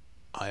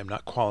am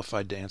not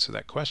qualified to answer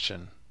that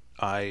question.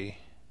 I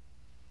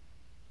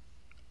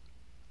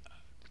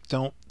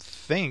don't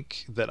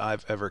think that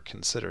I've ever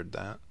considered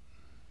that.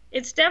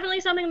 It's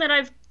definitely something that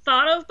I've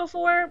thought of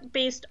before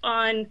based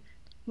on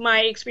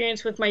my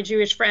experience with my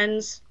Jewish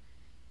friends,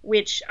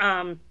 which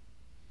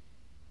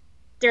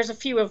there's a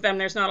few of them,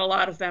 there's not a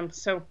lot of them,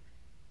 so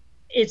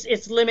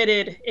it's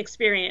limited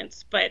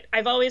experience. But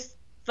I've always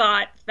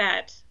thought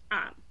that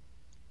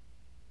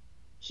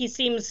he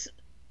seems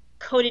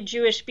coded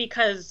Jewish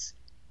because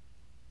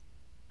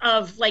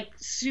of like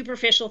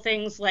superficial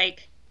things,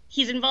 like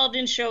he's involved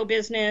in show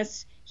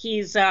business,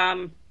 he's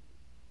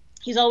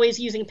always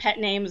using pet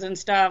names and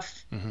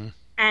stuff,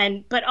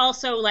 but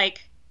also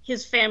like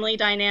his family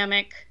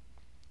dynamic.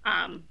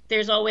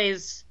 There's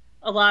always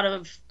a lot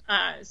of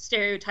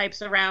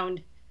stereotypes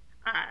around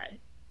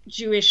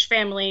Jewish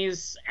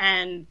families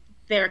and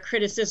their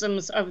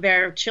criticisms of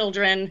their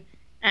children,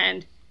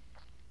 and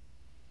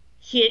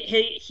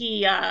his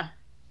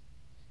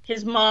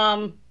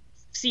mom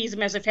sees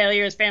him as a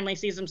failure, his family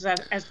sees him as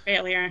a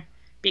failure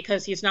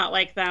because he's not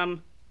like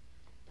them.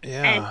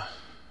 Yeah. And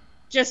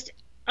just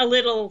a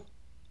little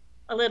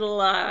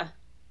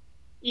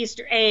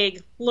Easter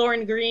egg,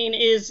 Lorne Greene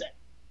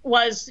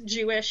was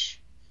Jewish.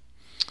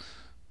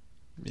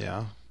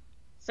 Yeah.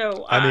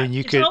 So I mean,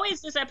 it's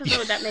always this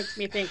episode that makes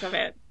me think of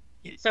it.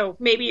 So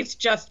maybe it's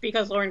just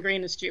because Lorne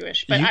Greene is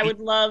Jewish, but I would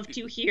love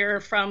to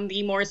hear from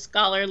the more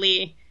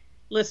scholarly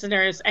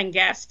listeners and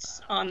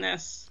guests on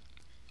this.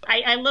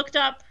 I looked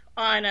up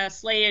on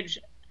Slayage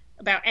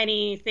about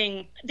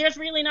anything. There's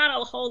really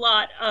not a whole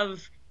lot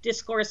of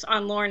discourse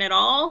on Lorne at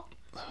all.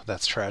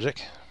 That's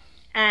tragic.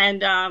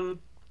 And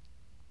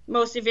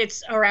most of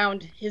it's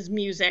around his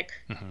music.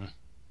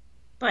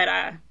 But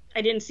I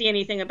didn't see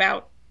anything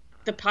about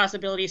the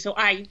possibility, so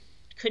I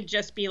could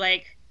just be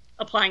like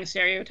applying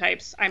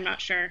stereotypes. I'm not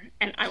sure,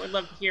 and I would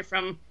love to hear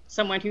from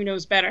someone who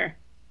knows better.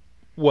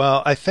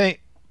 Well, I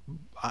think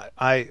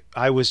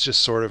I was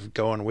just sort of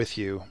going with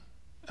you.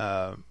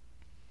 I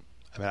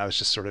mean, I was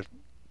just sort of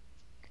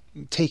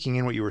taking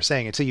in what you were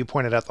saying until you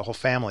pointed out the whole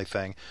family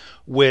thing,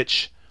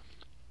 which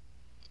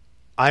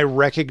I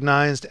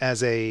recognized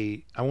as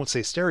I won't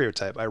say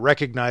stereotype, I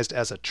recognized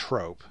as a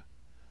trope,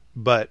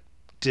 but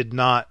did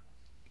not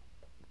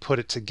put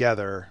it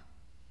together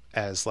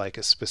as like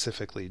a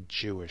specifically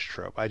Jewish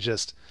trope.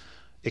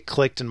 It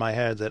clicked in my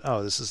head that,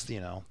 oh, this is,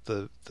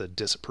 the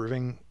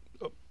disapproving,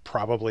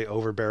 probably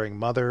overbearing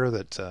mother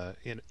that,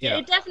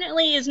 It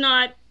definitely is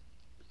not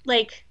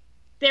like,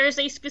 there's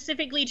a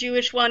specifically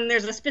Jewish one,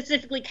 there's a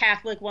specifically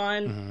Catholic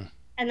one, mm-hmm.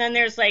 and then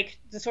there's like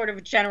the sort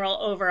of general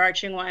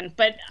overarching one.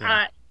 But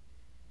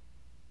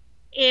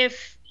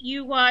if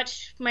you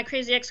watch My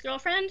Crazy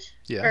Ex-Girlfriend,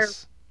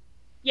 yes,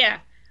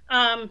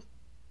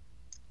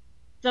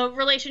 the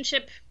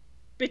relationship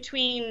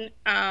between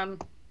her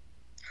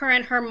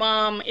and her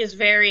mom is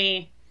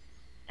very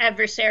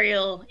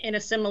adversarial in a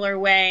similar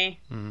way.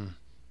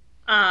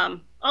 Mm-hmm.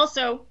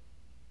 Also,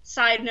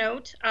 side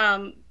note,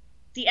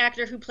 the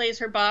actor who plays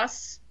her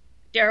boss,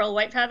 Daryl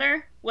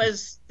Whitefeather,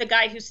 was the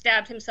guy who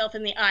stabbed himself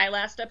in the eye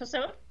last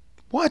episode.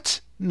 What?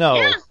 No.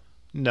 Yeah.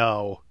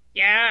 No.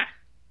 Yeah.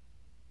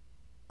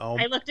 Oh.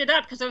 I looked it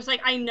up because I was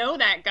like, I know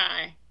that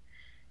guy.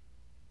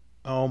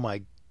 Oh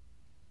my.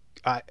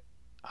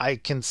 I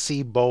can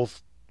see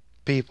both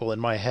people in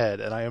my head,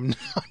 and I am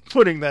not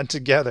putting that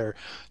together.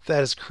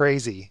 That is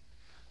crazy.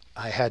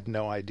 I had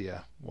no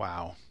idea.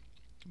 Wow.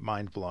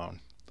 Mind blown.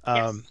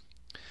 Yes.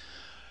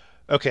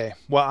 Okay.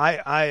 Well,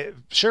 I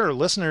sure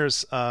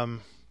listeners.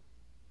 What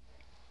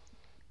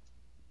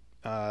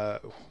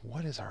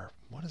is our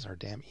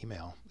damn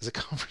email? Is it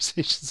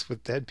conversations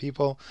with dead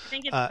people? I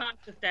think it's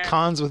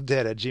Cons with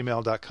Dead.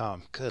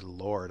 conswithdead@gmail.com. Good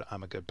Lord.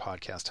 I'm a good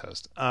podcast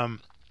host.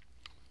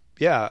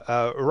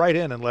 Write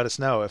in and let us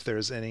know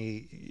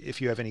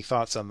if you have any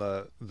thoughts on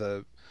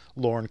the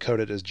Lorne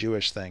coded as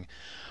Jewish thing.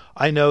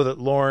 I know that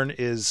Lorne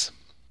is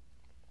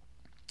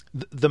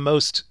the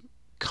most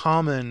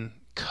common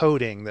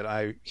coding that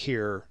I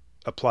hear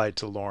applied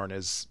to Lorne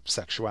is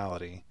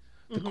sexuality.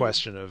 The Mm-hmm.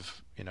 question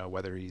of,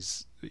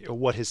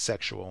 what his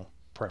sexual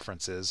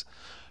preference is,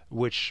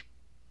 which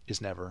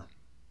is never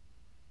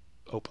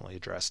openly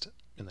addressed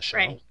in the show.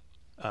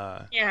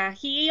 Right.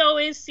 He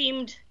always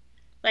seemed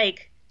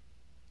like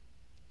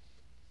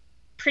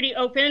pretty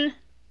open,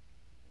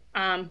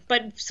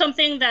 but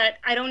something that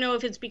I don't know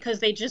if it's because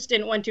they just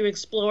didn't want to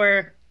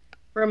explore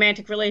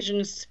romantic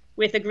relations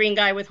with a green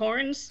guy with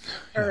horns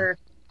or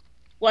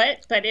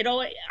what, but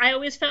I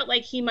always felt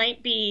like he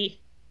might be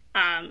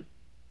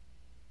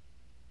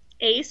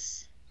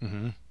ace,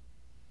 mm-hmm.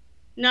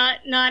 not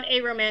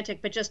aromantic,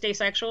 but just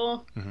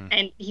asexual, Mm-hmm.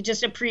 and he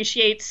just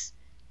appreciates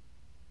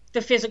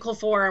the physical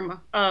form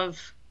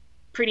of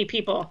pretty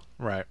people.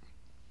 Right.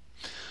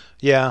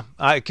 Yeah,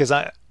 because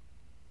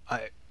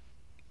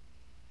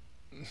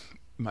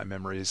my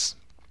memory's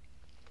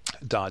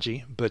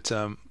dodgy, but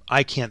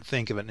I can't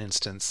think of an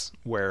instance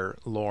where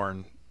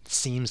Lorne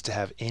seems to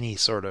have any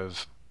sort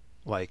of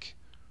like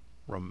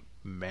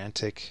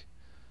romantic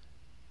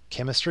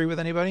chemistry with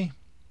anybody.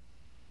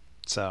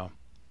 So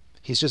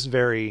he's just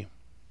very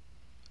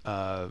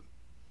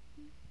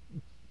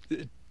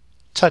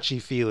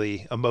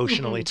touchy-feely,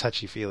 emotionally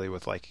touchy-feely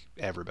with like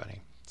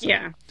everybody. So,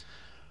 Yeah.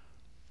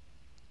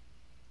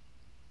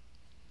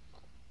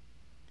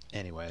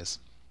 Anyways.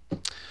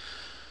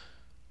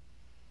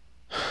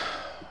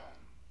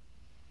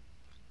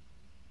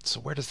 So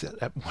where did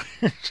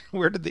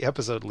the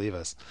episode leave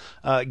us?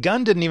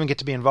 Gunn didn't even get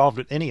to be involved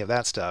with any of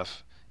that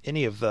stuff,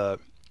 any of the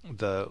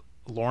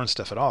Lorne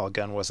stuff at all.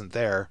 Gunn wasn't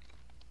there.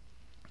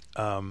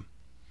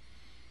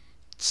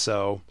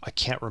 So I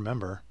can't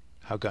remember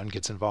how Gunn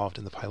gets involved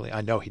in the pilot.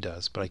 I know he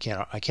does, but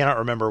I cannot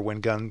remember when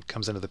Gunn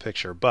comes into the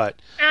picture.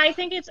 But I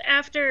think it's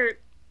after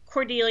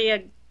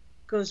Cordelia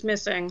goes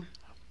missing.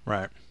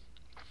 Right.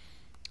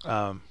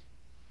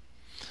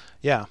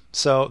 Yeah.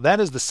 So that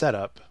is the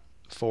setup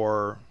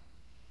for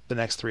the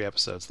next 3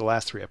 episodes, the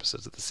last 3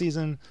 episodes of the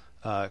season.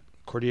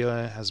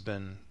 Cordelia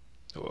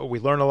we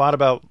learn a lot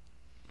about,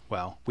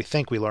 we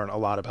think we learn a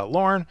lot about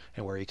Lorne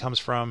and where he comes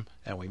from,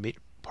 and we meet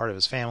part of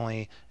his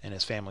family, and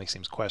his family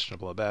seems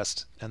questionable at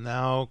best. And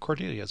now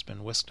Cordelia has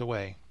been whisked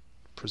away,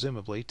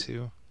 presumably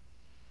to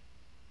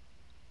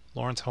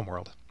Lorne's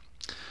homeworld.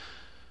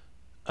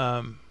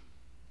 And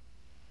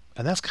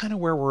that's kind of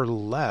where we're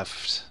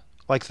left.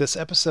 Like, this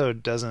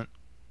episode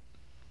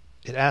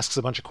it asks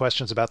a bunch of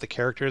questions about the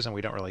characters, and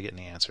we don't really get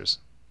any answers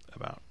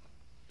about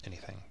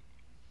anything.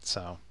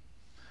 So,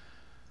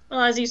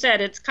 well, as you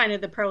said, it's kind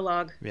of the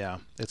prologue. Yeah,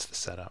 it's the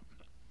setup.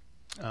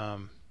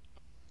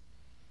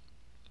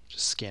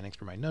 Just scanning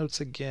through my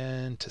notes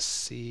again to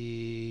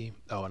see...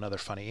 Oh, another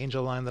funny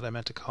Angel line that I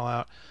meant to call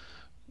out.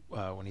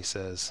 When he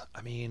says,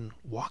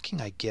 walking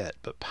I get,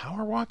 but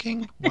power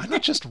walking? Why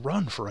not just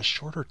run for a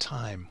shorter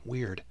time?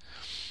 Weird.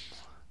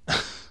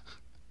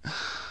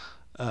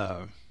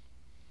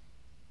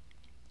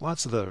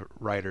 Lots of the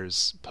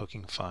writers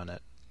poking fun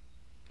at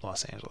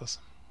Los Angeles.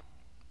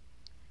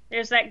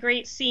 There's that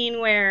great scene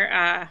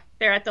where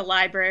they're at the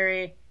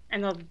library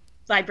and the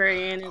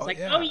librarian is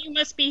Yeah. Oh, you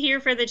must be here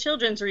for the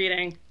children's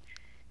reading.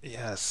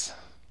 Yes.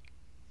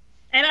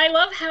 And I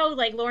love how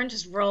like Lauren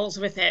just rolls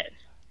with it.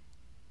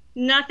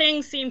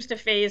 Nothing seems to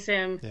phase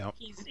him. Yeah.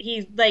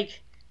 He's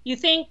like, you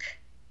think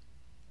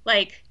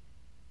like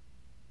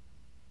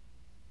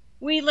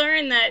we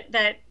learn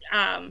that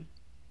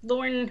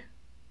Lauren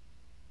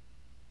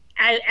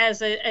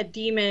as a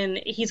demon,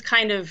 he's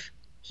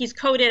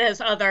coded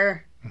as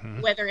other,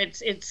 whether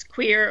it's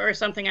queer or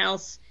something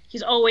else.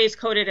 He's always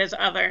coded as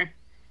other.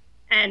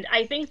 And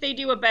I think they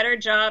do a better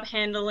job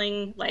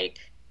handling like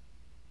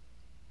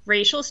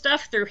racial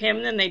stuff through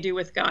him than they do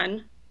with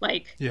Gunn.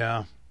 Like,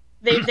 yeah,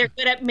 they're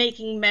good at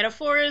making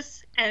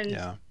metaphors, and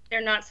yeah.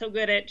 they're not so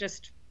good at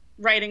just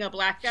writing a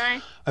black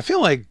guy. I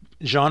feel like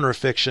genre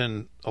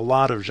fiction, a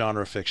lot of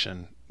genre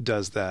fiction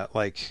does that,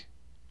 like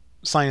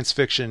science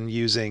fiction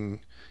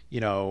using,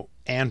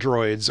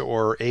 androids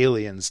or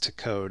aliens to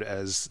code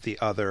as the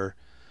other,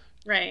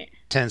 right,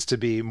 tends to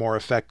be more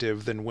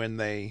effective than when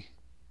they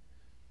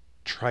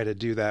try to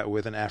do that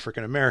with an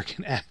African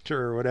American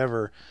actor or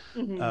whatever.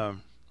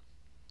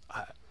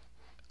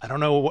 I don't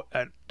know.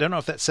 I don't know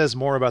if that says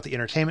more about the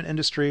entertainment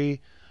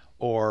industry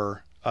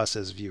or us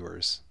as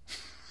viewers.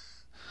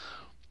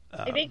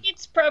 I think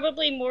it's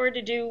probably more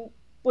to do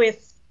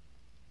with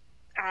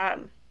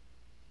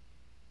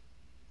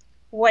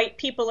white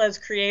people as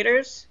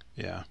creators.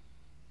 Yeah.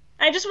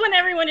 I just want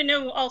everyone to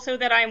know also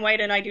that I'm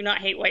white and I do not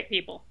hate white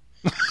people.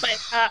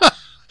 But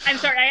I'm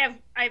sorry,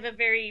 I have a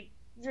very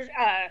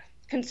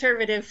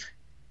conservative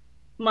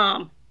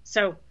mom,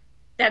 so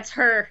that's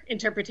her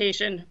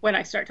interpretation when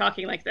I start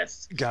talking like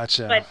this.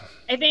 Gotcha. But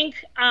I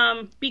think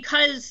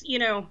because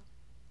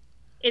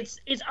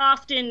it's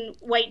often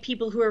white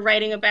people who are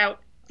writing about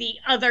the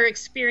other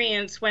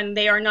experience when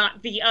they are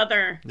not the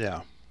other.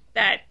 Yeah.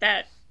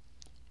 That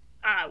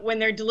when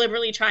they're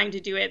deliberately trying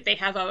to do it, they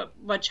have a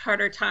much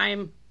harder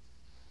time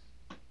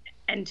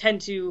and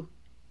tend to,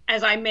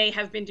 as I may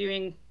have been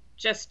doing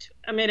just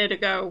a minute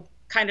ago,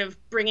 kind of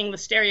bringing the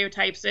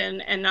stereotypes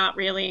in and not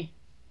really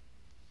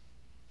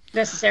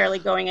necessarily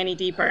going any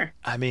deeper.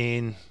 I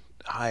mean,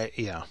 I'm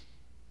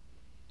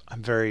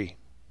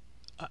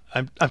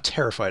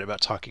terrified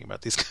about talking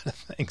about these kind of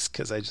things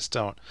because I just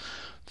don't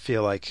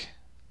feel like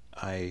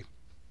I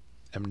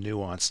am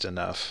nuanced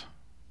enough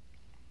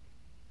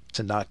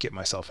to not get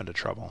myself into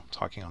trouble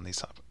talking on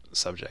these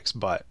subjects.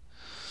 But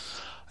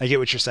I get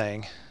what you're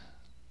saying.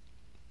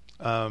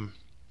 I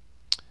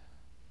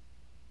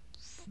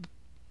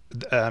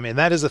mean,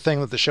 that is a thing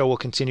that the show will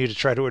continue to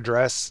try to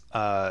address,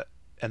 and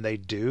they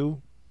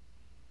do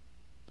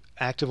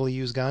actively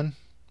use Gunn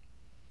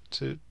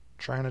to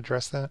try and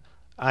address that.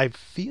 I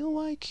feel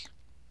like,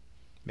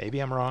 maybe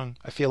I'm wrong,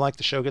 I feel like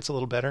the show gets a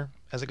little better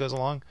as it goes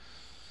along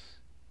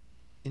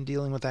in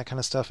dealing with that kind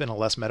of stuff in a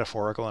less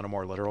metaphorical and a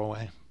more literal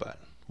way, but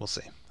we'll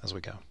see as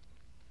we go.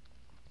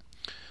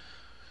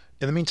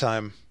 In the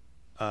meantime,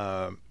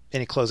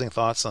 any closing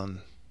thoughts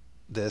on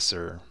this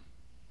or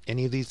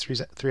any of these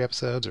three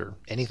episodes or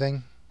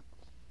anything?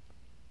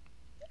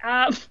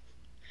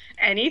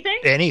 Anything?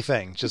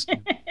 Anything. Just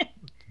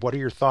what are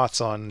your thoughts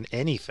on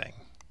anything?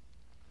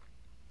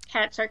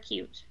 Cats are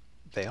cute.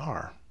 They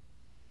are.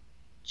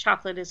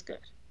 Chocolate is good.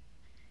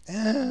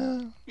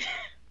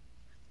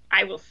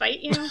 I will fight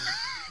you.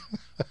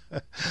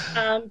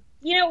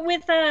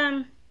 With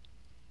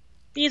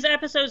these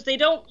episodes, they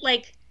don't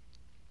like.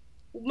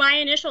 My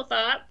initial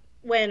thought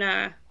when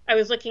I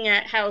was looking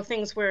at how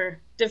things were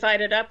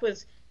divided up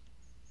was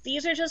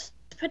these are just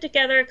put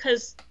together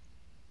because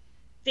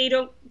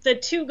the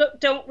two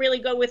don't really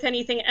go with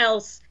anything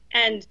else,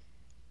 and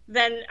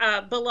then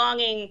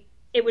belonging,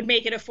 it would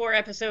make it a 4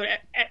 episode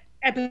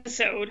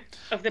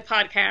of the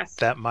podcast.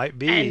 That might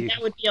be, and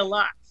that would be a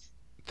lot.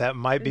 That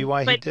might be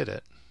why he did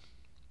it.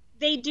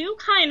 They do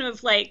kind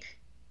of like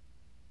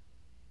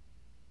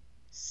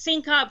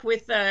sync up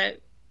with the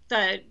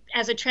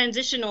as a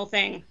transitional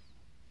thing.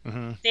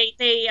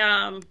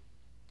 Mm-hmm.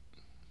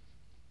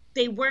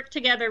 They work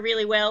together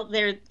really well.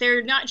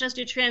 They're not just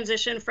a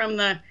transition from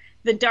the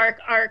dark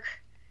arc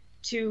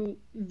to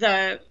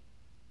the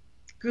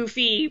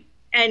goofy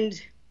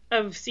end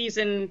of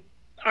season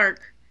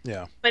arc.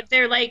 Yeah. But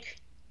they're like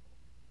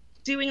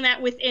doing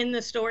that within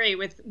the story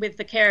with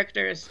the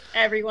characters.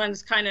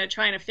 Everyone's kind of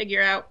trying to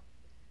figure out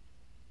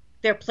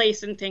their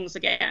place in things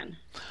again.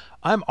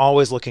 I'm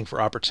always looking for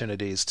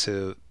opportunities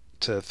to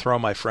throw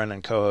my friend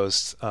and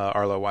co-host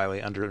Arlo Wiley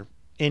under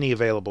any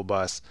available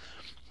bus.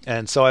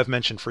 And so I've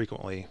mentioned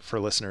frequently for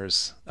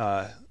listeners'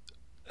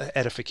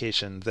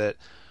 edification that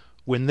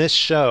when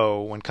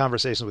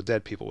Conversations with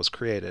Dead People was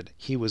created,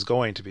 he was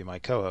going to be my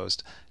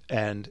co-host,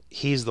 and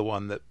he's the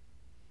one that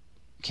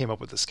came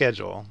up with the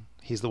schedule.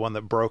 He's the one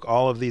that broke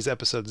all of these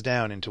episodes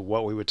down into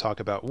what we would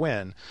talk about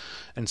when.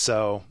 And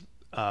so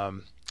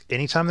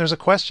anytime there's a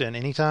question,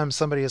 anytime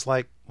somebody is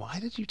like, why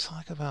did you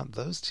talk about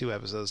those 2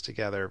 episodes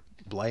together?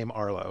 Blame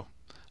Arlo.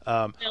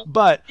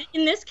 But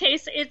in this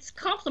case, it's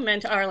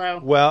compliment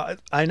Arlo. Well,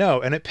 I know,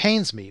 and it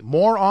pains me.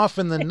 More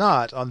often than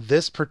not, on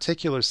this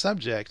particular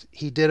subject,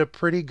 he did a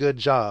pretty good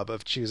job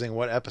of choosing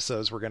what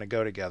episodes were going to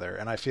go together.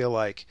 And I feel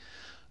like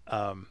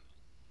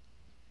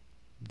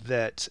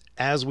that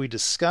as we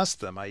discussed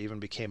them, I even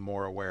became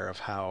more aware of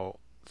how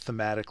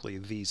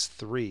thematically these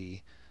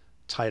three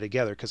tie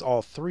together, because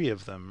all three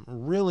of them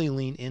really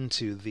lean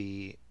into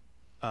the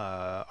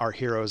our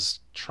heroes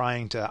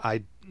trying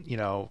to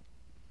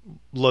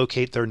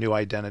locate their new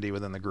identity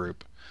within the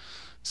group.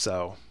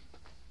 So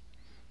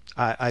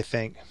I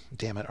think,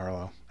 damn it,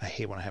 Arlo, I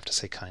hate when I have to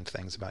say kind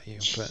things about you,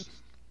 but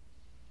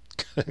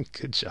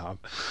good job.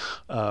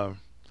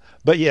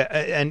 But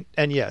yeah,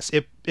 and yes,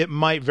 it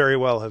might very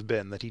well have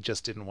been that he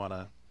just didn't want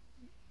to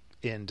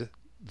end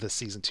the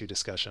season 2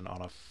 discussion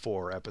on a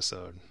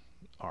 4-episode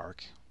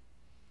arc.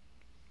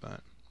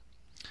 But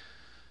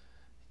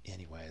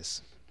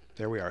anyways,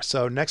 there we are.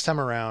 So next time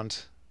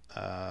around,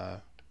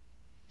 I'll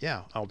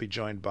be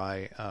joined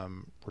by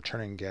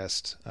returning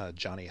guest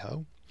Johnny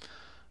Ho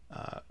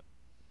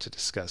to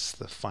discuss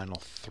the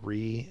final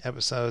 3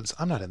 episodes.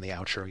 I'm not in the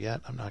outro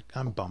yet.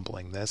 I'm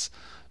bumbling this.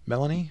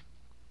 Melanie,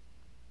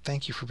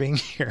 thank you for being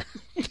here.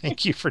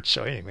 Thank you for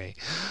joining me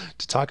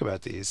to talk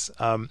about these.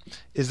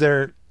 Is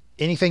there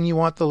anything you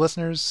want the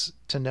listeners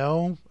to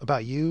know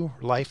about you,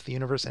 life, the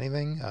universe,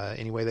 anything?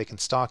 Any way they can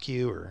stalk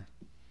you? Or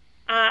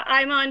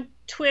I'm on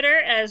Twitter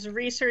as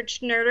Research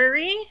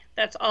Nerdery.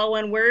 That's all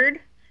one word.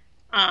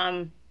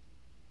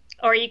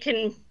 Or you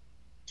can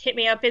hit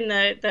me up in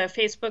the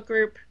Facebook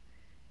group.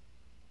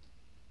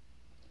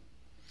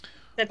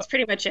 That's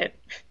pretty much it.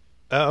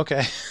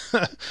 Okay.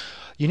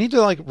 You need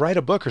to write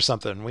a book or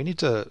something. You need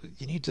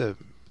to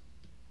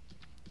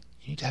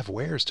have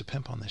wares to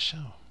pimp on this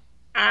show.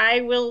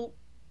 I will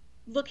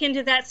look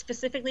into that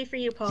specifically for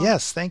you, Paul.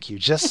 Yes, thank you.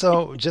 Just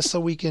so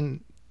we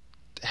can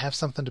have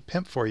something to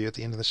pimp for you at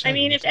the end of the show. I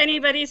mean, if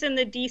anybody's in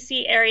the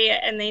DC area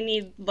and they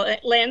need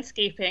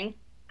landscaping,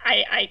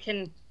 I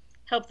can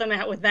help them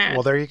out with that.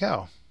 Well, there you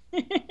go.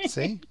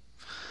 See?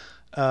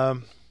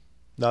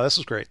 No, this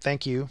was great.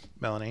 Thank you,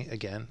 Melanie,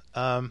 again.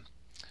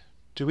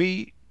 Do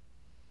we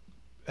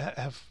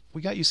have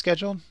we got you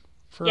scheduled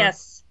for?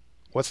 Yes.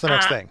 What's the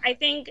next thing?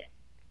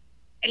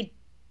 I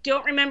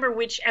don't remember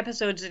which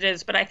episodes it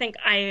is, but I think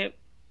I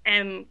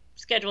am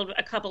scheduled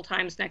a couple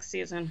times next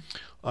season.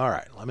 All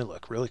right, let me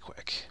look really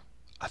quick.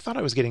 I thought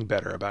I was getting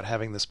better about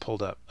having this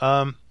pulled up.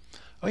 Oh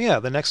yeah,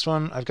 the next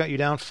one I've got you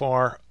down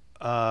for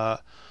are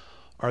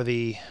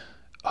the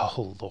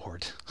oh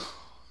Lord.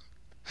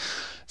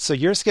 So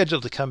you're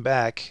scheduled to come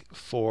back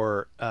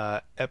for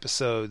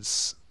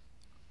episodes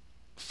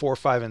 4,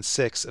 5, and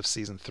 6 of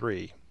season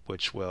 3,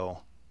 which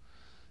will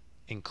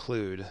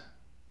include,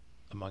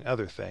 among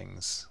other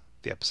things,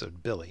 the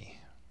episode Billy.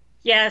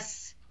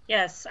 Yes,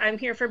 I'm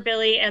here for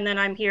Billy, and then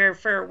I'm here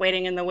for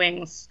Waiting in the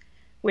Wings,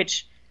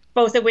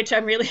 both of which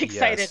I'm really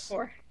excited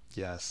for.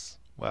 Yes.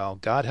 Well,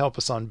 God help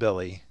us on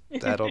Billy.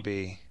 That'll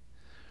be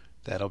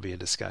a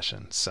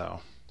discussion.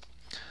 So,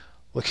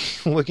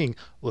 looking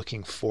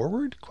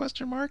forward? ?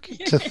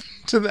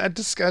 To that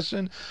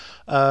discussion.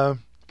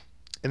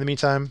 In the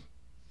meantime,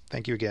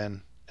 thank you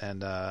again,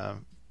 and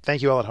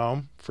thank you all at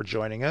home for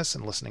joining us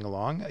and listening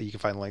along. You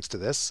can find links to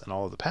this and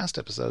all of the past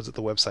episodes at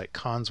the website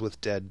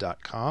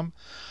conswithdead.com.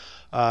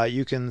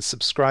 You can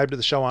subscribe to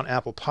the show on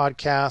Apple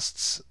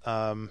Podcasts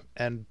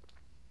and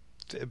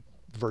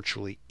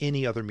virtually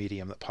any other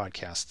medium that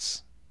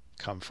podcasts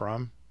come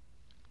from,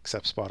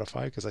 except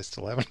Spotify, because I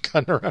still haven't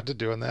gotten around to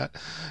doing that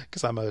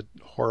because I'm a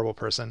horrible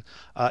person.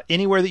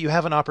 Anywhere that you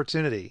have an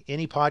opportunity,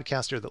 any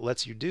podcaster that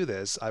lets you do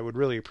this, I would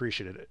really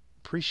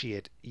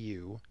appreciate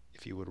you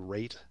if you would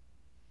rate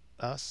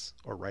us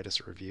or write us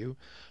a review.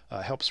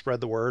 Help spread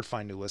the word,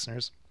 find new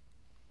listeners.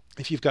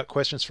 If you've got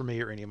questions for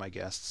me or any of my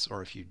guests,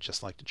 or if you'd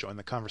just like to join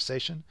the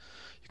conversation,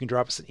 you can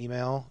drop us an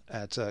email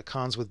at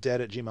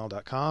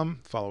conswithdead@gmail.com,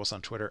 follow us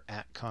on Twitter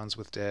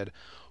 @conswithdead,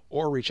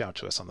 or reach out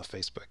to us on the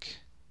Facebook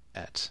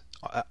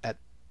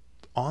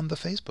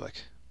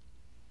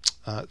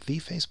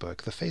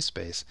the face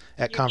space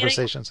at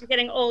Conversations. You're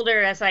getting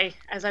older as I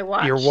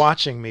watch. You're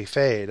watching me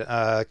fade.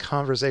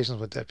 Conversations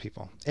with Dead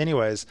People.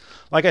 Anyways,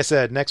 like I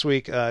said, next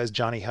week is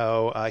Johnny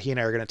Ho. He and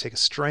I are going to take a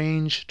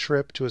strange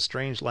trip to a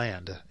strange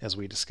land as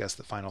we discuss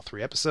the final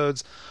 3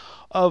 episodes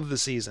of the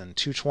season.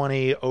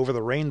 220, Over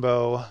the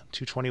Rainbow,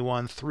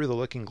 221, Through the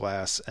Looking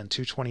Glass, and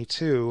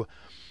 222,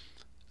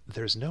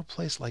 There's No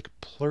Place Like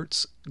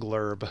Plurt's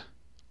Glurb.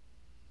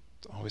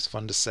 Always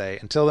fun to say.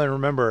 Until then,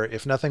 remember,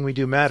 if nothing we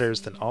do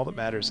matters, then all that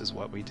matters is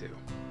what we do.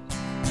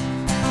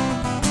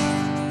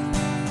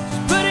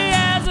 Pretty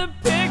as a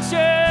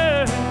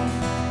picture,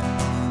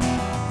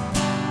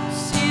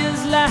 she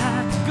is like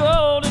a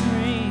golden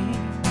ring,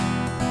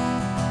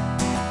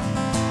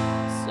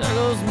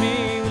 circles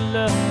me with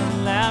love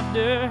and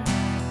laughter.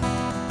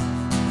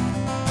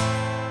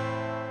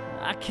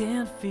 I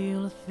can't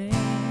feel a thing.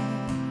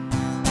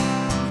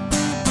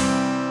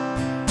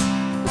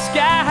 The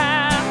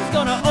sky's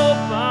gonna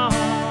open,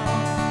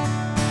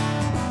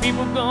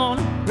 people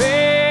gonna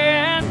pray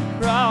and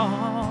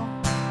crawl.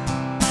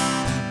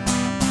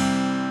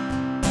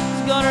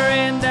 It's gonna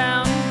rain down